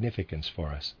and significance for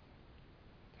us.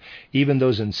 Even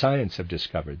those in science have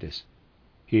discovered this,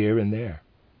 here and there.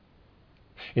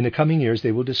 In the coming years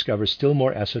they will discover still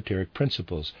more esoteric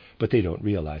principles, but they don't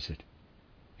realize it.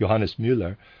 Johannes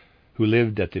Müller, who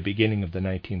lived at the beginning of the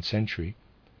 19th century,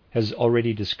 has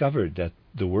already discovered that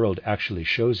the world actually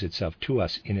shows itself to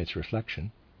us in its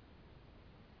reflection.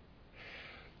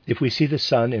 If we see the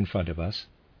sun in front of us,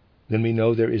 then we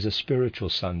know there is a spiritual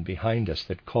sun behind us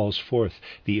that calls forth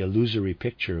the illusory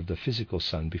picture of the physical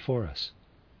sun before us.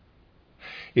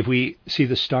 If we see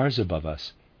the stars above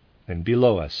us, then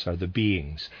below us are the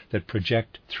beings that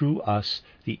project through us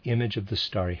the image of the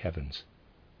starry heavens.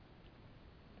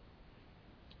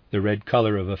 The red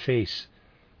color of a face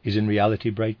is in reality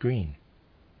bright green.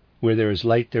 Where there is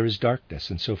light, there is darkness,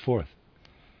 and so forth.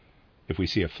 If we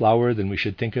see a flower, then we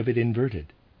should think of it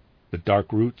inverted. The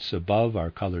dark roots above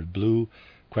are colored blue, ?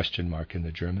 in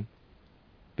the German.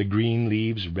 The green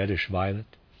leaves reddish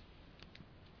violet.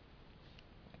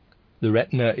 The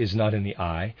retina is not in the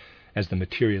eye, as the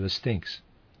materialist thinks.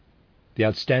 The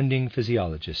outstanding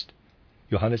physiologist,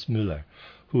 Johannes Müller,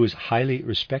 who is highly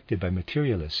respected by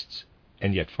materialists,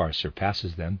 and yet far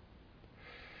surpasses them,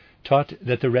 taught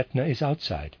that the retina is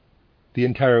outside. The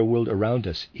entire world around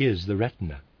us is the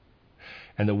retina,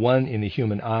 and the one in the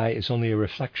human eye is only a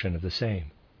reflection of the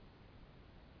same.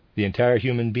 The entire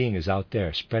human being is out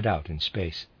there, spread out in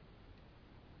space.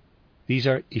 These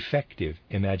are effective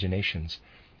imaginations,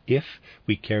 if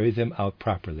we carry them out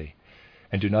properly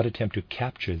and do not attempt to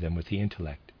capture them with the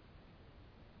intellect.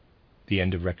 The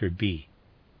end of Record B.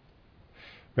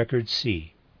 Record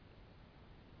C.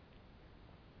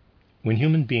 When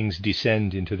human beings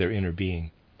descend into their inner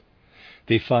being,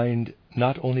 they find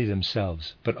not only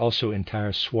themselves, but also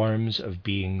entire swarms of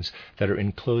beings that are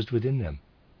enclosed within them,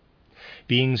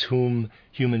 beings whom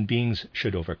human beings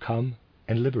should overcome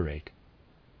and liberate.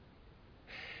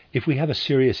 If we have a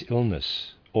serious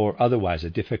illness or otherwise a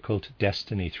difficult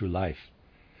destiny through life,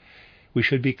 we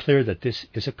should be clear that this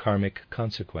is a karmic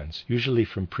consequence, usually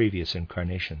from previous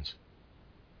incarnations.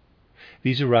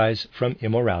 These arise from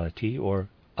immorality or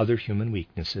other human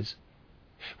weaknesses,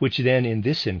 which then in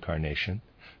this incarnation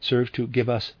serve to give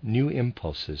us new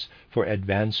impulses for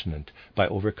advancement by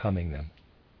overcoming them.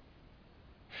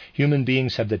 Human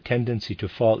beings have the tendency to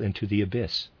fall into the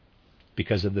abyss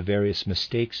because of the various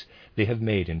mistakes they have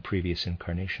made in previous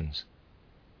incarnations.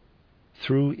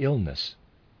 Through illness,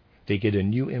 they get a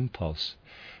new impulse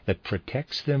that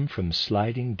protects them from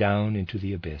sliding down into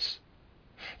the abyss,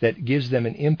 that gives them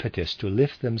an impetus to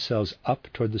lift themselves up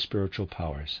toward the spiritual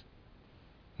powers.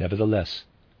 Nevertheless,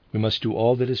 we must do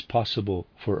all that is possible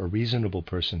for a reasonable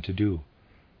person to do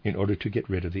in order to get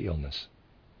rid of the illness.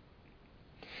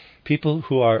 People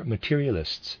who are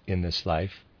materialists in this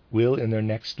life will in their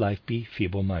next life be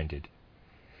feeble-minded.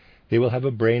 They will have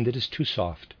a brain that is too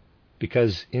soft,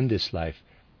 because in this life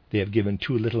they have given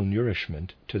too little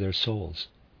nourishment to their souls.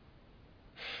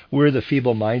 Were the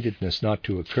feeble-mindedness not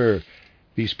to occur,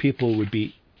 these people would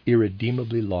be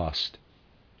irredeemably lost,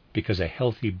 because a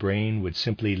healthy brain would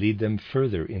simply lead them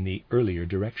further in the earlier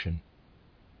direction.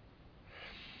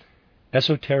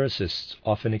 Esotericists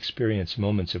often experience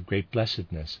moments of great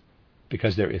blessedness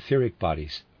because their etheric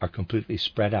bodies are completely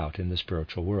spread out in the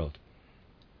spiritual world.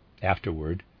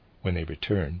 Afterward, when they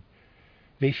return,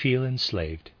 they feel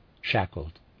enslaved,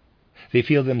 shackled. They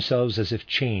feel themselves as if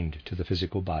chained to the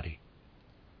physical body.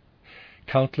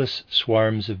 Countless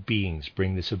swarms of beings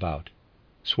bring this about,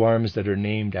 swarms that are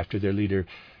named after their leader,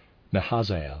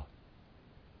 Mehazael.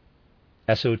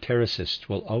 Esotericists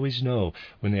will always know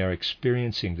when they are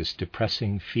experiencing this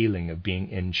depressing feeling of being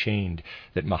enchained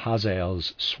that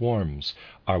Mehazael's swarms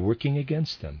are working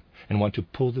against them and want to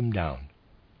pull them down.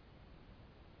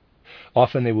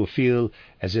 Often they will feel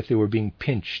as if they were being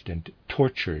pinched and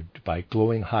tortured by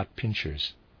glowing hot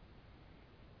pincers.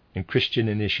 In Christian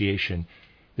initiation,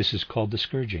 this is called the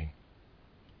scourging.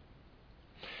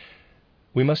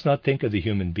 We must not think of the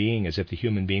human being as if the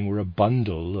human being were a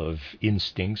bundle of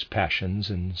instincts, passions,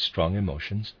 and strong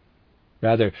emotions.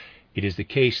 Rather, it is the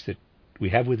case that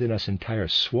we have within us entire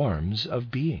swarms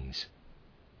of beings.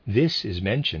 This is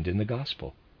mentioned in the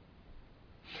Gospel.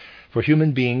 For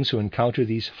human beings who encounter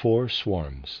these four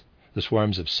swarms, the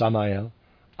swarms of Samael,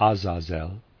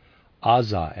 Azazel,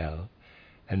 Azael,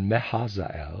 and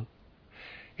Mehazael,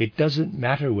 it doesn't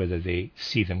matter whether they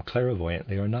see them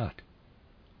clairvoyantly or not.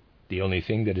 The only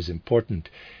thing that is important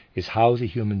is how the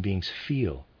human beings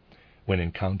feel when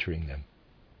encountering them.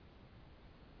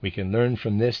 We can learn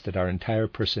from this that our entire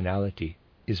personality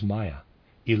is Maya,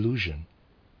 illusion,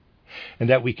 and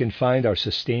that we can find our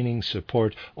sustaining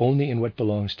support only in what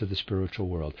belongs to the spiritual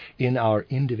world, in our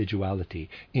individuality,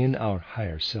 in our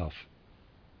higher self.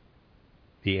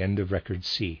 The end of Record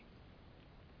C.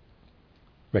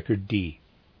 Record D.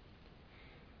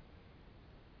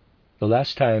 The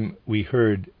last time we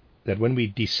heard that when we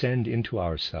descend into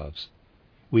ourselves,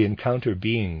 we encounter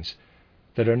beings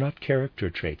that are not character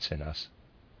traits in us,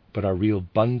 but are real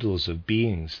bundles of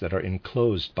beings that are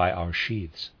enclosed by our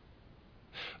sheaths.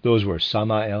 Those were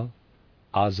Samael,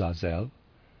 Azazel,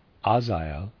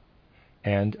 Azael,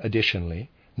 and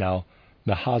additionally, now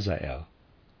Mehazael.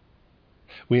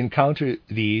 We encounter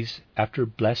these after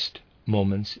blessed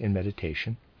moments in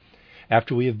meditation,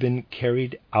 after we have been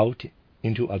carried out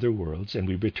into other worlds and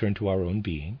we return to our own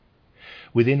being,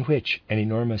 within which an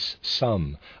enormous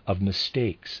sum of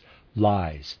mistakes,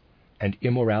 lies, and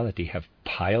immorality have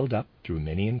piled up through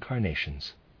many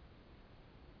incarnations.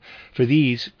 For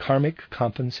these, karmic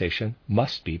compensation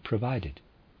must be provided.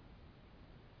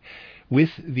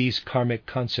 With these karmic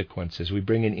consequences, we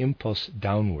bring an impulse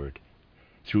downward.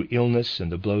 Through illness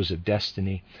and the blows of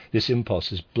destiny, this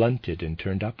impulse is blunted and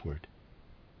turned upward.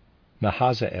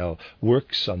 Mehazael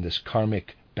works on this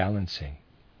karmic balancing.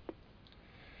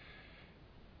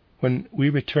 When we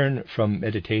return from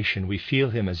meditation, we feel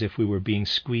him as if we were being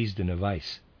squeezed in a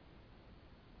vice.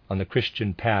 On the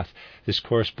Christian path, this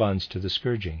corresponds to the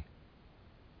scourging.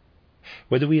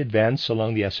 Whether we advance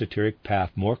along the esoteric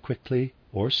path more quickly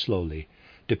or slowly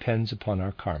depends upon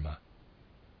our karma.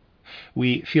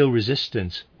 We feel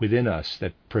resistance within us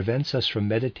that prevents us from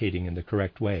meditating in the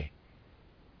correct way.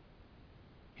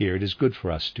 Here it is good for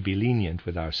us to be lenient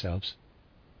with ourselves.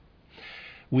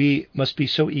 We must be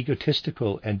so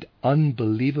egotistical and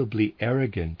unbelievably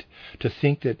arrogant to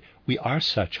think that we are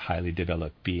such highly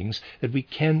developed beings that we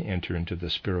can enter into the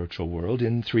spiritual world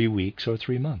in 3 weeks or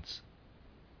 3 months.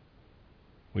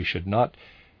 We should not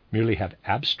merely have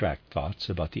abstract thoughts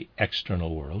about the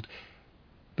external world,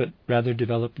 but rather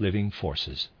develop living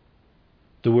forces.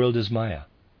 The world is Maya,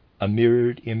 a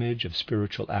mirrored image of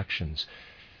spiritual actions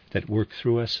that work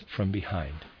through us from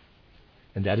behind.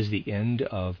 And that is the end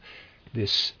of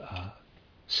this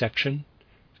section.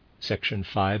 Section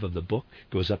 5 of the book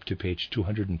goes up to page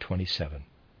 227.